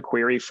running the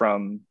query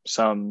from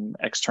some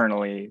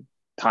externally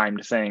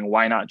timed thing,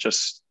 why not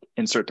just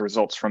insert the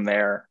results from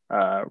there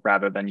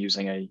rather than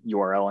using a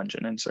URL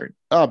engine insert?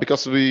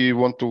 Because we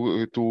want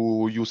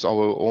to use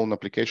our own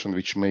application,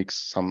 which makes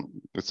some,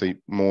 let's say,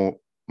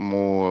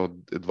 more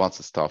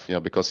advanced stuff. Yeah,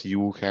 because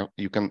you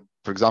can,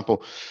 for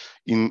example,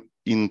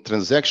 in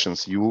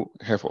transactions you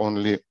have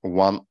only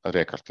one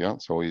record. Yeah,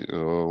 so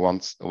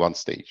one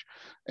stage,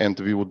 and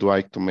we would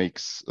like to make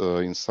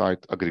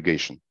inside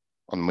aggregation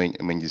on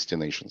main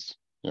destinations.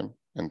 Yeah.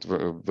 And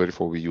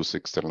therefore we use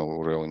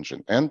external Rail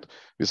Engine, and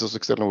this is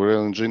external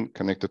Rail Engine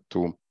connected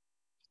to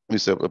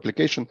this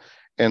application,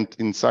 and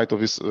inside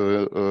of this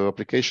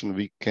application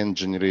we can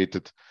generate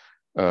it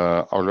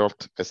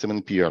alert,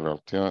 SMNP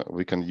alert. Yeah,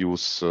 we can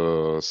use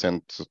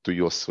send to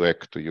your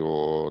Slack, to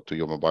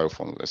your mobile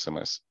phone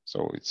SMS.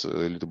 So it's a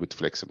little bit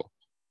flexible.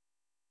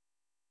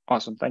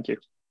 Awesome, thank you.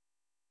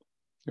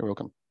 You're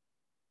welcome.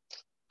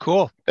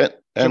 Cool.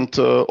 And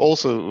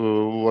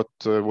also,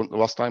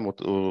 last time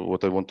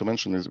what I want to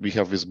mention is we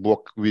have this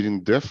block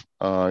querying dev.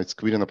 It's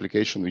querying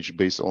application which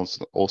based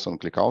also on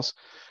ClickHouse.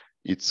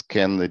 It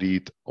can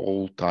read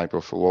all type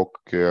of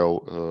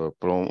logql,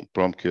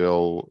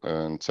 promql,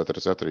 and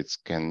etc. It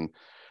can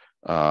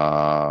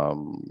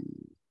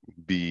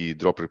be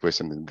drop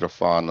replacement in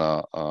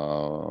Grafana,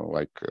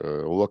 like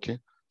Loki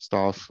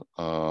stuff,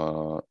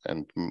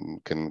 and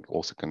can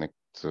also connect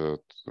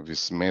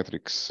with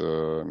metrics,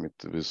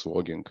 with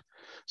logging.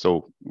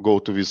 So go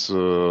to this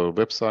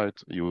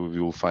website. You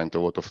will find a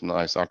lot of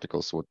nice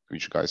articles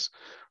which guys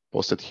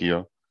posted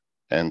here,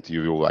 and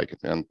you will like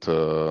it. And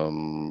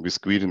with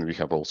querying, we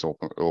have also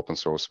open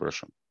source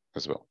version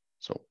as well.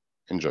 So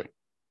enjoy.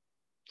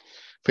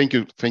 Thank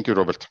you,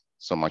 Robert,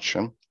 so much.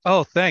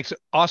 Oh, thanks.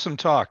 Awesome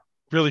talk.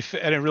 Really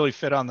fit, and it really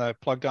fit on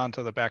plugged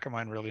onto the back of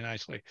mine really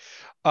nicely.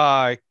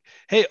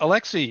 Hey,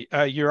 Alexey,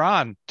 you're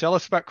on. Tell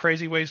us about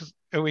crazy things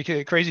we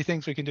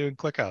can do in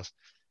ClickHouse.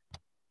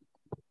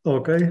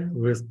 Okay,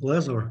 with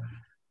pleasure.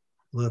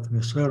 Let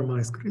me share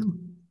my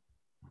screen.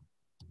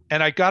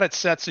 And I got it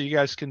set so you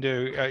guys can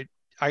do,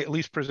 at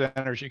least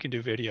presenters, you can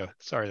do video.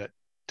 Sorry, that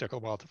took a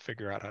while to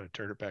figure out how to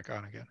turn it back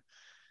on again.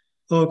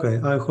 Okay,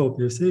 I hope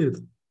you see it.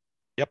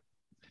 Yep.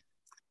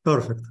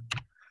 Perfect.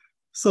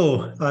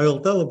 So I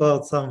will tell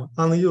about some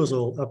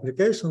unusual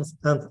applications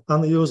and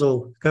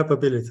unusual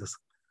capabilities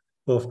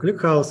of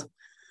ClickHouse.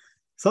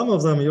 Some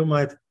of them you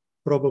might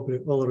probably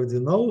already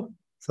know.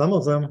 Some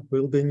of them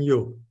will be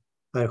new.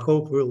 I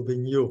hope will be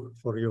new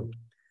for you.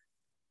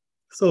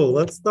 So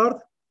let's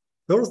start.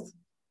 First,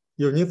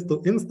 you need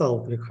to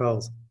install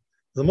ClickHouse.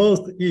 The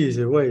most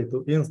easy way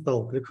to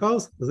install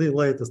ClickHouse, the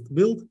latest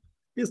build,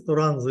 is to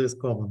run this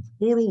command: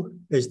 curl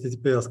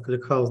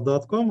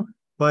https://clickhouse.com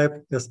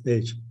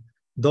pipe.sh.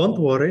 Don't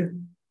worry,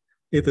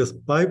 it is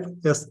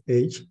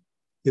pipe.sh.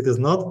 It is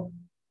not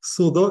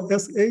sudo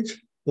sh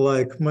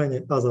like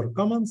many other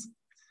commands,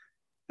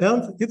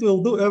 and it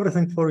will do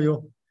everything for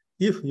you.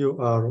 If you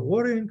are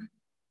worrying,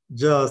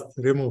 just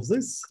remove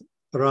this,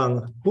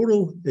 run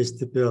curl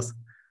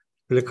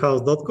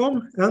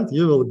https://clickhouse.com, and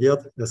you will get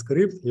a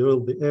script you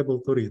will be able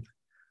to read.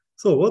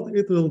 So what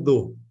it will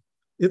do?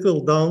 It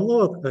will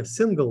download a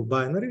single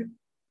binary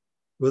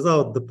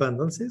without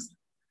dependencies,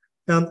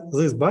 and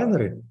this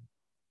binary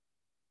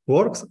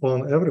works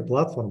on every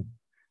platform.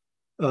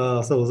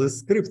 So this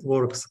script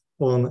works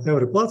on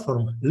every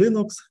platform: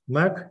 Linux,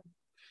 Mac,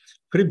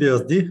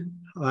 FreeBSD.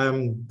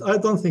 I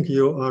don't think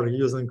you are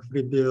using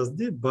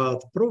FreeBSD,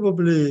 but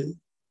probably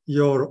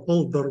your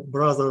older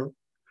brother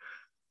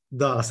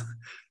does.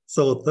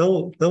 So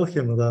tell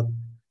him that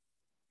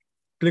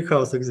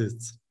ClickHouse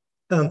exists.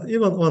 And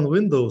even on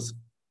Windows,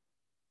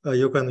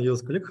 you can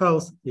use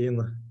ClickHouse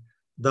in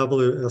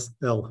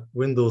WSL,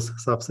 Windows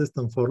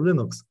Subsystem for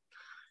Linux.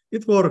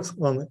 It works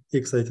on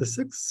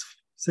x86,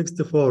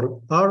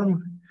 64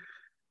 ARM,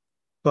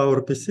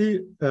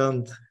 PowerPC,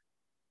 and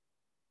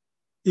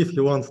if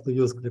you want to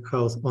use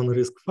ClickHouse on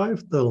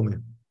RISC-V, tell me,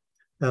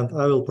 and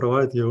I will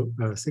provide you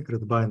a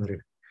secret binary.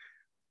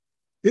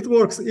 It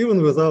works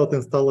even without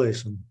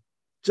installation.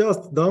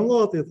 Just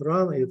download it,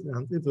 run it,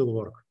 and it will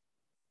work.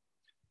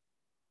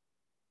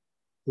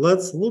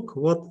 Let's look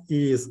what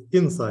is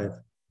inside.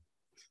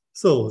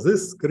 So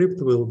this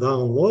script will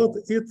download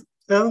it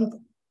and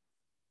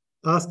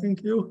asking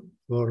you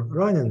for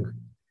running.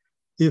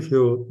 If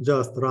you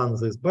just run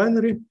this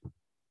binary,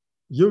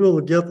 you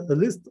will get a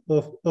list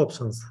of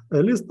options,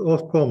 a list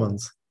of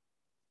commands.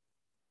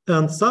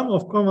 And some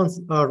of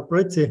commands are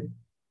pretty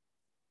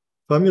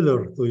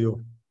familiar to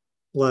you,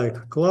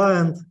 like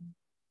client,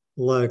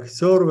 like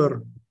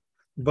server.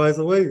 By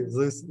the way,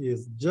 this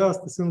is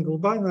just a single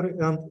binary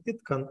and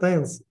it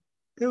contains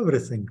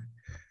everything: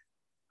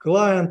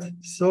 client,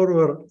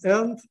 server,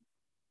 and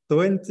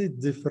 20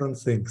 different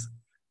things,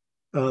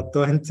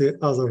 20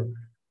 other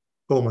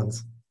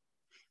commands.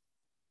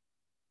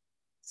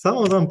 Some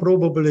of them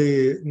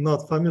probably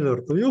not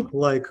familiar to you,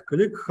 like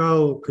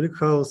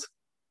ClickHouse.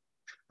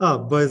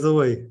 By the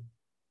way,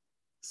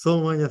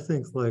 so many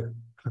things like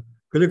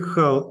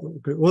ClickHouse.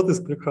 What is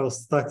ClickHouse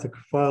static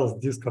files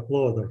disk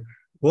uploader?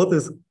 What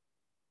is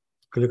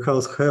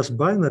ClickHouse hash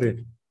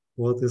binary?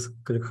 What is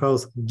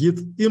ClickHouse git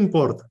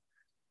import?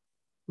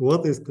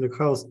 What is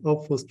ClickHouse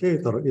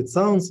obfuscator? It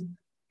sounds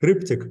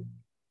cryptic.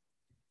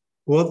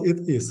 What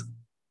it is?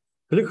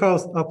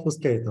 ClickHouse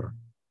obfuscator.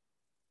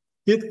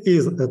 It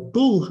is a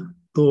tool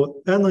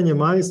to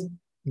anonymize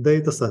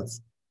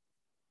datasets.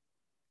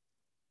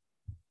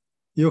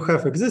 You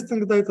have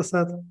existing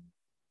dataset.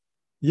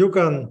 You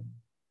can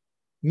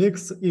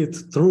mix it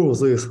through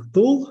this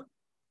tool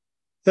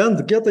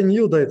and get a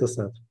new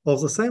dataset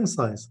of the same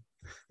size.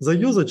 The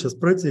usage is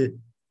pretty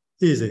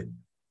easy.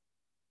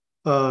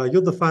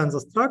 You define the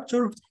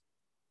structure,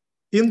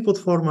 input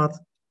format,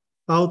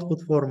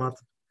 output format,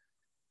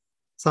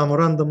 some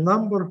random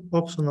number,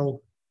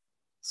 optional,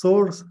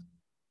 source,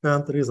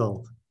 and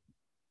result.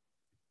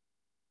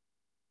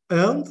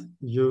 And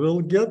you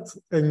will get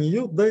a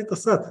new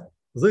dataset.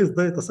 This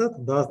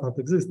dataset does not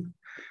exist.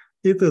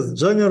 It is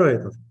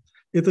generated.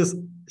 It is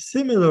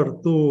similar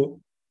to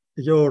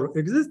your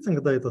existing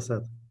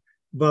dataset,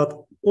 but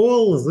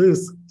all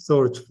these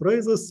search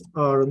phrases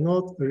are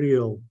not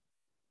real.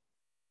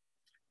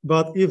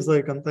 But if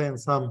they contain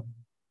some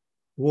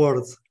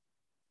words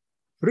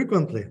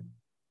frequently,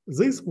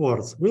 these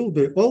words will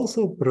be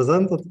also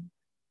presented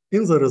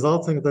in the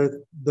resulting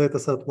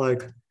dataset,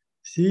 like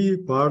C,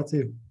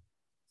 party,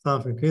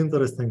 something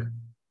interesting,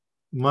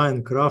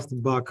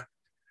 Minecraft bug.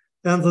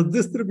 And the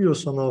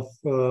distribution of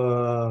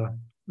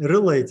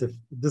relative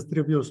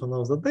distribution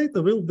of the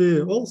data will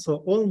be also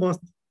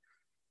almost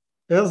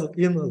as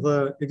in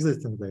the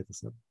existing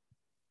dataset.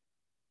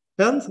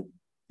 And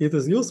it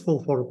is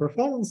useful for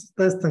performance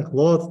testing,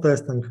 load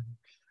testing.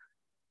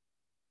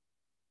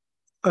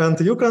 And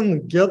you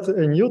can get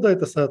a new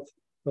dataset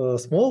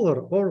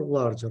smaller or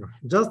larger.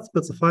 Just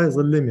specify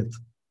the limit.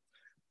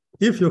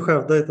 If you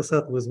have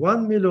dataset with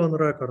 1 million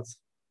records,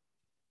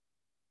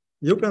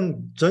 you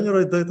can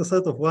generate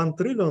dataset of 1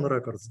 trillion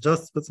records.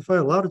 Just specify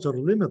a larger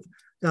limit,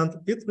 and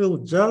it will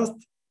just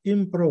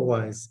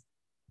improvise.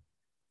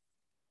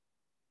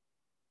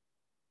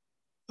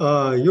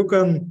 You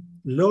can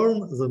learn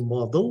the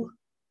model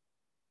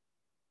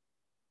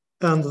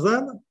and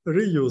then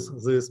reuse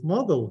this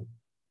model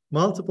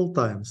multiple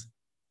times,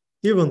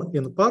 even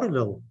in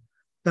parallel.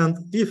 And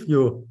if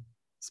you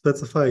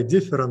specify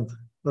different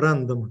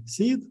random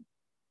seed,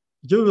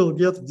 you will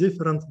get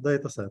different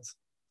data sets.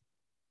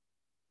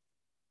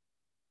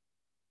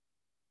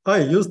 I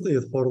used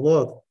it for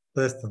load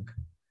testing.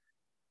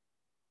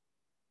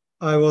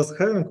 I was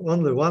having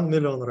only 1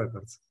 million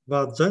records,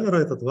 but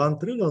generated 1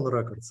 trillion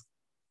records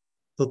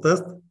to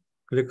test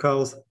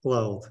ClickHouse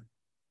Cloud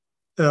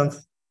and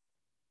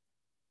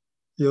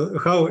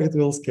how it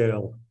will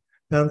scale.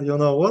 And you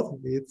know what?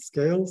 It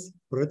scales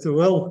pretty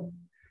well.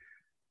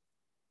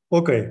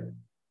 Okay,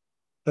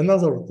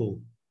 another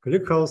tool,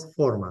 ClickHouse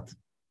format.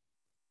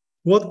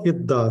 What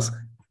it does?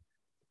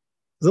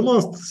 The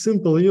most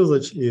simple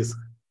usage is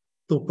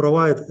to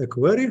provide a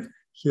query.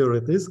 Here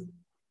it is,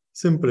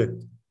 simply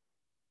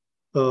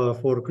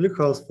for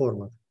ClickHouse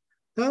format.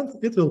 And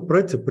it will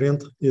pretty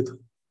print it.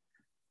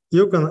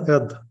 You can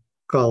add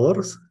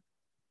colors.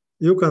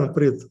 You can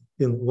print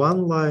in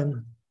one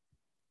line.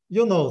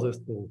 You know this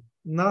tool,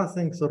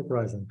 nothing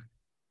surprising.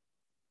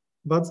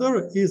 But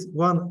there is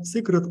one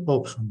secret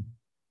option.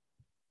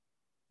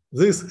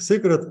 This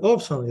secret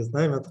option is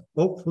named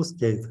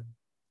Obfuscate,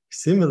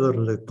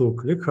 similarly to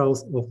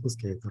ClickHouse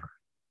Obfuscator.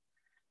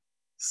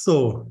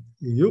 So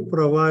you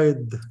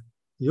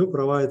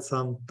provide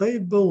some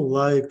table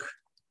like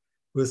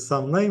with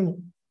some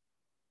name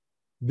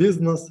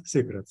business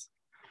secrets.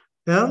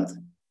 And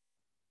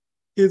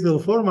it will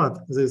format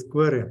this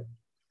query,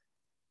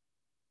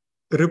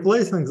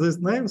 replacing these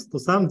names to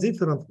some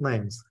different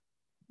names.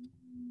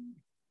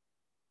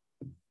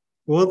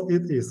 What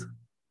it is?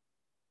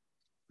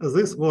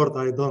 This word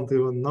I don't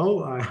even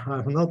know.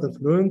 I'm not a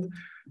fluent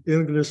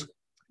English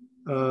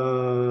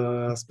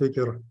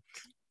speaker.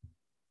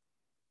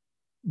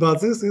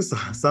 But this is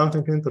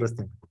something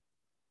interesting.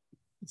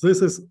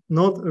 This is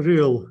not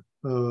real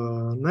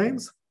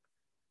names.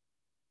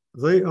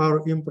 They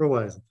are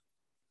improvised.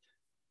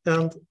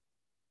 And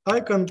I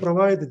can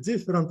provide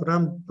different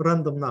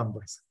random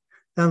numbers.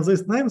 And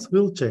these names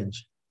will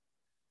change.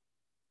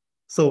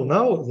 So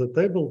now the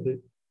table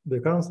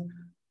becomes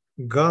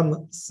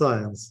gun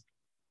science.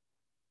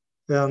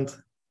 And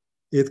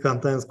it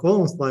contains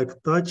columns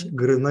like touch,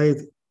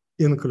 grenade,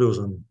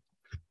 inclusion.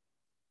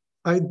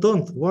 I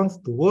don't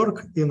want to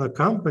work in a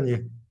company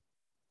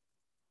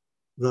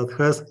that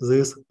has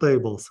these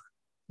tables.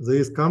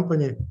 This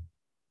company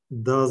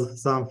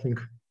does something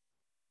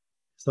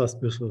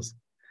suspicious.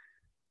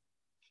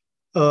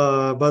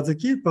 But the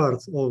key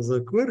parts of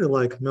the query,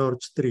 like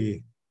merge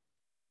tree,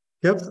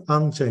 kept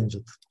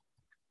unchanged.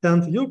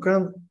 And you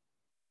can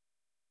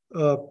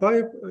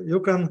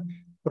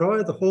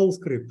provide a whole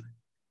script.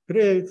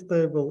 Create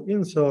table,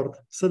 insert,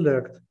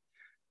 select.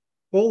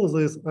 All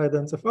these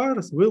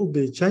identifiers will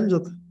be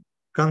changed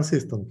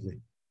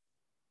consistently.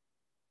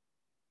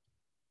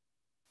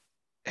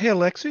 Hey,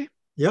 Alexey.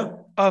 Yeah.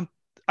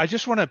 I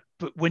just want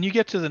to, when you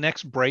get to the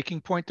next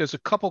breaking point, there's a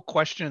couple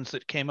questions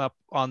that came up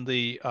on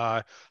the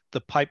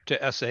pipe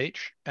to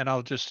SH, and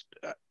I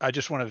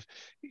just want to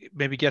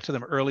maybe get to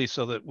them early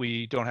so that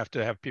we don't have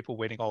to have people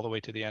waiting all the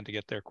way to the end to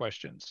get their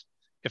questions,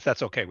 if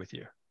that's okay with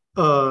you.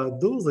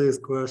 Do these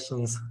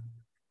questions,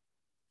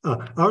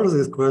 are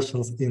these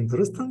questions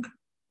interesting?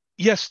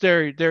 Yes,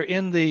 they're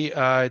in the,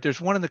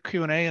 there's one in the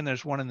Q&A and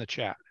there's one in the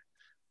chat.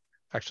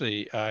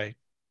 Actually,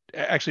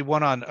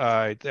 one on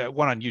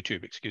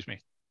YouTube, excuse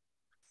me.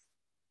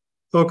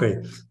 Okay,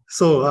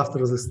 so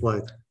after this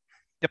slide.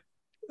 Yep.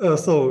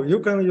 So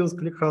you can use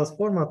ClickHouse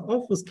format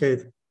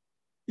obfuscate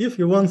if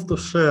you want to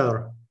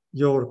share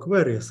your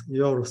queries,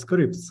 your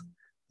scripts.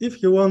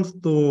 If you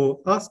want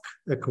to ask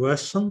a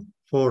question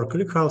for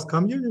ClickHouse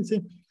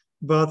community,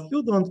 but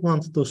you don't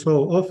want to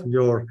show off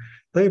your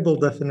table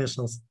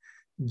definitions,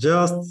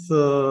 just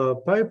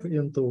pipe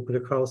into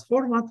ClickHouse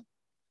format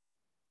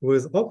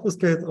with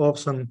obfuscate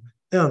option,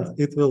 and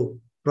it will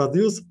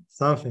produce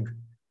something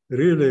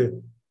really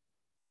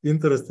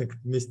interesting,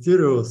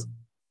 mysterious,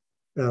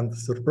 and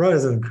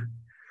surprising,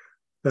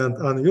 and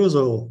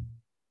unusual.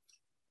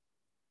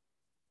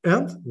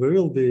 And we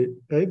will be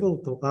able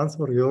to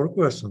answer your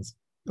questions.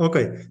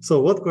 Okay, so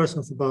what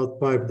questions about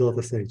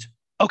pipe.sh?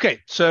 Okay,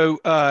 so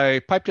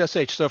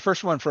pipe.sh. So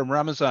first one from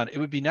Ramazan. It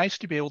would be nice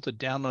to be able to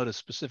download a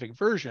specific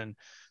version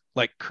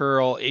like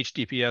curl,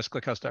 HTTPS,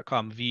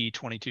 clickhouse.com,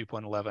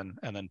 v22.11,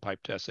 and then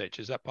pipe.sh.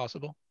 Is that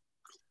possible?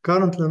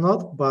 Currently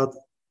not, but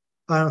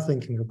I'm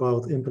thinking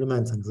about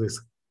implementing this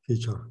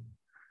feature.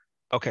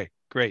 Okay,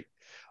 great.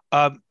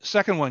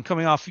 Second one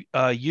coming off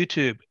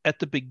YouTube. At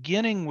the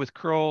beginning with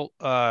curl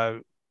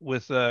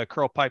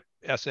pipe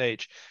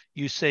sh,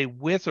 you say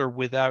with or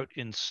without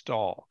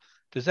install.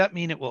 Does that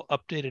mean it will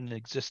update an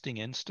existing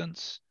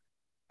instance?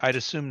 I'd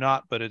assume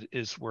not, but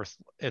it's worth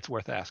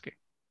asking.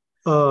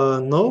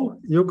 No,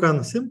 you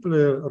can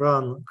simply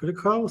run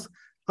ClickHouse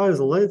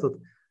isolated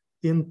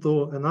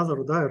into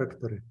another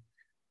directory.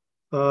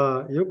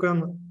 You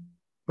can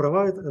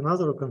provide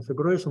another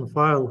configuration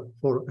file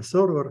for a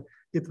server,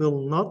 it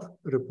will not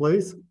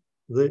replace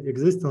the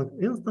existing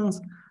instance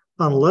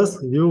unless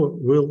you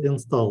will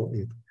install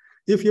it.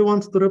 If you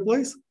want to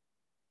replace,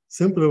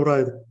 simply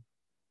write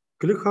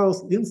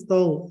ClickHouse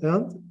install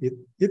and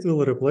it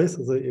will replace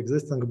the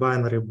existing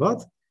binary,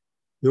 but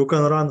you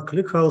can run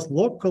ClickHouse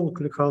local,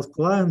 ClickHouse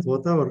client,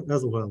 whatever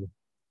as well.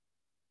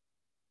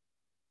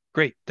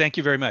 Great, thank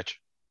you very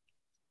much.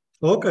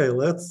 Okay,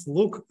 let's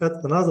look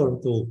at another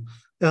tool.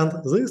 And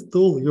this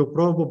tool you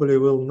probably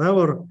will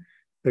never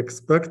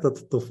expect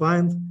to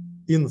find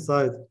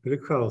inside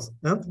ClickHouse.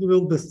 And you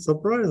will be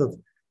surprised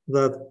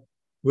that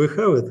we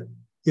have it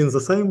in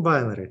the same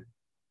binary.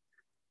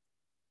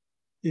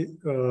 In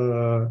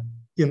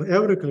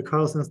every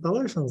ClickHouse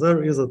installation,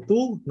 there is a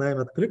tool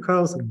named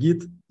ClickHouse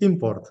Git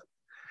Import.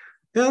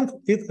 And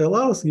it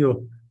allows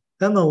you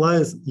to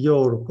analyze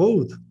your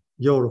code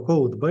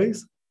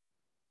base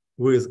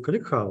with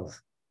ClickHouse.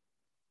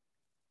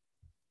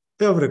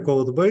 Every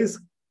code base,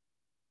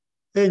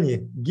 any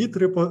Git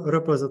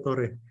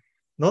repository,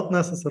 not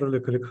necessarily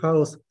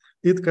ClickHouse,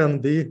 it can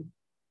be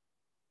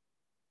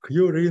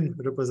Qrin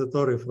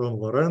repository from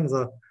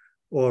Lorenzo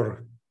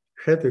or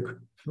Hepic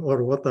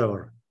or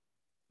whatever.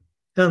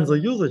 And the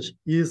usage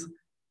is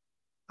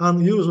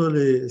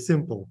unusually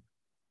simple.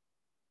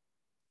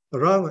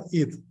 Run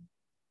it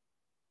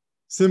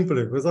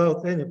simply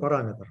without any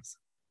parameters.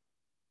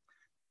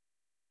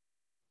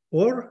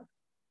 Or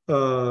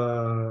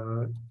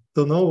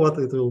to know what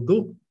it will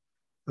do,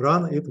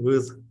 run it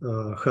with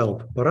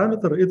help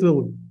parameter. It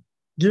will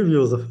give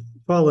you the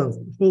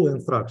full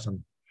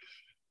instruction.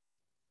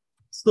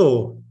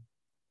 So,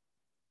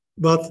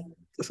 but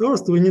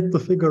first we need to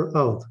figure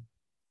out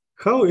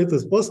how it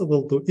is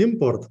possible to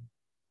import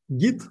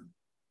Git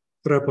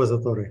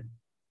repository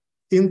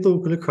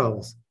into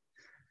ClickHouse.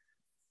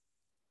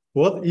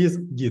 What is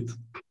Git?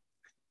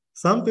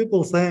 Some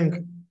people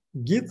saying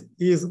Git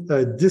is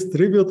a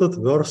distributed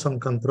version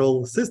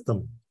control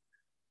system.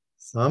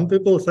 Some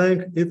people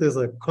think it is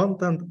a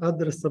content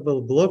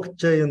addressable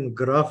blockchain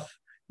graph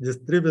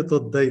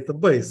distributed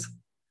database.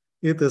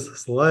 It is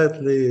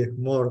slightly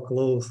more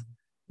close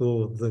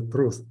to the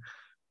truth.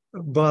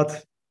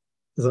 But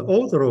the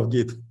author of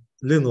Git,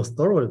 Linus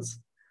Torvalds,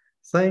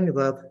 saying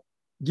that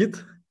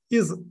Git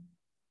is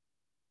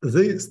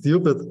the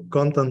stupid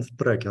content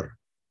tracker.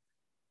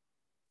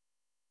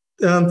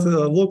 And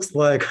looks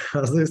like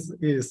this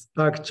is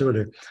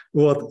actually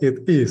what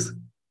it is.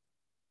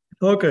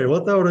 Okay,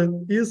 whatever it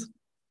is,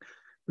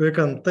 we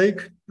can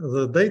take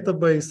the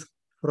database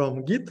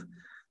from Git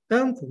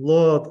and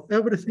load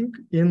everything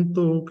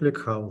into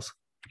ClickHouse.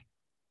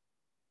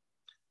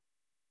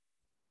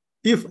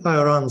 If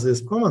I run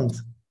this command,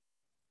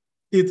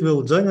 it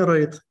will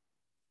generate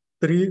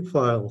 3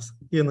 files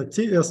in a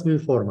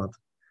TSV format.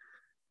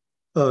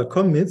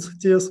 Commits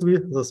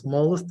TSV, the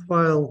smallest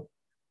file,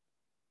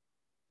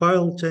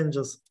 file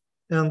changes,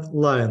 and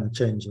line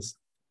changes.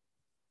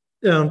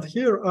 And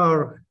here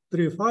are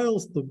 3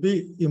 files to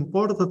be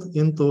imported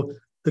into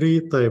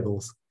 3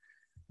 tables.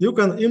 You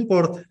can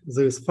import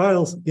these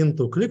files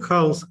into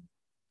ClickHouse.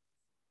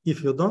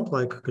 If you don't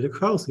like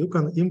ClickHouse, you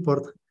can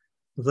import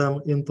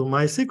them into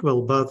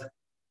MySQL, but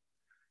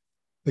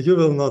you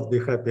will not be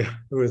happy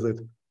with it.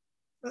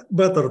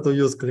 Better to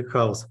use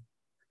ClickHouse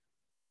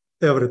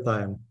every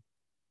time.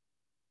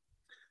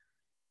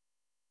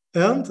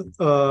 And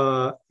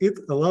it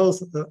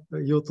allows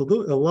you to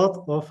do a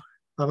lot of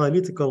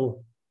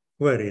analytical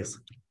queries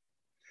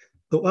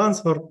to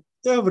answer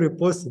every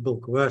possible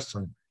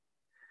question.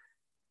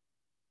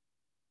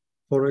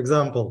 For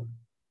example,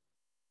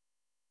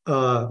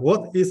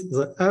 what is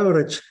the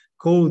average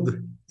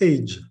code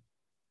age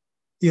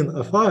in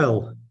a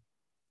file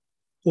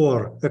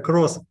or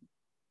across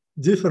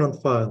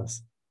different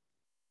files?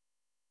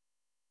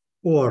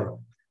 Or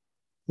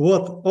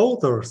what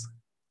authors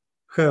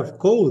have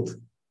code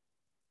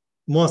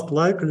most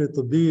likely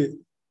to be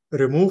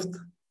removed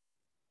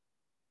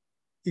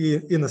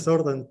in a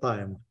certain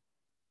time?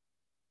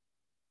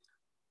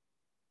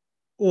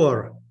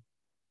 Or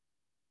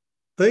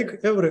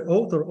take every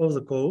author of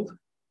the code,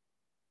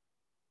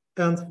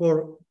 and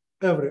for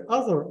every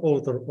other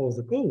author of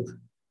the code,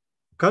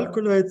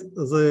 calculate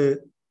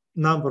the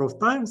number of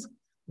times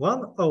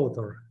one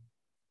author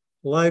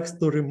likes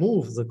to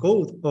remove the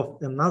code of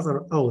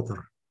another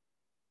author.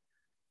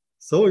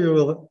 So you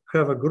will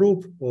have a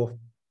group of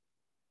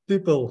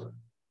people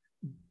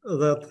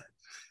that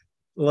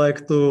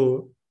like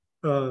to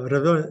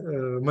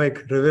make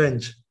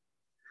revenge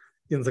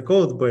in the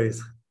code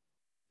base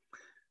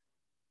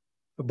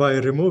by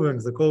removing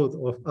the code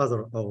of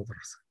other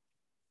authors.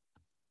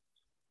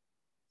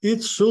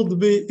 It should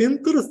be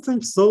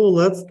interesting, so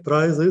let's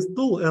try this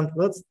tool and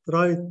let's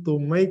try to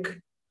make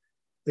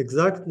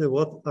exactly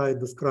what I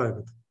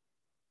described.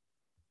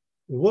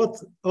 What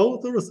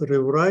authors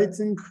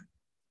rewriting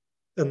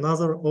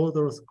another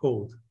author's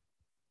code?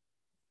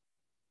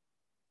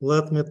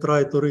 Let me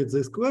try to read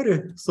this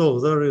query. So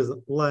there is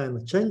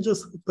line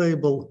changes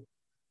table.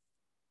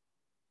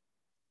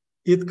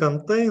 It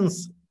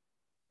contains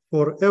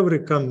for every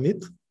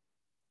commit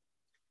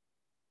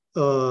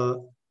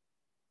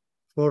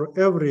for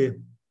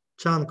every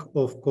chunk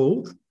of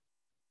code,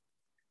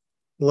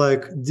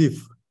 like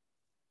div,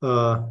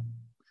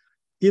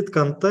 it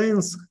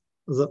contains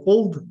the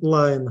old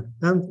line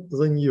and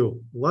the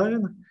new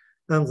line,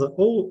 and the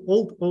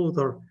old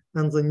outer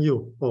and the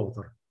new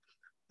outer.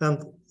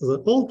 And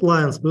the old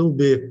lines will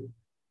be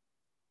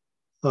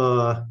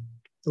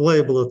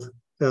labeled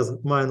as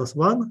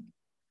 -1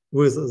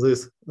 with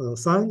this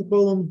sign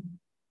column.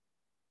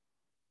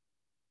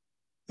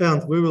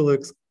 And we will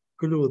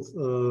exclude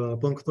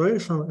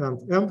punctuation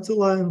and empty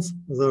lines.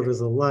 There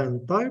is a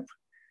line type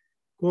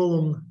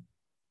column.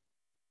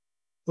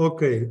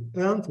 Okay,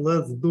 and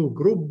let's do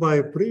group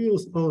by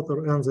previous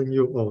author and the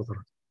new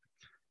author.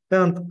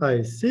 And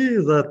I see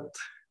that,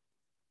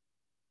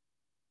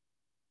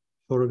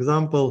 for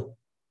example,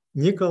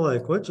 Nikolai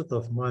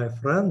Kochetov, my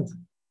friend,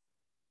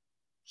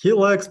 he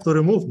likes to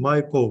remove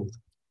my code.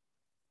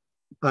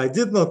 I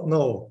did not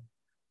know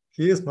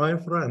he is my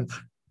friend.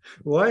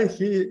 Why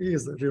he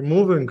is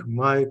removing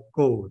my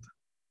code?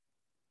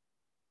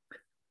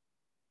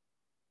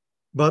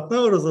 But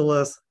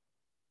nevertheless,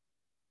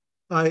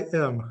 I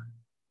am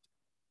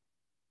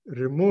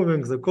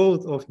removing the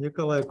code of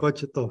Nikolai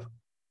Kochetov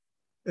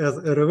as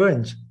a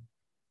revenge.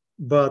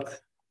 But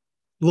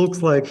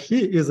looks like he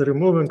is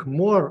removing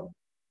more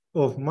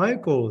of my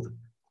code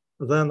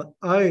than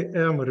I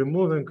am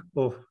removing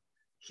of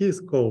his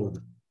code.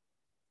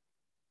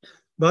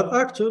 But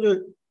actually,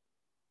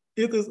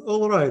 it is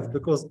all right,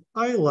 because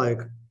I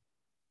like,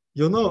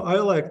 I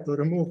like to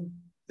remove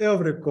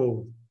every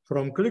code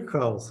from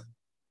ClickHouse.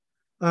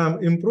 I'm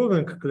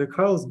improving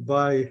ClickHouse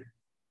by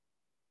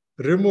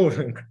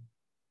removing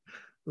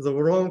the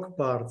wrong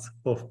parts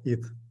of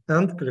it,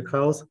 and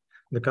ClickHouse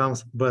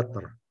becomes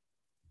better.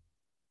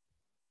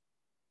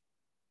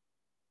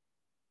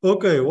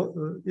 Okay,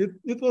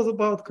 it was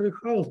about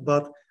ClickHouse,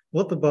 but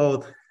what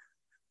about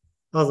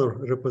other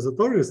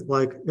repositories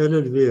like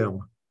LLVM?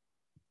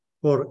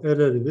 For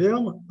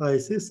LLVM, I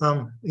see some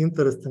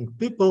interesting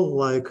people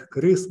like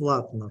Chris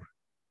Latner.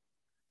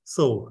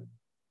 So,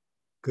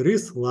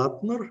 Chris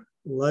Latner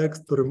likes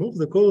to remove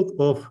the code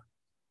of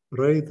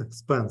Ray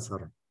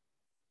Spencer.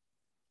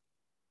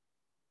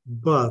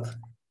 But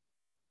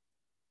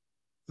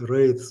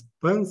Ray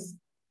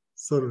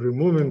Spencer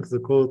removing the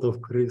code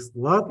of Chris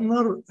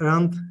Latner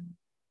and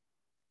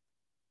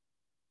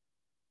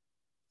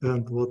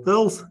what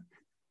else?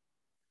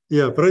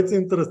 Yeah, pretty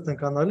interesting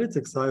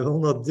analytics. I will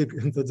not dig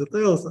into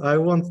details. I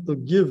want to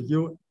give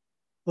you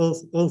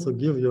also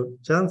give you a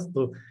chance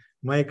to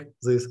make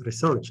this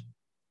research.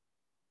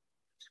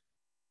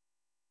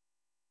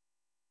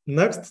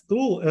 Next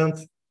tool, and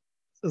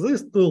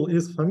this tool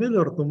is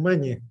familiar to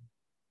many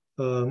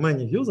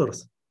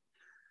users,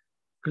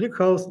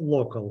 ClickHouse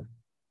Local.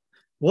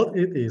 What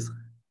it is?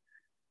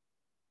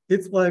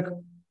 It's like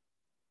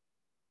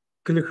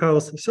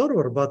ClickHouse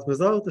server, but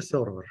without a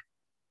server.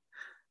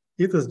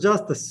 It is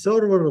just a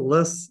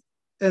serverless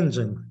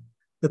engine,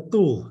 a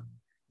tool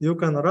you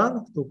can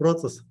run to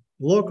process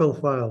local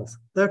files,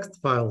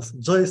 text files,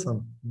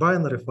 JSON,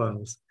 binary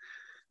files.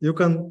 You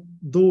can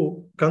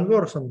do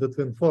conversion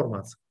between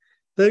formats.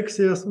 Take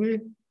CSV,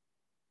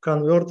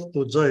 convert to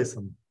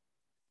JSON.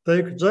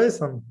 Take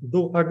JSON,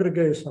 do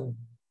aggregation,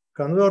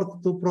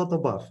 convert to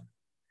protobuf.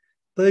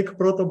 Take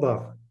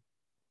protobuf,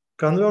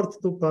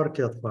 convert to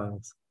Parquet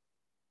files.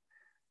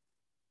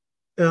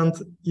 And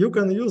you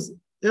can use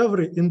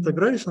every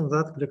integration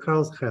that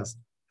ClickHouse has.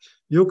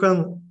 You can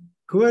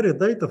query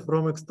data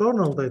from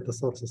external data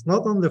sources,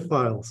 not only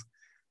files,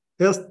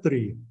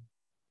 S3,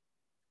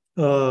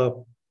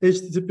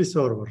 HTTP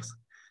servers,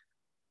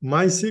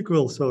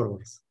 MySQL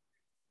servers.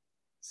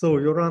 So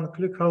you run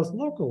ClickHouse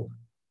local,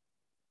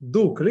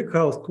 do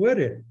ClickHouse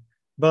query,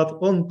 but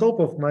on top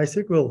of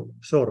MySQL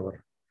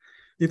server.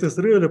 It is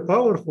really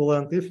powerful,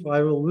 and if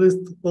I will list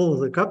all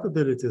the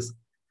capabilities,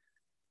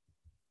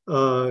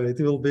 it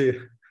will be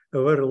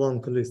a very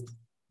long list.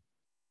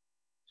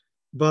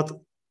 But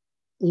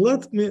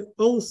let me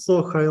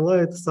also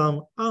highlight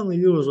some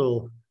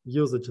unusual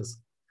usages,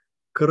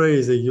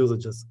 crazy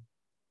usages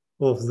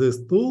of this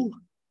tool.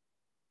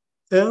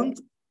 And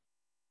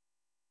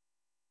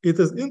it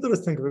is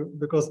interesting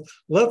because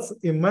let's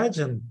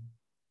imagine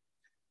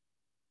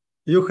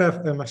you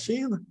have a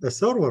machine, a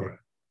server,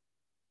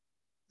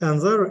 and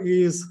there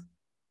is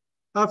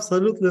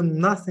absolutely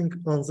nothing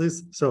on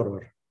this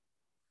server,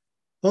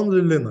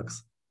 only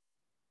Linux.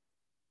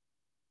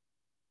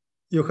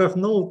 You have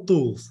no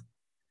tools,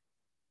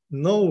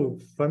 no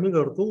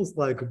familiar tools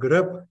like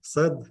grep,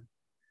 sed,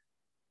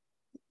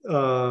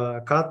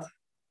 cat,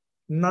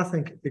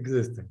 nothing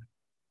existing.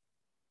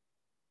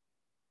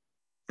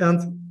 And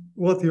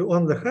what you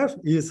only have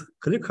is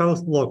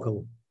ClickHouse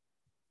local.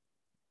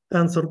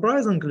 And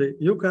surprisingly,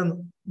 you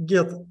can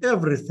get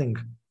everything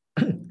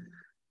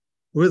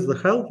with the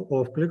help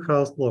of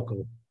ClickHouse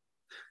local.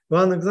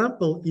 One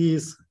example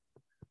is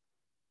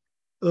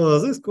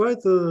this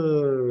quite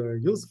a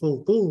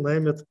useful tool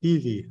named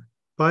PV,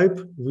 Pipe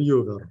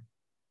Viewer.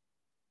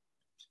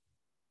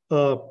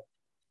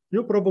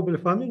 You're probably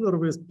familiar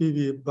with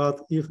PV,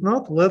 but if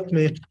not, let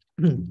me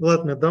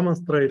let me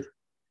demonstrate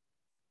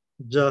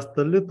just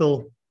a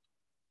little.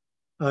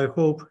 I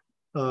hope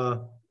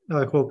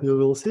you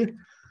will see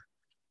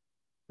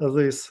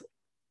this.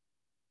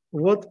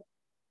 What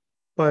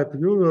pipe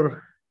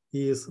viewer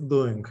is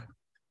doing?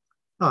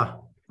 I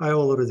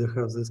already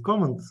have this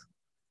comment.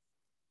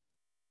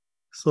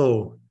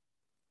 So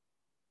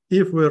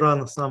if we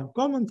run some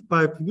comment,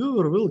 pipe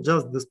viewer will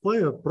just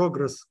display a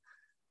progress,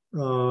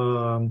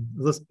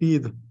 the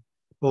speed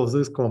of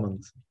this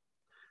comment.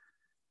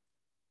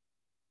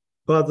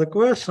 But the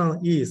question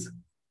is,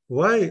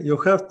 why you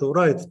have to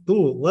write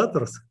 2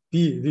 letters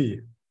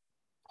PV?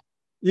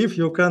 If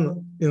you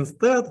can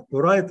instead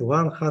write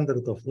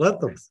 100 of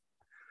letters,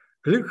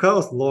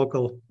 ClickHouse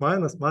local --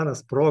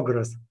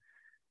 progress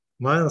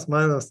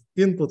 --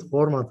 input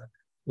format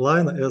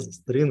line as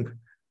string,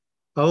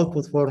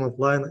 output format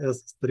line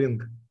as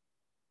string,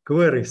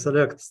 query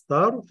select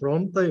star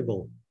from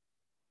table.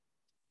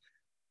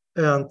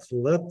 And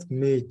let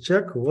me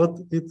check what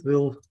it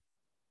will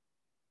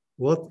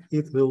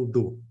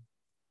do.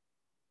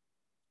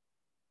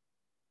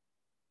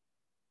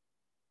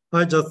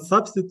 I just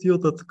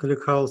substituted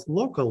ClickHouse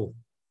local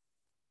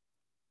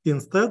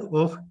instead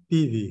of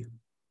PV.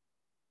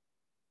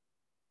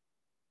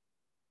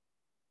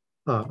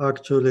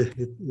 Actually,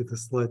 it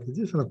is slightly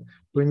different.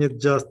 We need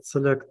just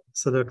select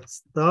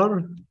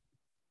star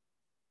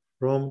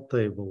from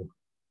table.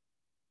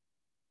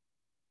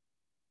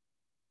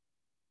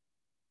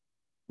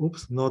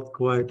 Oops, not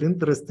quite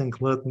interesting.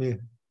 Let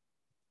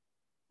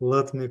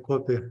me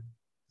copy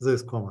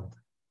this command.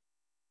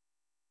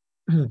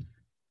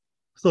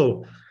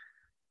 So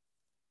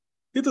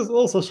it is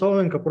also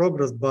showing a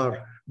progress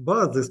bar,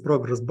 but this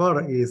progress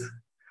bar is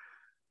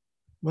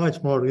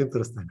much more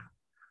interesting.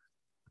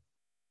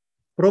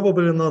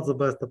 Probably not the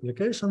best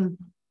application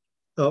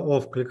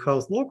of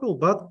ClickHouse local,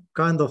 but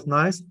kind of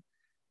nice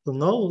to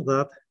know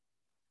that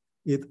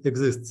it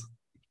exists.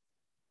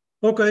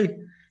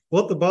 Okay,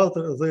 what about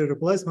the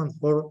replacement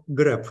for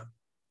grep?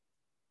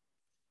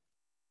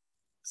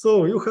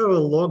 So you have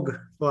a log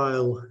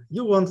file.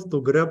 You want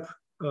to grep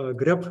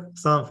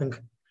something,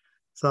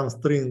 some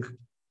string.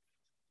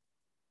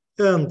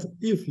 And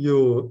if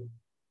you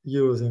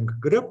using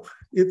grep,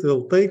 it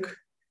will take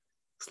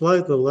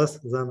slightly less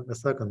than a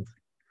second.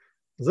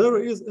 There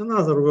is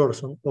another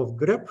version of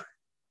grep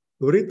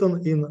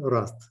written in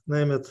Rust,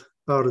 named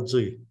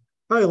RG.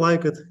 I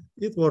like it.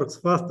 It works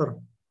faster,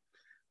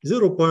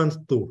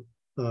 0.2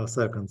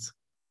 seconds.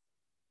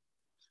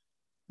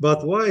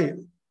 But why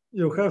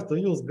you have to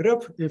use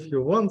grep if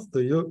you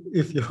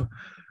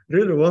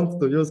really want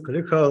to use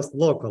ClickHouse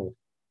local?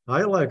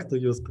 I like to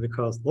use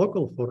ClickHouse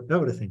local for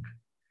everything.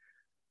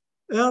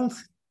 And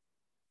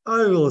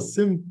I will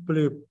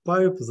simply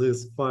pipe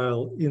this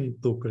file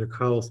into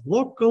ClickHouse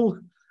local.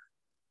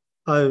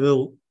 I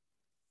will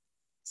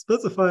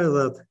specify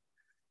that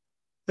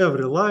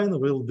every line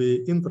will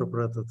be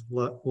interpreted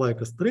like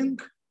a string.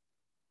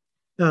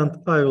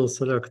 And I will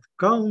select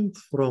count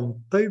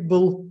from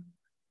table,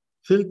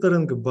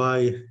 filtering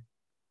by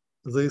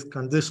this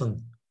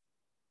condition.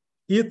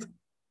 It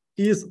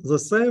is the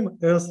same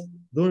as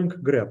doing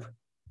grep.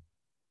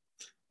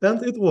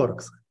 And it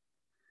works.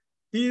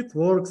 It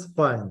works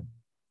fine.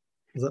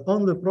 The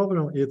only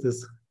problem, it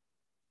is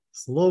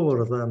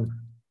slower than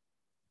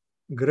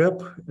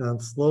grep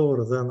and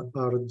slower than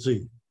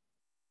RG.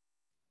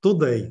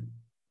 Today,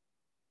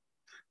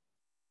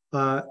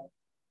 I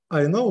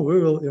know we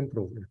will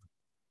improve it.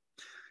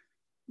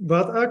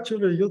 But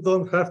actually, you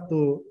don't have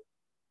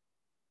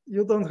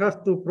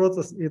to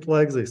process it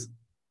like this.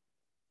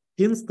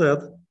 Instead,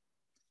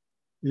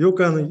 you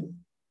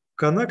can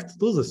connect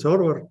to the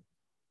server,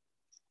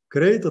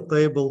 create a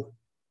table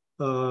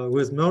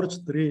with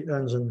MergeTree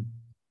engine,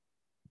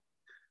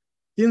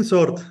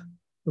 insert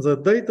the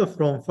data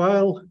from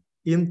file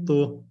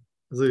into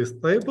this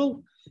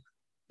table,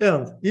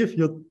 and if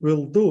you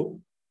will do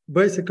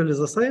basically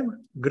the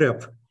same,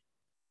 grep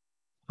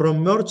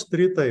from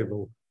MergeTree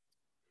table,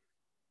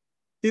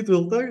 it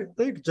will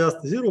take just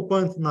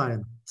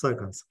 0.9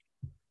 seconds.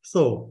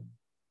 So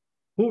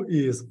who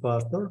is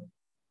faster?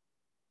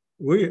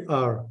 We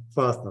are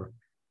faster.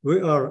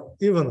 We are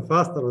even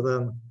faster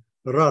than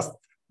Rust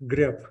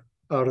grep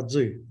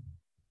RG.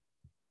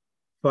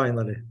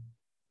 Finally.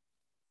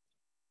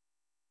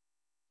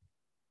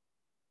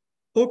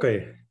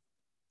 Okay,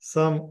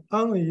 some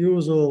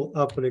unusual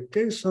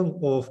application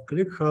of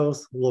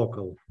ClickHouse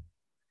local.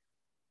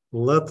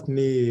 Let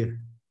me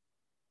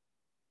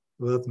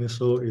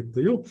show it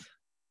to you.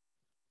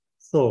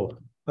 So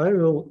I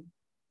will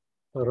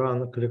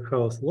run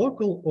ClickHouse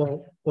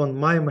local on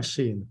my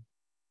machine.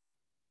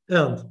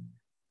 And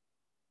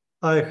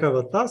I have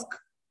a task.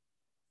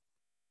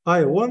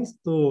 I want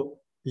to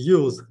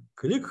use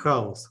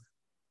ClickHouse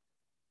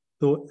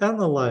to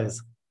analyze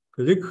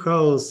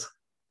ClickHouse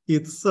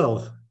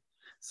itself.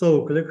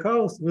 So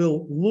ClickHouse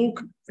will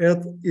look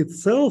at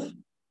itself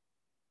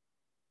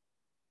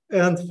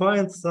and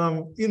find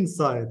some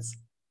insights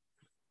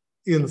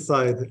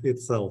inside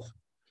itself.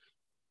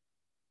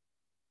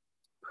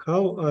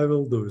 how I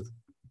will do it.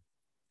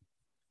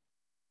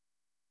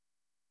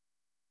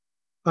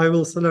 I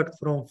will select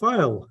from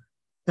file,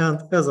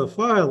 and as a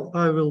file,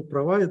 I will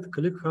provide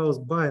ClickHouse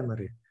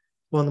binary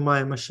on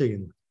my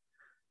machine.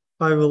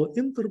 I will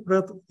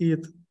interpret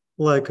it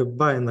like a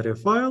binary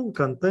file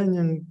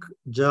containing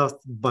just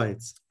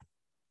bytes.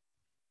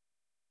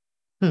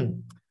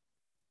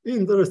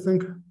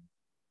 Interesting.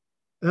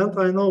 And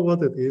I know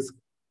what it is.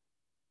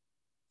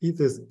 It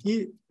is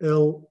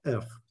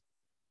ELF.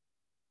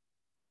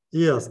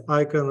 Yes,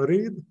 I can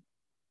read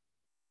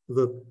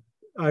that.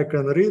 I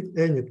can read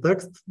any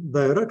text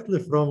directly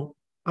from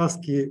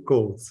ASCII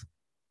codes.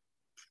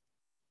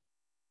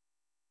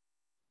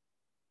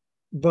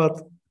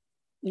 But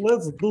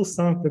let's do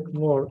something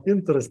more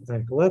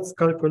interesting. Let's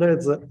calculate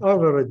the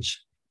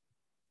average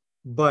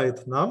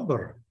byte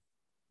number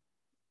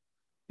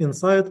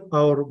inside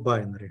our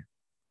binary.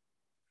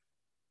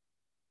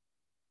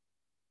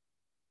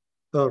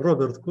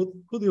 Robert,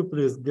 could you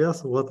please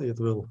guess what it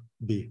will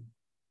be?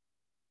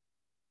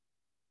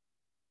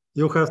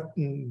 You have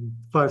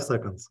 5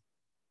 seconds.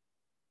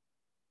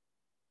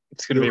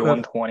 It's going to be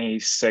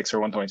 126 or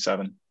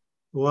 127.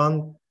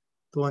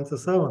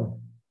 127.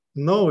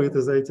 No, it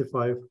is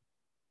 85.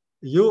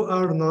 You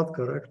are not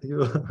correct. You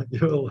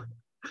will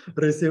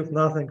receive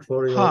nothing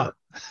for your.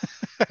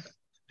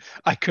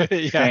 I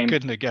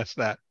couldn't have guessed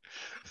that.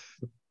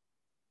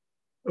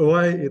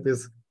 Why it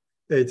is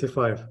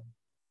 85?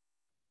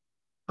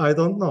 I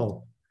don't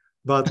know,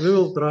 but we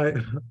will try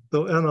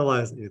to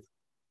analyze it.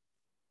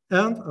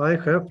 And I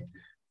have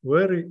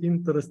very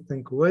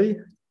interesting way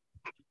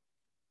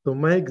to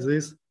make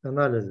this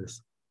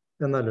analysis.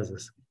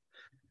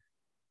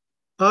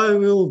 I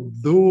will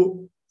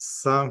do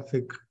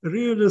something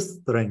really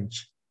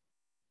strange.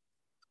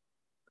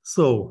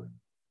 So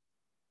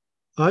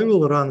I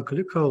will run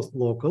ClickHouse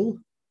local.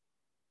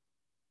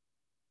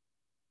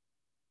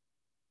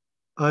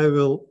 I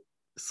will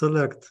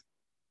select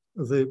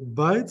the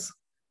bytes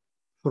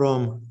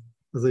from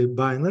the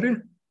binary,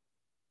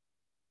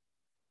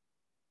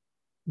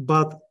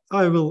 but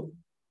I will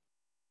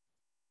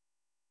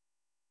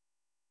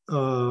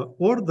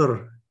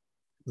order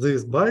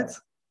these bytes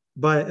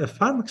by a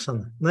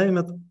function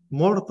named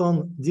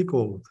Morton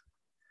decode.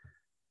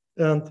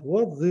 And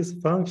what this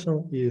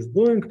function is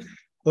doing,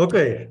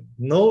 okay,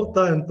 no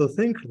time to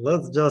think,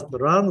 let's just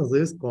run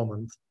this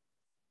command.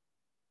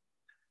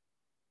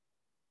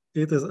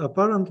 It is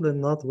apparently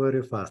not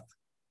very fast.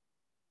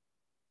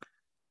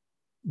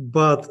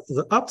 But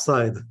the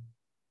upside,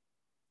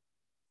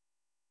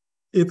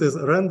 it is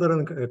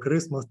rendering a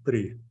Christmas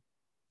tree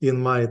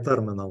in my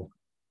terminal.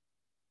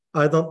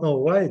 I don't know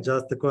why,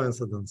 just a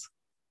coincidence.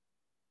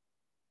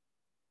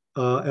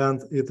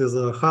 And it is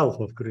a half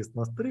of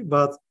Christmas tree,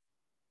 but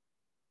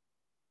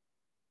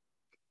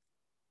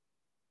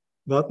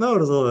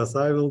nevertheless,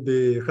 I will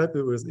be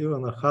happy with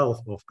even a half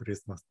of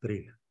Christmas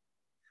tree.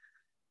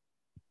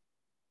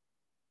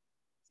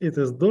 It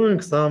is doing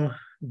some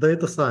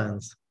data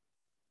science.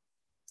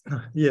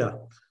 Yeah,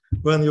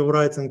 when you're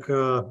writing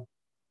a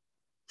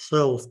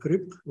shell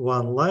script,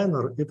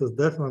 one-liner, it is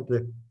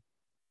definitely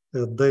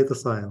a data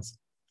science.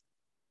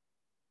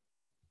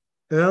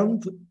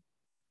 And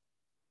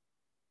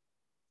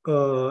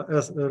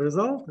as a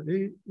result,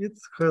 it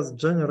has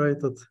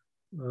generated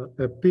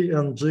a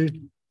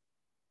PNG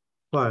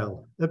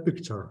file, a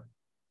picture.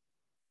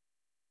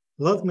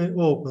 Let me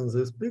open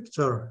this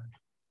picture.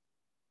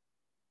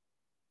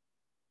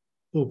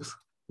 Oops,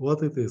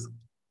 what it is?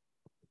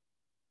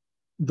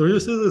 Do you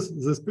see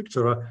this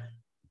picture?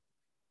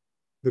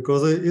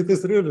 Because it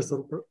is really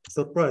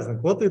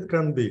surprising what it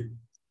can be.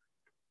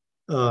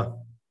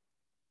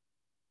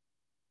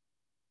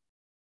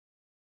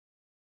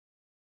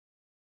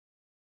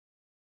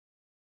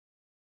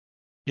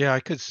 Yeah, I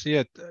could see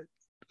it.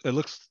 It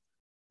looks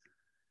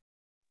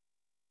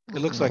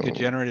like a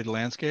generated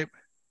landscape.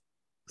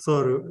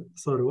 Sorry,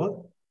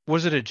 what?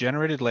 Was it a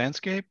generated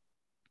landscape?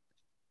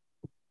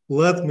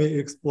 Let me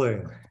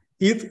explain.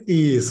 It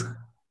is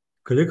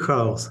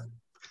ClickHouse.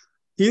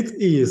 It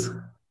is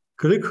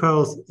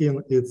ClickHouse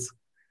in its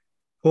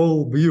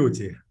whole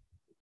beauty.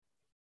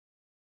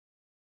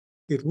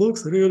 It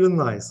looks really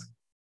nice.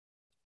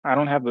 I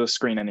don't have the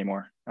screen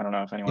anymore. I don't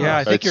know if anyone. Yeah,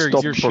 else. I think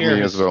your share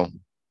me as well.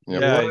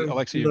 Yeah,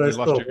 Alexey, we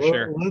lost your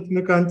share. Let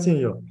me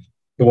continue.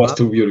 It was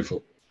too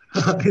beautiful.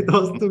 It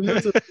was too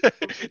beautiful.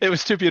 It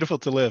was too beautiful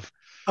to live.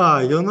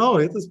 You know,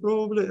 it is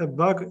probably a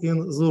bug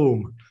in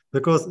Zoom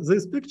because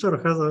this picture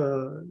has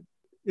an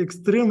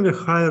extremely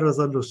high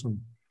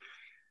resolution.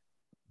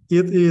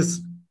 It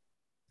is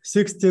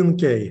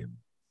 16K.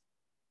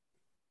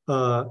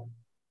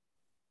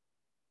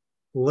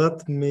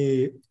 Let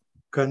me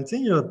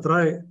continue,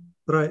 try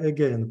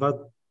again,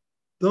 but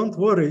don't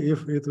worry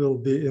if it will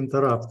be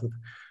interrupted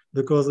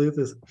because it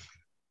is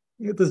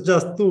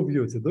just too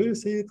beautiful. Do you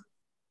see it?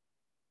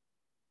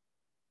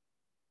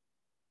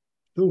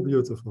 Too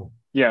beautiful.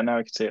 Yeah, now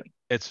I can see it.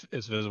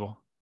 It's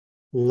visible.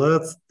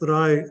 Let's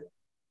try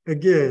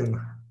again.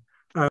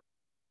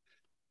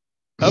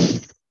 Oh,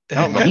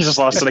 he just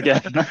lost it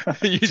again.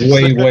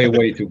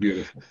 Way too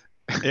beautiful.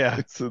 Yeah.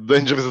 It's a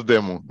dangerous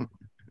demo.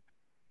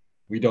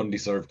 We don't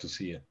deserve to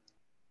see it.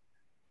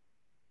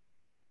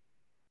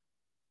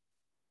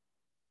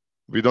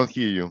 We don't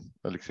hear you,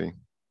 Alexey.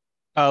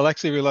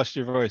 Alexey, we lost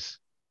your voice.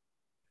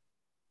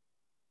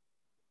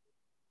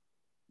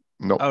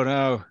 No. Oh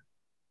no.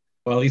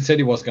 Well, he said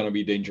it was going to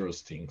be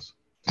dangerous things,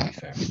 to be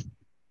fair.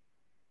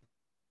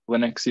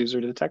 Linux user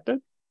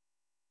detected.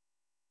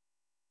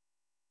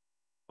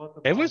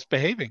 It was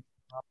behaving.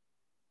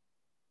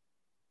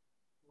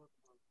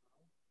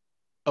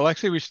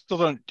 Alexey, we still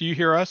don't, do you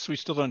hear us? We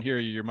still don't hear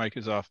you. Your mic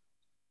is off.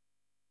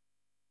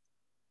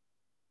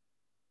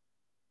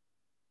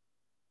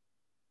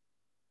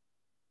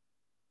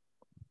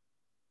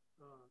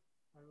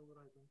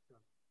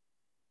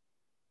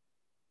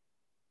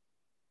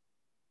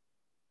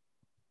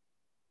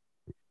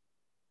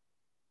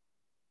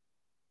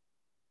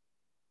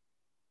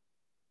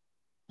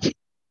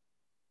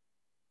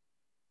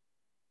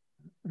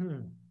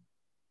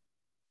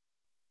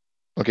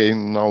 Okay,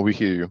 now we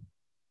hear you.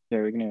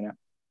 Yeah, we can hear you now.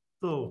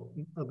 So,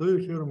 do you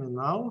hear me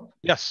now?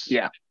 Yes.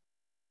 Yeah.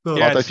 So,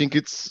 But I think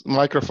it's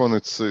microphone,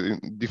 it's a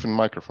different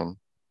microphone.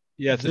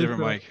 Yeah, it's a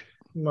different mic.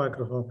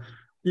 Microphone.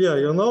 Yeah,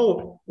 you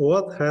know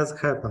what has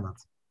happened?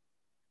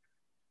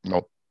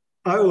 No.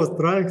 I was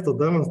trying to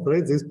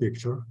demonstrate this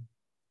picture.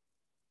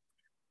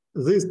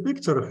 This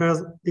picture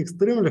has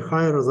extremely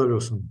high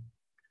resolution,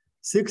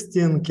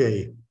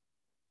 16K.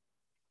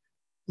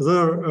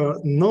 There are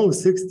no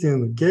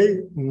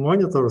 16K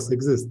monitors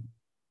existing,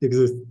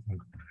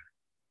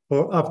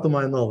 or up to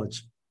my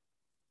knowledge.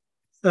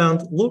 And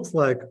looks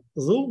like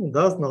Zoom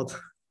does not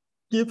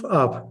keep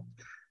up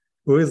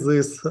with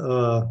this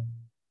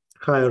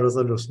high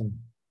resolution.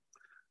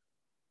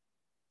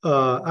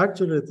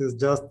 Actually, it is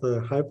just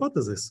a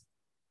hypothesis,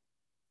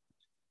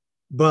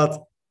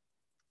 but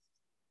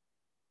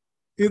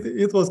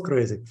it was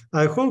crazy.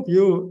 I hope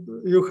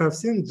you have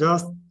seen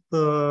just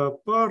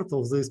part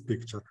of this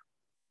picture.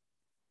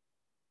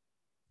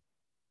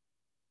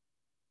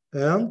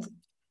 And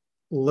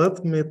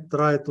let me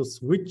try to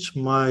switch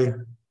my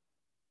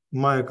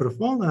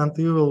microphone and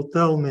you will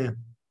tell me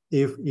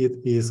if it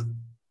is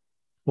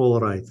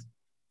all right.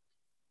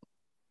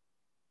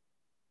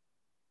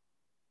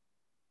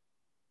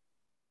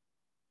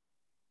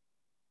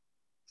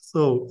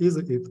 So is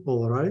it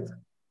all right?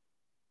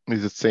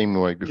 It's the same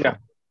like before. Yeah.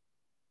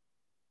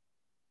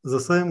 The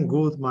same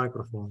good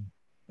microphone.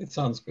 It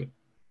sounds good.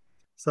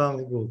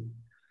 Sounds good.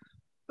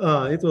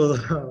 It was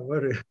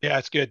very... Yeah,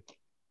 it's good.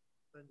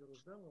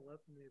 dangerous demo. Let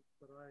me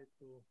try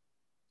to...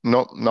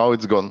 No, now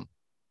it's gone.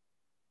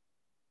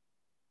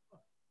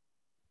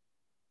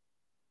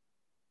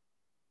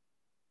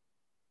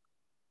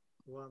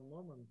 One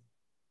moment.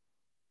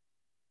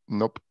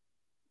 Nope.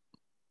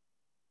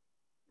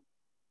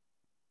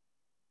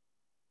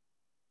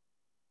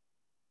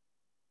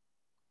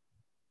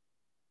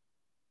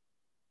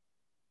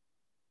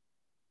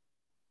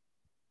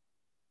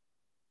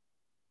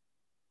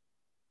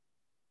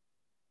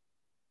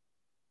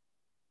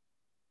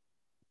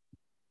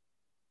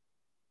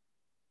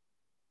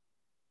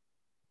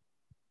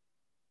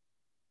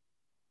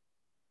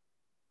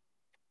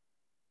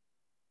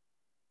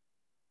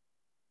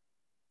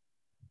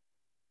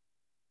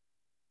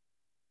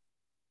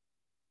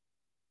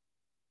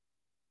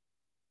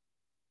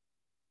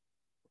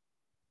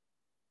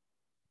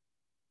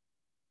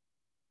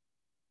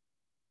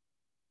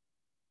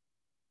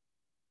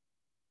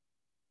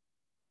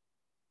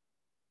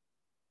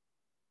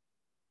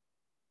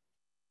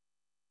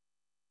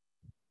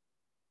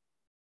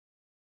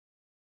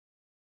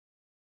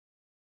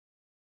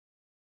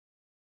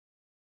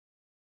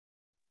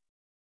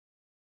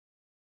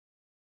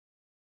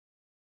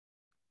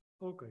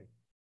 Okay.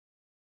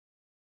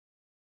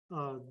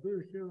 Do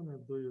you hear me?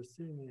 Do you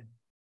see me?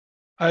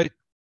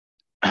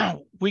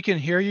 We can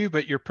hear you,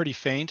 but you're pretty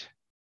faint.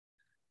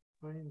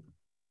 Faint.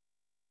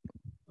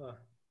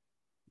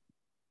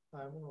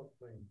 I'm not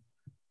faint.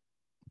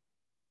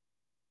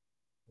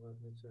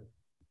 Let me check.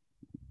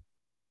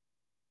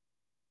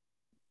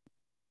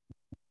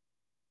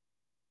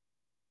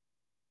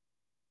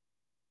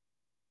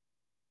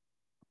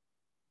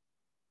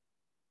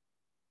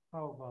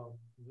 How about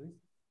this?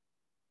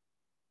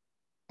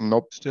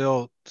 Nope.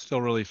 Still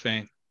really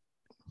faint.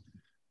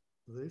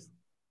 This?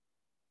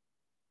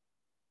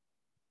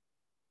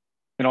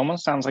 It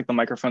almost sounds like the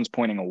microphone's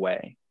pointing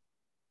away.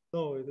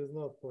 No, it is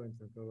not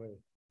pointing away.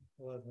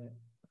 Let me...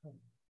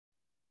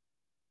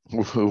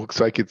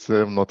 Looks like it's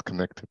not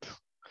connected.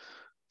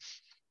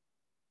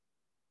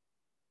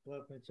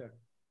 Let me check.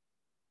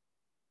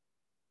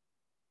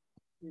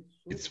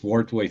 It's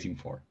worth waiting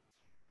for.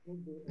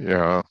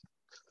 Yeah.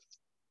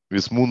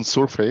 With smooth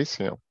surface,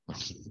 yeah.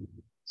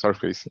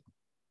 Surface.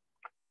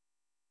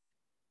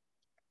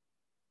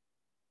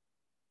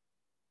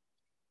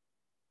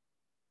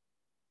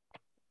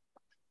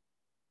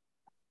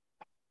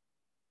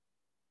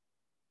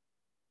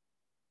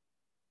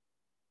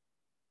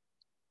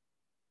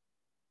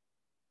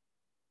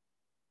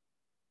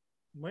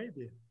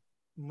 Maybe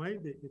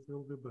it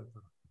will be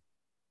better.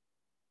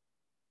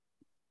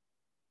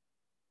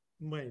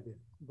 Maybe,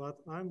 but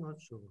I'm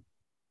not sure.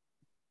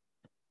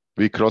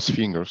 We cross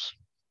fingers.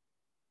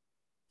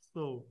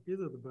 So is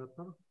it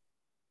better?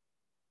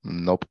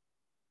 Nope.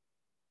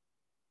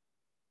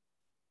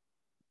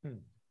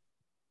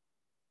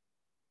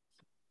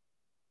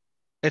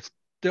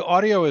 The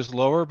audio is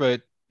lower,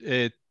 but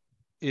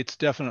it's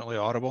definitely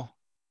audible.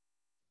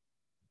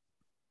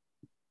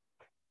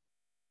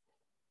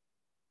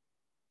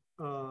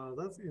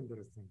 That's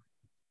interesting.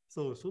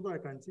 So should I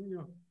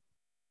continue?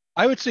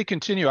 I would say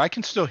continue. I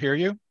can still hear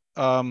you.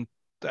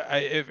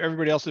 If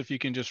everybody else, if you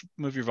can just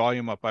move your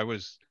volume up, I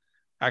was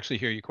actually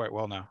hear you quite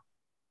well now.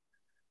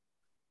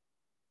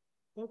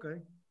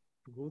 Okay,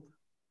 good.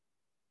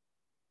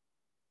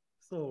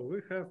 So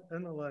we have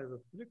analyzed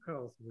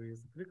ClickHouse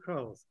with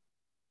ClickHouse,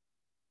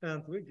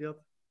 and we get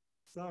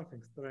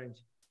something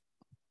strange.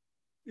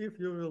 If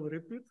you will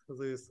repeat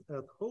this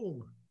at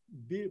home,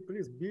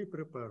 please be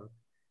prepared.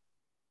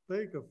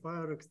 Take a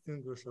fire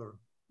extinguisher,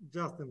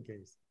 just in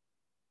case.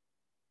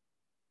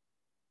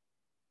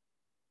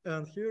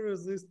 And here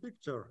is this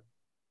picture.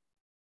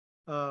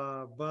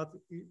 But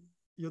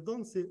you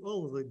don't see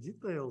all the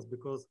details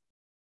because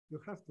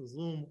you have to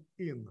zoom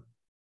in.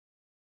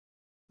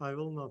 I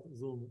will not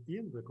zoom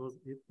in because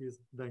it is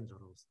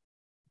dangerous.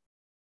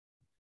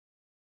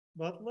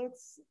 But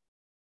let's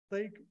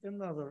take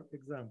another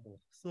example.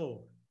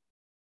 So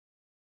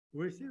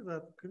we see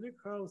that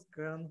ClickHouse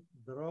can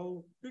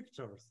draw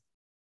pictures.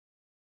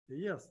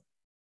 Yes,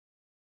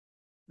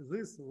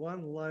 this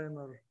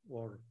one-liner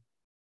or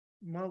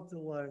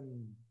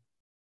multi-line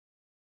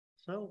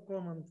shell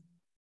command,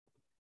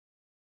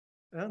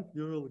 and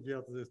you will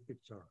get this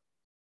picture.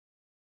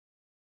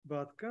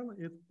 But can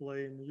it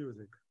play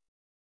music?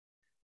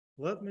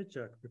 Let me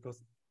check,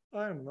 because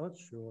I'm not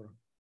sure.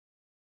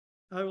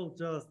 I will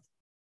just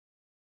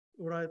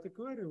write a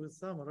query with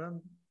some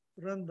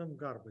random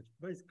garbage,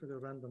 basically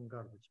random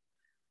garbage.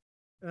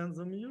 And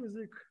the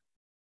music,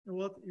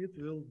 what it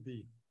will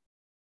be.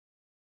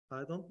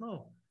 I don't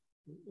know.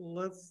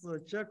 Let's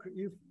check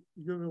if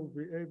you will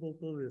be able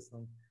to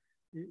listen.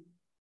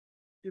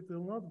 It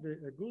will not be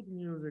a good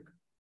music,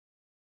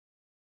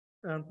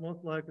 and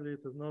most likely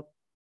it is not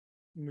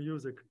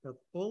music at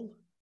all.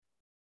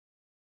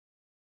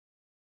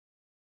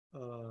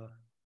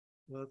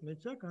 Let me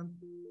check. And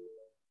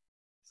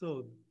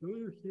so, do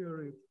you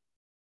hear it?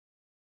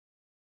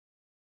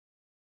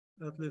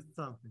 At least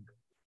something.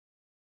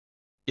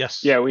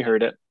 Yes. Yeah, we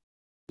heard it.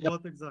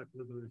 What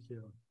exactly do you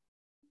hear?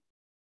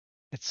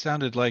 It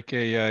sounded like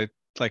a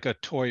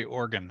toy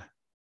organ.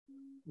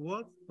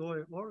 What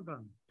toy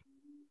organ?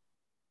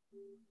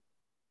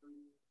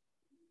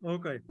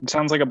 Okay. It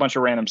sounds like a bunch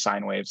of random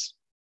sine waves.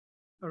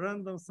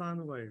 Random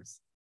sine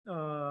waves.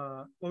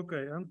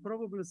 Okay, and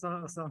probably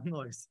some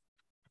noise.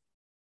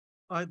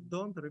 I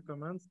don't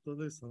recommend to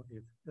listen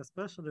it,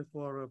 especially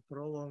for a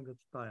prolonged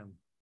time,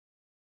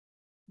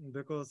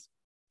 because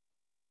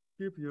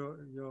keep your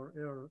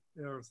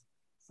ears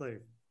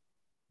safe.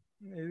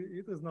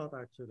 It is not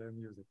actually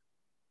music.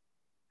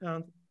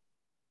 And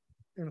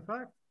in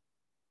fact,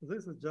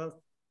 this is just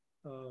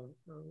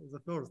the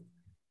first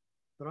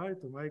try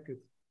to make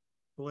it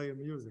play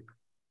music.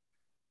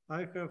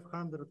 I have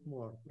 100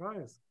 more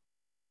tries,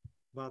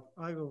 but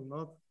I will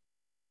not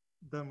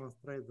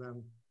demonstrate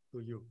them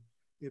to you.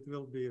 It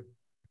will be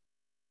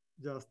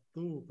just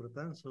too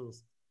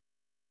pretentious.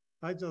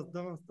 I just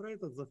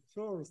demonstrated the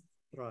first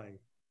try.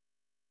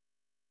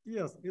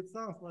 Yes, it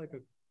sounds like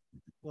a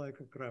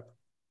crap,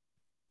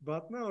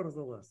 but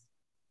nevertheless,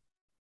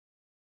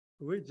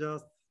 we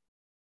just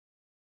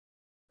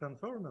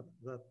confirmed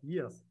that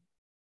yes,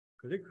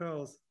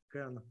 ClickHouse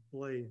can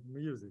play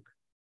music.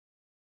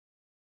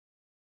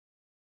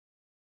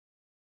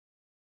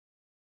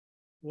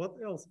 What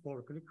else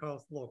for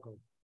ClickHouse local?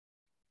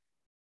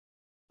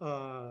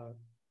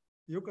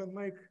 You can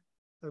make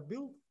a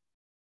build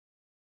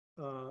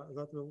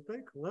that will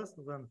take less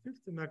than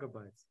 50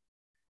 megabytes.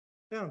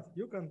 And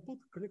you can put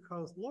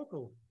ClickHouse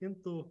local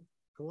into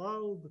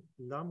Cloud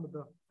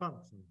Lambda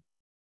function.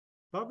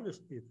 Publish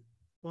it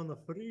on a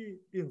free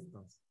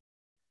instance.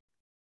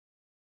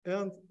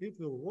 And it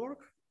will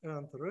work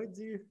and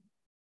ready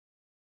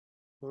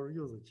for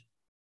usage.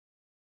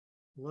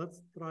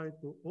 Let's try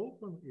to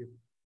open it.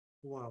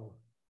 Wow,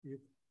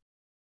 it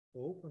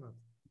opened.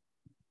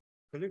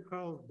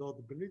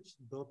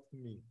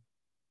 ClickHouse.glitch.me.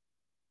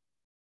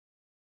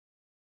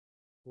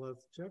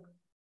 Let's check.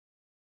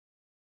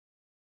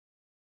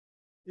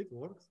 It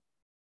works.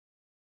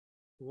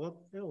 What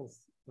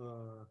else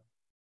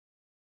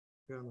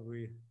can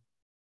we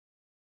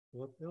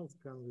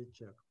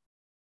check?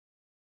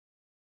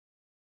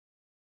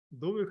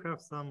 Do we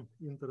have some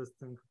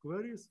interesting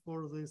queries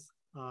for this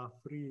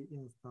free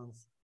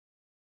instance?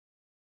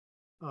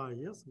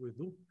 Yes, we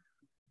do.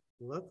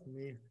 Let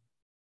me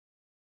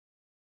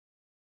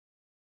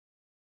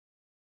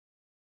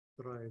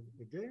try it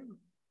again.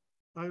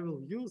 I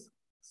will use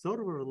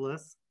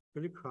serverless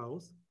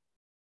ClickHouse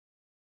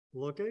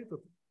located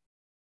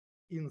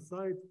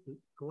inside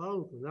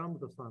Cloud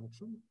Lambda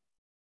function,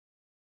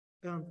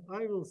 and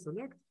I will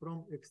select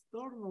from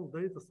external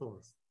data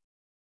source.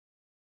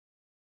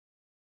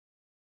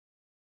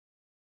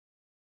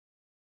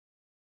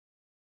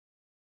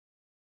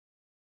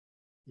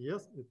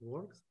 Yes, it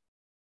works.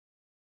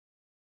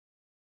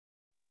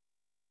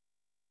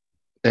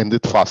 And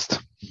it's fast.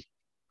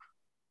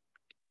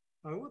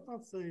 I would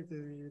not say it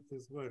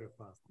is very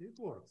fast. It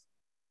works.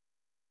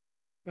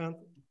 And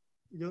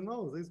you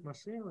know, this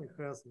machine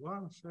has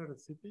one shared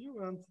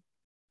CPU and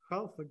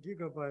half a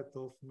gigabyte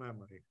of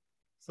memory.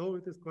 So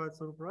it is quite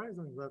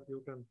surprising that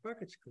you can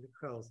package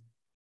ClickHouse.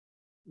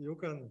 You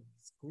can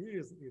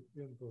squeeze it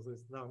into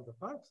this lambda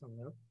function,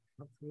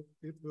 and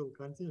it will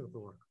continue to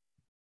work.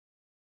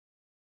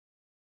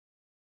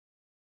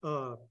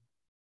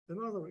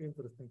 Another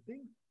interesting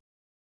thing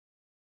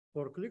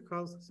for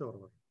ClickHouse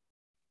server.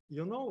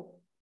 You know,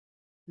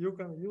 you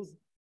can use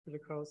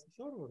ClickHouse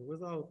server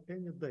without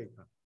any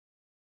data.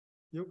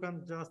 You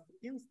can just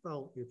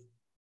install it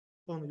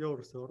on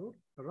your server,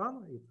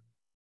 run it,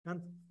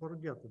 and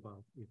forget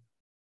about it.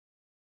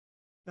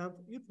 And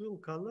it will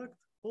collect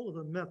all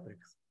the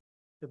metrics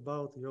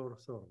about your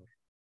server.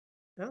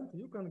 And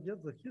you can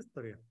get the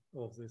history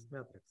of these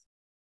metrics.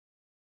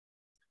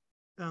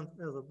 And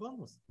as a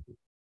bonus,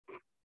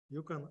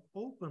 you can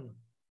open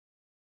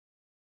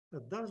a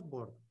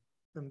dashboard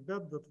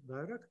embedded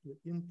directly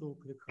into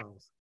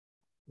ClickHouse.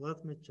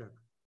 Let me check.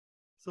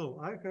 So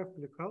I have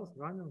ClickHouse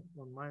running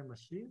on my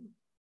machine,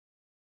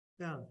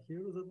 and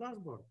here is the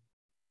dashboard.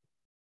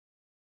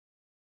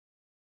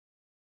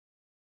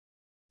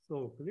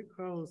 So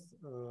ClickHouse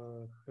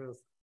has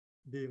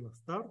been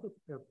started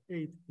at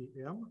 8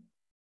 p.m.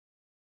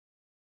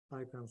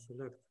 I can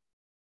select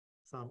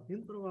some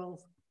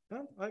intervals,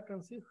 and I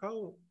can see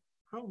how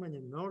many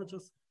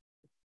merges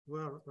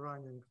were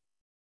running.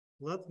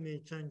 Let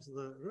me change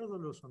the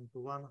resolution to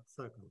 1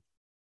 second.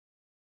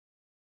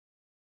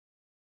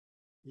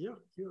 Yeah,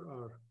 here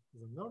are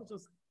the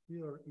merges.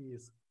 Here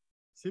is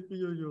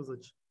CPU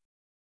usage,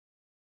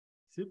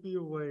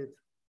 CPU weight,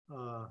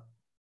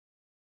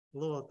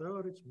 load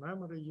average,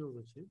 memory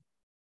usage.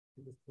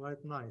 It is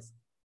quite nice.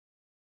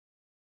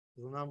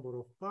 The number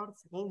of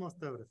parts, almost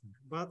everything.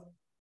 But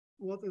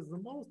what is the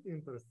most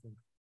interesting?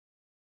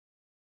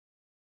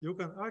 You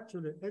can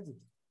actually edit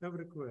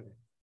every query,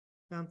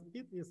 and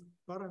it is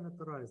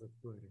parameterized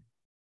query.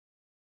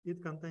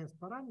 It contains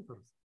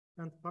parameters,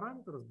 and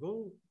parameters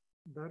go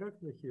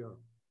directly here.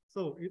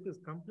 So it is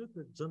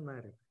completely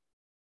generic.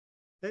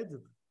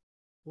 Edit,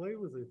 play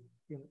with it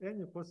in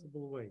any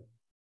possible way.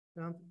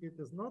 And it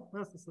is not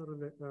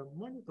necessarily a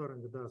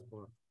monitoring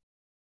dashboard.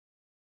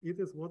 It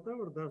is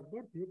whatever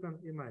dashboard you can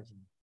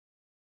imagine.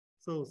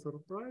 So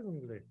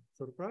surprisingly,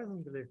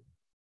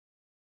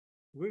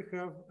 we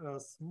have a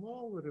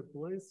small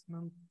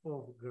replacement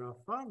of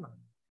Grafana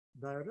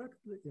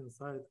directly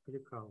inside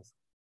ClickHouse.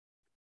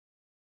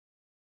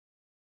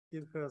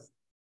 It has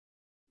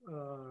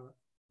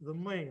the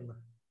main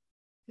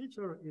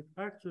feature. It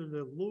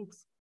actually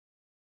looks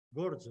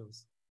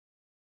gorgeous.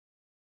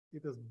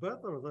 It is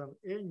better than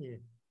any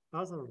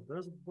other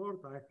dashboard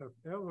I have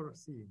ever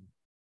seen.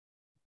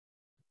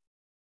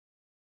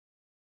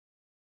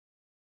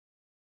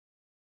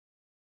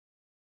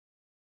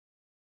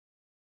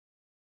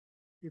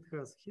 It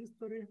has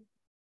history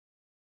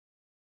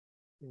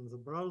in the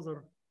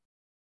browser.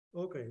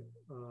 Okay,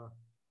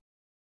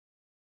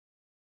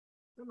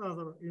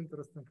 another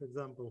interesting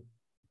example.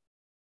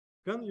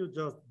 Can you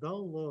just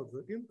download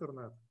the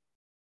internet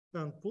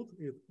and put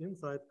it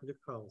inside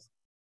ClickHouse?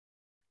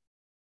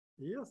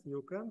 Yes,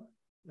 you can,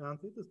 and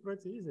it is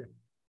pretty easy.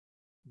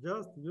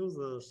 Just use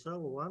a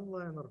shell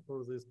one-liner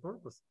for this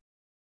purpose.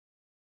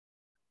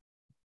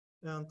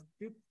 And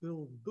it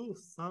will do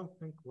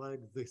something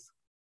like this.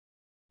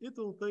 It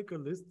will take a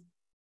list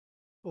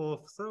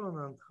of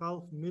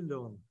 7.5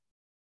 million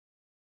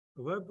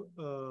web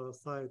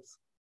sites.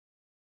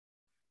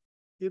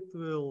 It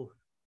will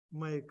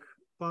make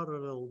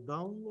parallel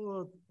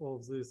download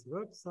of these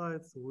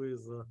websites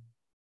with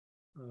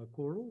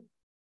curl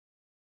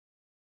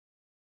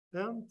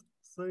and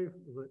save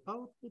the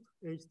output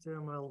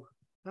HTML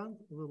and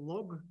the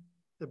log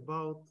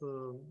about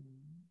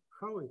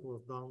how it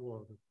was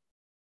downloaded,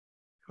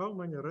 how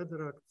many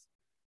redirects,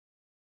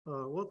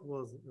 what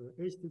was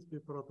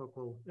HTTP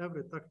protocol,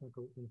 every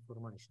technical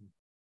information.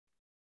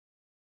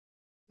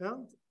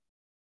 And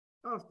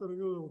after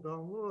you will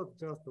download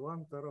just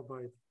 1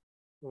 terabyte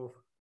of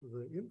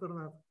the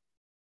internet,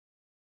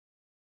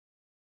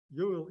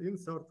 you will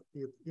insert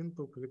it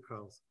into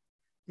ClickHouse,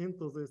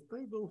 into this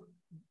table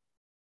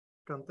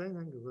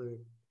containing the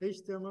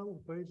HTML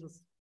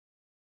pages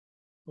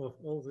of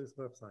all these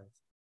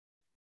websites.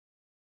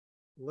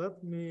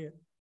 Let me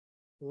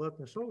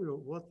show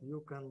you what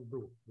you can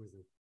do with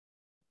it.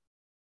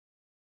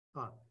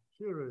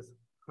 Here is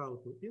how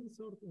to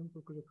insert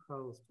into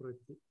ClickHouse,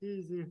 pretty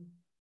easy.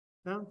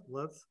 And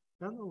let's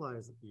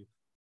analyze it.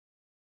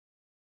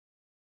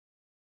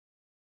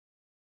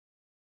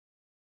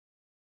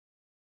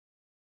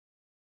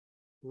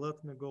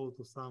 Let me go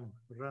to some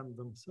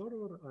random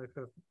server. I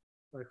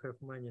have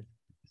many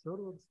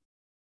servers.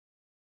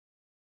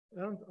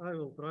 And I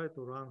will try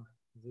to run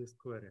this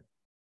query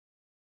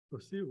to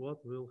see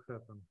what will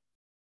happen.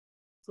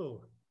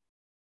 So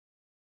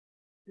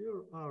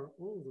here are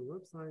all the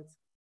websites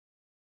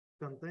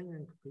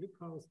containing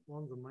ClickHouse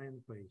on the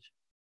main page.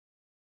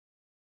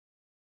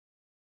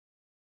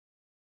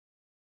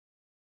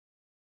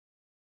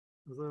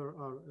 There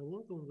are a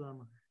lot of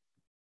them.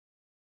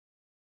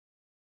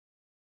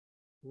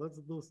 Let's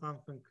do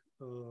something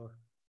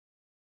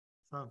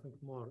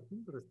more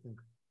interesting.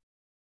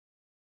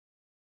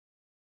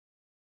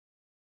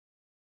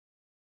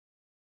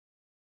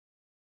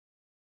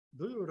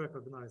 Do you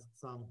recognize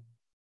some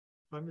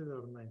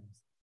familiar names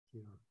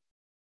here?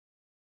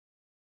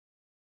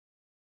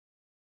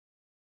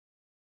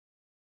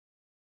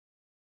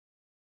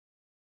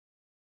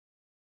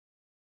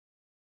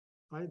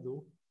 I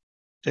do.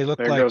 They look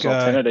there like goes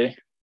Altinity.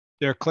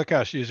 They're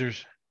ClickHouse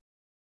users.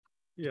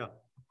 Yeah.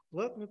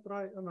 Let me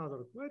try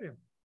another query.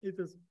 It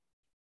is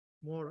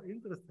more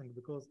interesting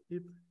because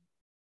it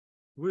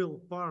will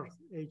parse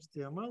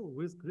HTML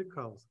with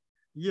ClickHouse.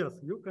 Yes,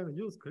 you can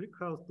use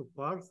ClickHouse to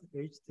parse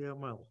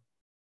HTML.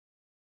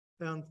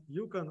 And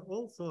you can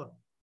also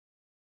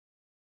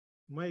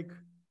make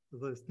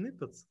the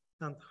snippets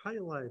and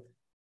highlight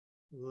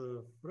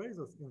the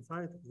phrases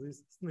inside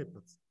these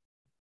snippets.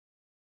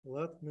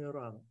 Let me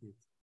run it.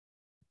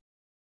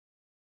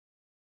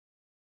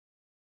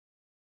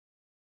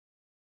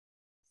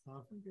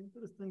 Something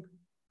interesting.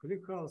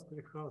 ClickHouse,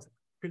 ClickHouse,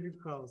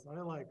 ClickHouse.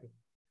 I like it.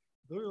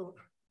 Do you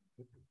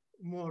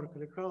more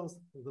ClickHouse,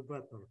 the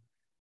better.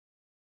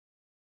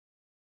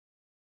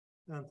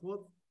 And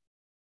what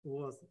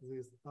was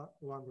this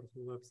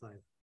wonderful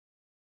website?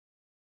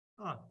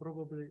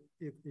 Probably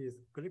it is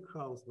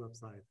ClickHouse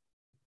website.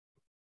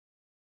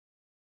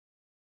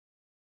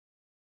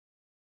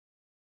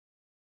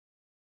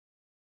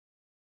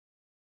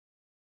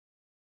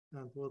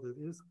 And what it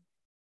is?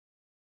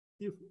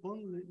 If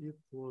only it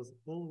was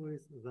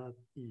always that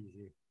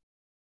easy.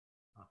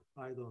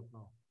 I don't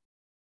know.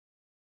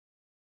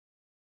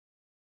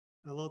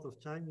 A lot of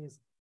Chinese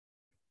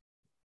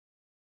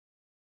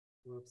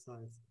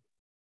websites.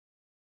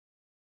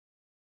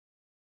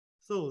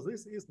 So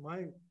this is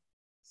my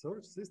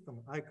search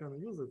system. I can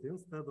use it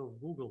instead of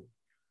Google.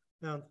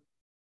 And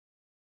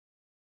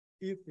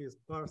it is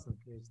parsing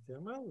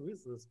HTML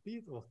with the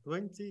speed of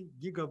 20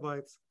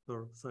 gigabytes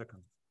per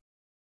second.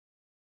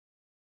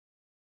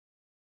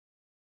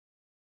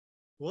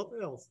 What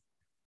else?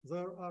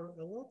 There are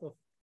a lot of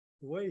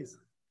ways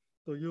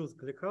to use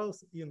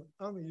ClickHouse in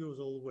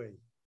unusual way.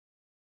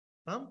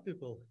 Some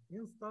people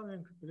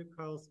installing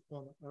ClickHouse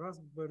on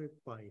Raspberry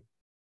Pi,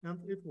 and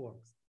it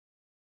works.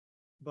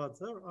 But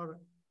there are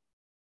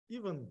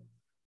even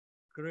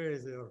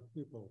crazier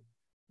people.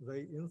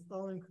 They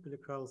installing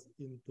ClickHouse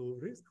into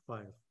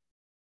RISC-V,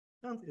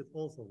 and it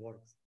also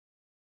works.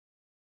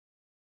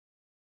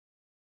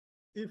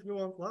 If you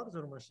want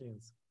larger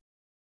machines,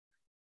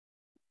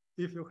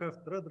 if you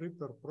have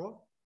Threadripper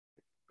Pro,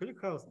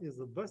 ClickHouse is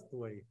the best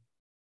way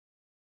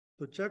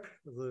to check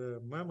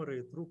the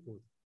memory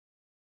throughput.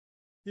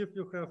 If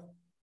you have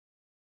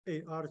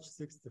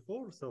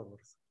ARch64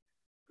 servers,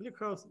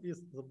 ClickHouse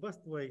is the best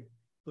way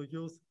to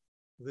use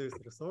these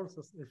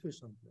resources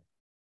efficiently.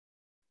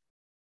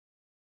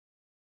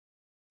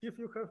 If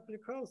you have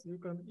ClickHouse, you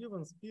can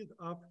even speed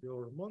up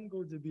your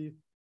MongoDB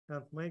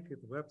and make it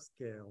web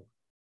scale.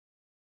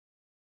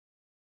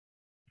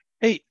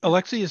 Hey,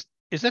 Alexey,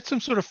 is that some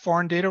sort of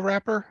foreign data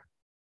wrapper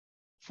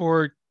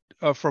for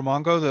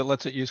Mongo that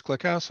lets it use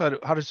ClickHouse?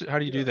 How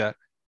do you do that?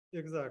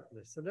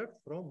 Exactly. Select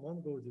from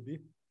MongoDB.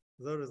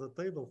 There is a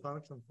table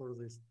function for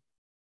this.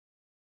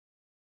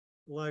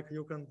 Like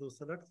you can do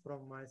select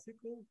from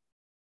MySQL.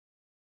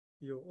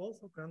 You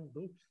also can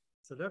do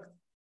select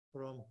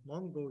from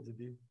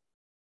MongoDB.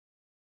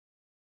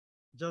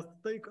 Just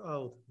take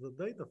out the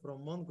data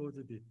from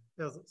MongoDB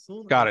as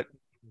soon Got as it.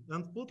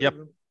 And put Yep.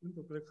 it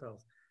into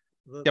ClickHouse.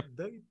 The Yep.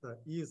 data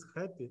is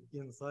happy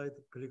inside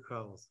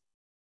ClickHouse.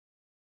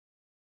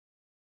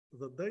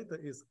 The data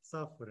is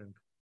suffering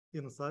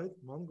inside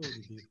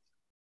MongoDB.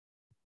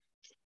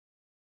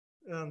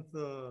 And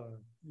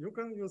you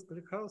can use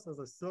ClickHouse as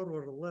a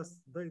serverless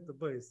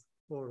database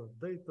for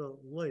data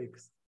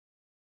lakes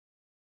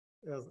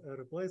as a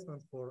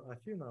replacement for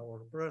Athena or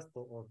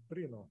Presto or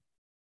Trino.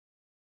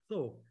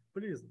 So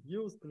please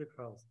use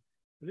ClickHouse.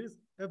 Please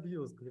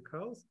abuse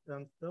ClickHouse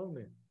and tell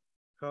me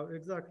how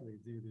exactly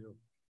did you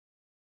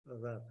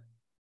that.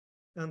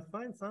 And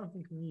find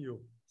something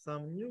new,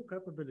 some new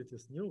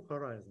capabilities, new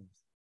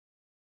horizons.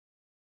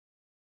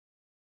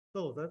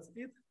 So that's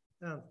it.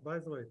 And by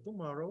the way,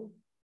 tomorrow,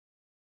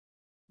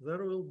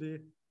 there will be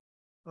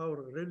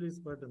our release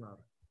webinar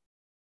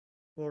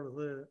for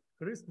the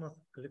Christmas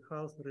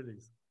ClickHouse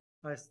release.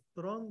 I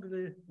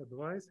strongly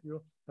advise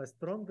you, I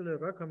strongly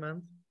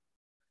recommend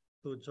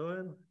to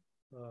join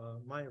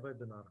my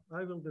webinar.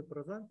 I will be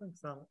presenting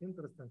some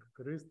interesting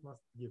Christmas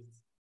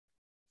gifts.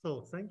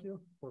 So thank you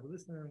for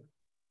listening.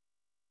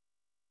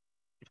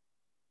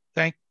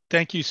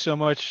 Thank you so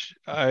much.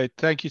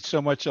 Thank you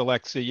so much,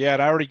 Alexey. Yeah,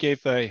 and I already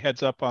gave the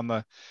heads up on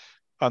the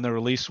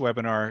release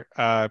webinar.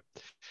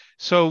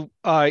 So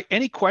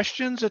any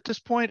questions at this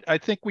point? I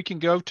think we can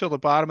go till the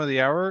bottom of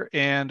the hour,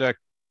 and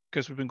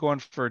because we've been going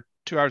for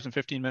 2 hours and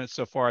 15 minutes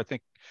so far. I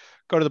think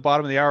go to the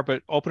bottom of the hour,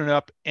 but open it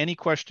up. Any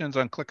questions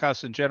on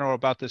ClickHouse in general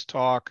about this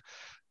talk,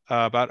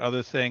 about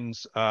other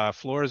things?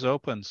 Floor is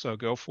open, so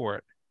go for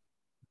it.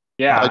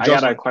 Yeah, I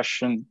got a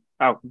question.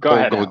 Oh, go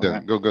ahead.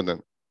 Go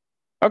then.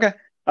 Okay.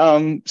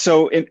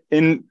 So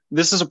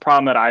this is a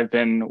problem that I've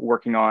been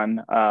working on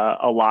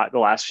a lot the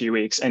last few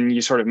weeks, and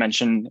you sort of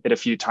mentioned it a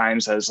few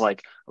times as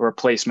like a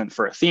replacement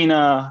for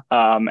Athena.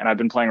 And I've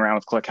been playing around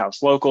with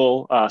ClickHouse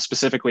Local,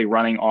 specifically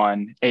running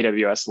on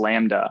AWS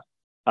Lambda.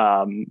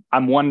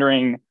 I'm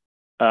wondering,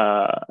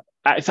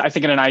 I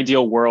think in an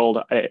ideal world,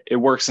 it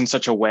works in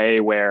such a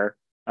way where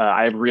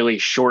I have really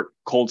short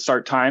cold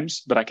start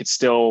times, but I could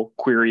still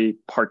query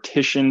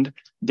partitioned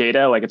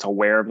data, like it's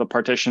aware of the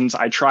partitions.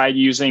 I tried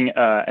using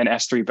an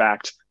S3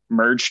 backed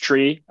merge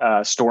tree,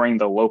 storing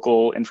the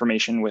local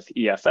information with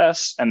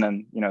EFS, and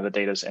then the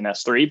data's in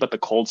S3, but the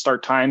cold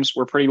start times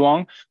were pretty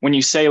long. When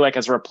you say like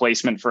as a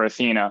replacement for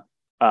Athena,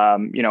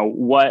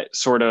 what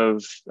sort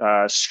of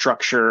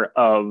structure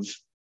of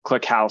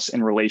ClickHouse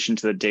in relation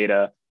to the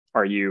data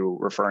are you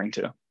referring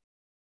to?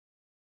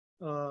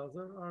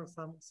 There are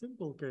some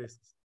simple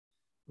cases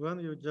when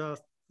you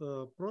just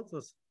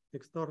process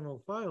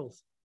external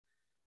files,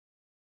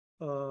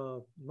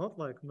 not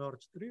like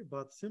merge tree,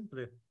 but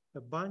simply a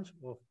bunch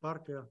of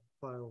Parquet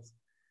files,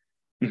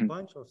 a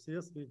bunch of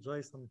CSV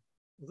JSON.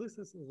 This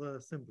is the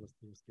simplest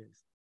use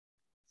case.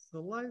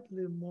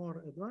 Slightly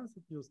more advanced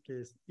use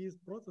case is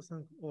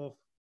processing of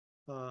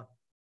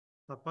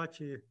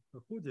Apache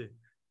Hudi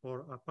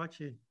or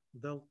Apache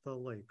Delta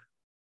Lake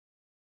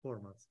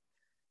formats.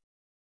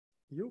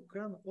 You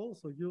can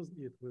also use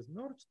it with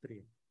merge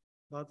tree,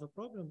 but the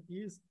problem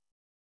is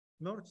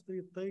merge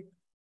tree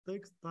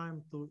takes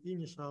time to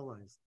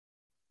initialize.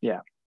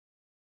 Yeah.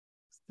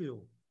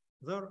 Still,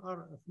 there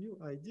are a few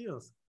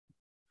ideas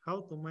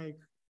how to make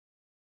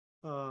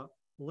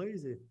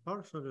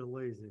partially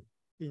lazy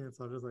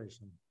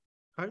initialization,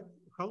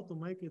 how to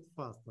make it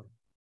faster.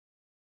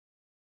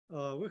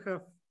 We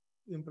have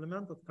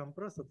implemented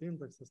compressed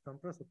indexes,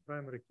 compressed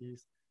primary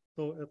keys,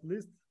 so at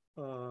least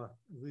the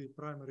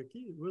primary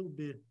key will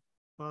be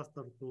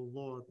faster to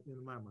load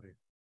in memory,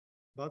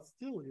 but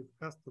still it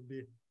has to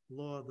be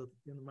loaded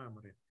in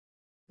memory.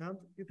 And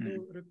it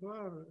will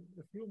require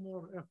a few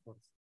more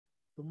efforts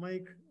to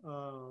make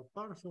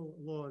partial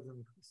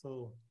loading,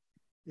 so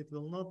it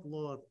will not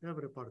load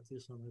every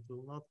partition, it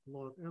will not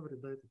load every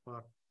data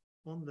part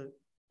on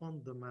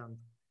demand.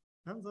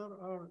 And there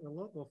are a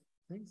lot of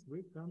things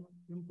we can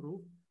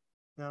improve.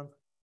 And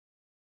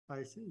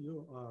I see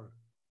you are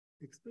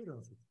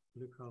experienced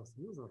ClickHouse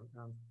user,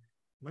 and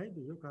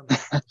maybe you can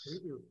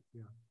contribute.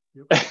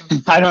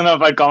 I don't know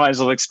if I'd call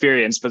myself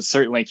experienced, but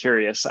certainly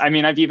curious. I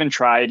mean, I've even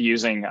tried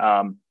using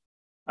the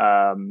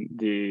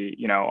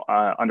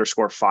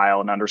underscore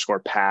file and underscore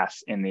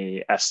path in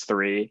the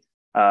S3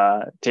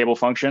 table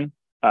function.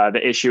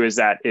 The issue is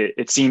that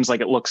it seems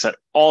like it looks at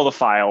all the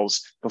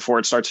files before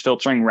it starts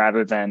filtering,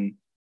 rather than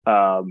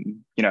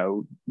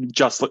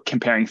just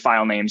comparing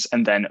file names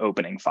and then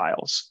opening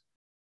files.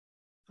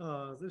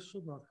 This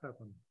should not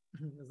happen.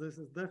 This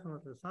is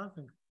definitely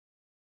something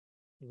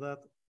that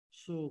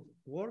should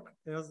work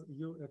as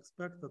you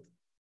expected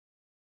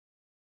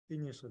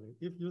initially.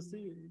 If you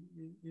see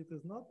it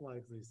is not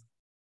like this,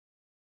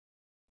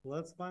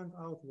 let's find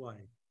out why.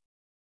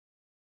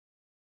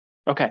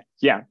 Okay,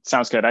 yeah,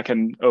 sounds good. I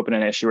can open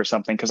an issue or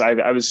something, because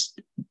I was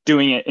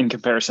doing it in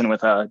comparison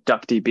with a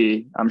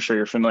DuckDB, I'm sure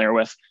you're familiar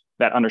with,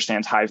 that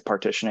understands Hive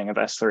partitioning of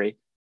S3.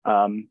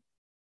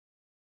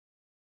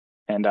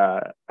 And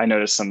I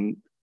noticed some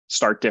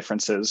stark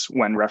differences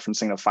when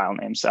referencing the file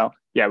name. So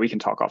yeah, we can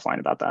talk offline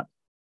about that.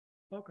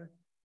 Okay.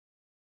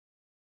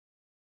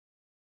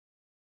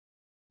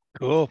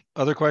 Cool.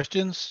 Other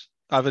questions?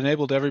 I've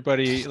enabled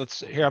everybody.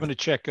 Here, I'm going to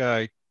check.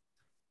 Go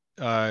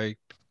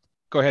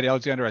ahead,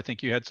 Alexandr. I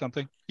think you had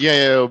something.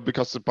 Yeah,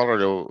 because the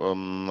parallel,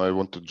 I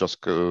want to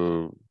just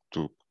to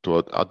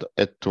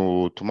add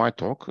to my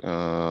talk.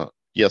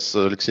 Yes,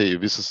 Alexey,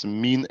 this is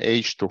mean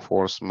age to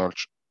force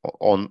merge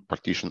on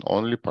partition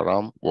only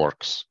param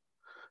works.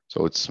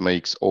 So it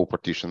makes all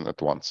partition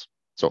at once.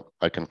 So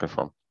I can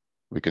confirm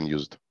we can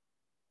use it.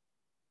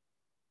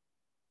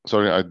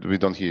 Sorry, we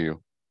don't hear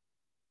you.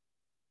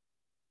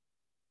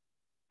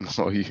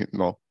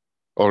 No,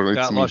 or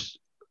it's me.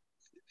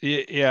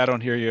 Yeah, I don't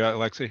hear you,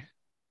 Alexey.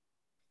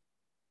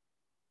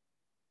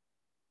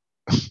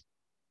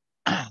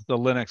 The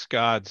Linux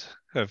gods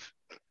have.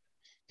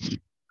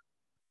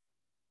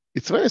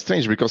 It's very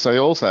strange because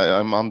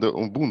I'm under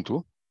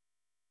Ubuntu.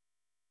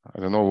 I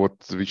don't know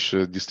which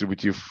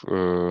distributive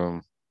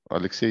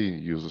Alexey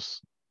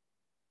uses.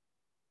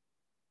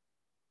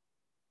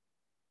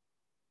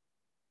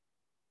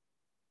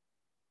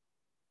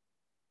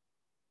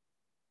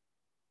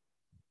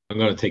 I'm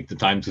going to take the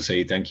time to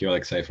say thank you,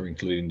 Alexey, for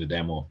including the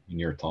demo in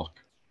your talk.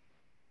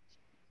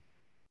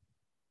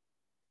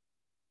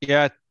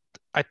 Yeah,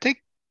 I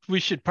think we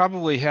should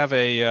probably have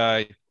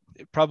a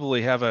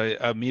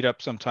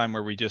meetup sometime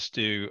where we just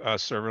do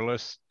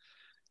serverless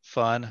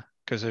fun,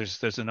 because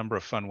there's a number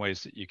of fun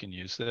ways that you can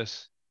use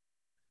this.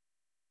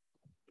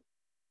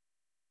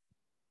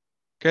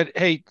 Good.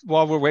 Hey,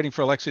 while we're waiting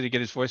for Alexey to get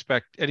his voice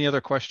back, any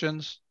other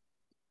questions?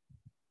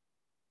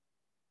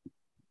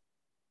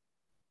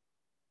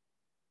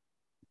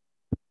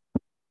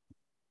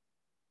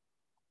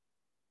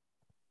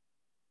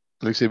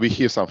 Alexey, we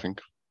hear something.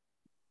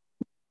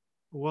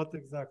 What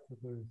exactly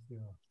do you hear?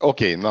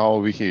 Okay, now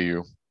we hear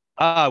you.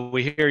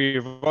 We hear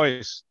your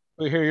voice.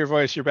 We hear your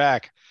voice. You're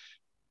back.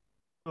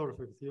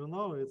 Perfect. You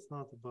know, it's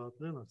not about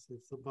Linux.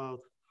 It's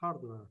about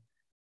hardware,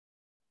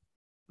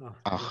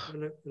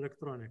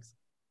 electronics.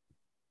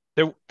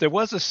 There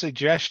was a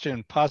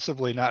suggestion,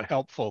 possibly not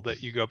helpful,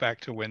 that you go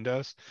back to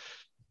Windows.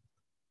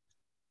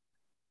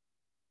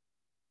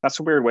 That's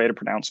a weird way to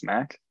pronounce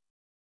Mac.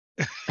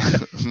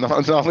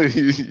 No,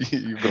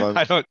 you gone.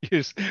 I don't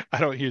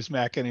use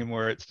Mac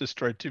anymore. It's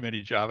destroyed too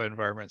many Java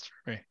environments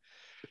for me.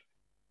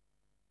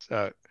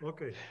 So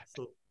okay.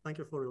 So thank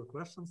you for your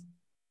questions.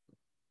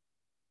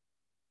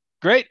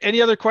 Great.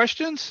 Any other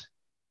questions?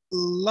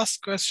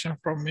 Last question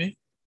from me.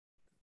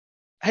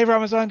 Hey,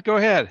 Ramazan, go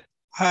ahead.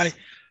 Hi.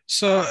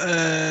 So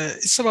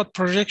it's about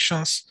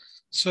projections.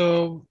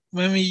 So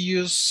when we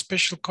use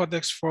special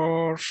codecs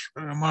for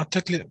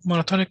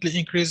monotonically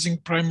increasing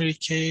primary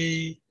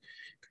key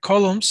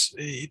columns,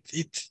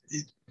 it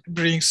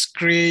brings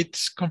great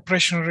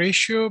compression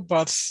ratio,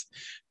 but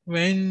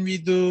when we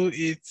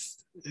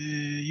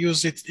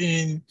use it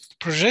in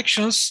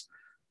projections,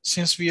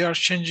 since we are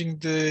changing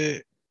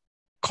the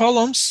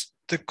columns,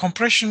 the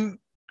compression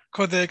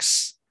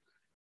codecs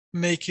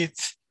make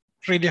it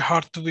really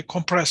hard to be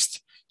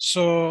compressed.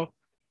 So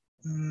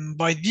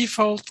by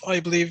default,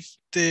 I believe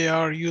they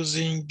are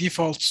using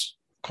default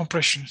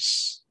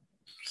compressions.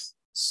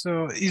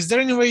 So is there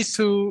any way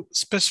to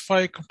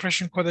specify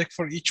compression codec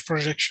for each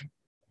projection?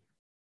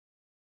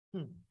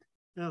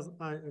 As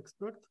I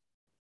expect,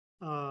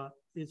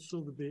 it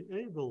should be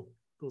able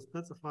to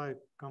specify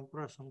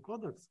compression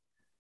codecs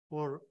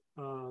for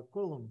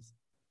columns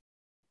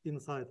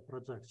inside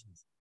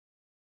projections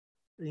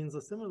in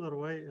the similar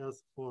way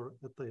as for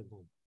a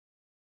table.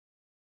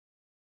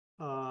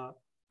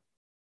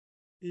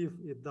 If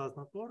it does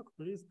not work,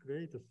 please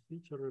create a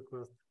feature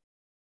request.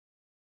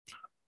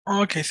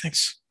 Okay,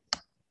 thanks.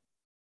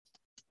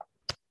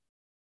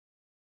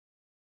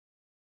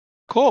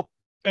 Cool.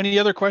 Any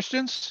other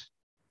questions?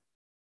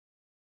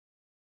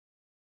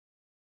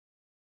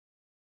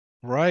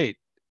 Right.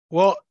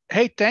 Well,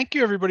 hey, thank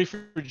you everybody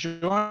for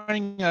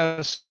joining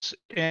us.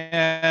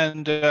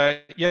 And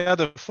yeah,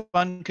 the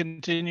fun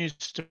continues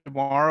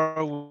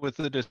tomorrow with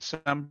the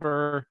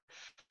December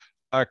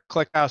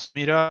ClickHouse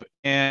meetup,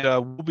 and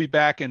we'll be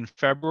back in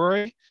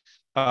February.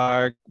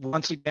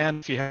 Once again,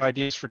 if you have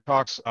ideas for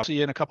talks, I'll see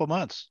you in a couple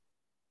months.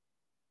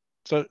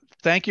 So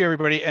thank you,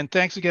 everybody. And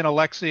thanks again,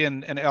 Alexey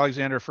and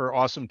Alexandr, for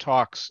awesome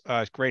talks.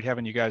 It's great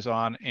having you guys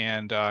on,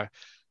 and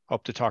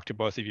hope to talk to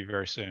both of you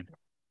very soon.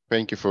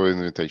 Thank you for the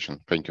invitation.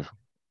 Thank you,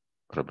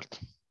 Robert.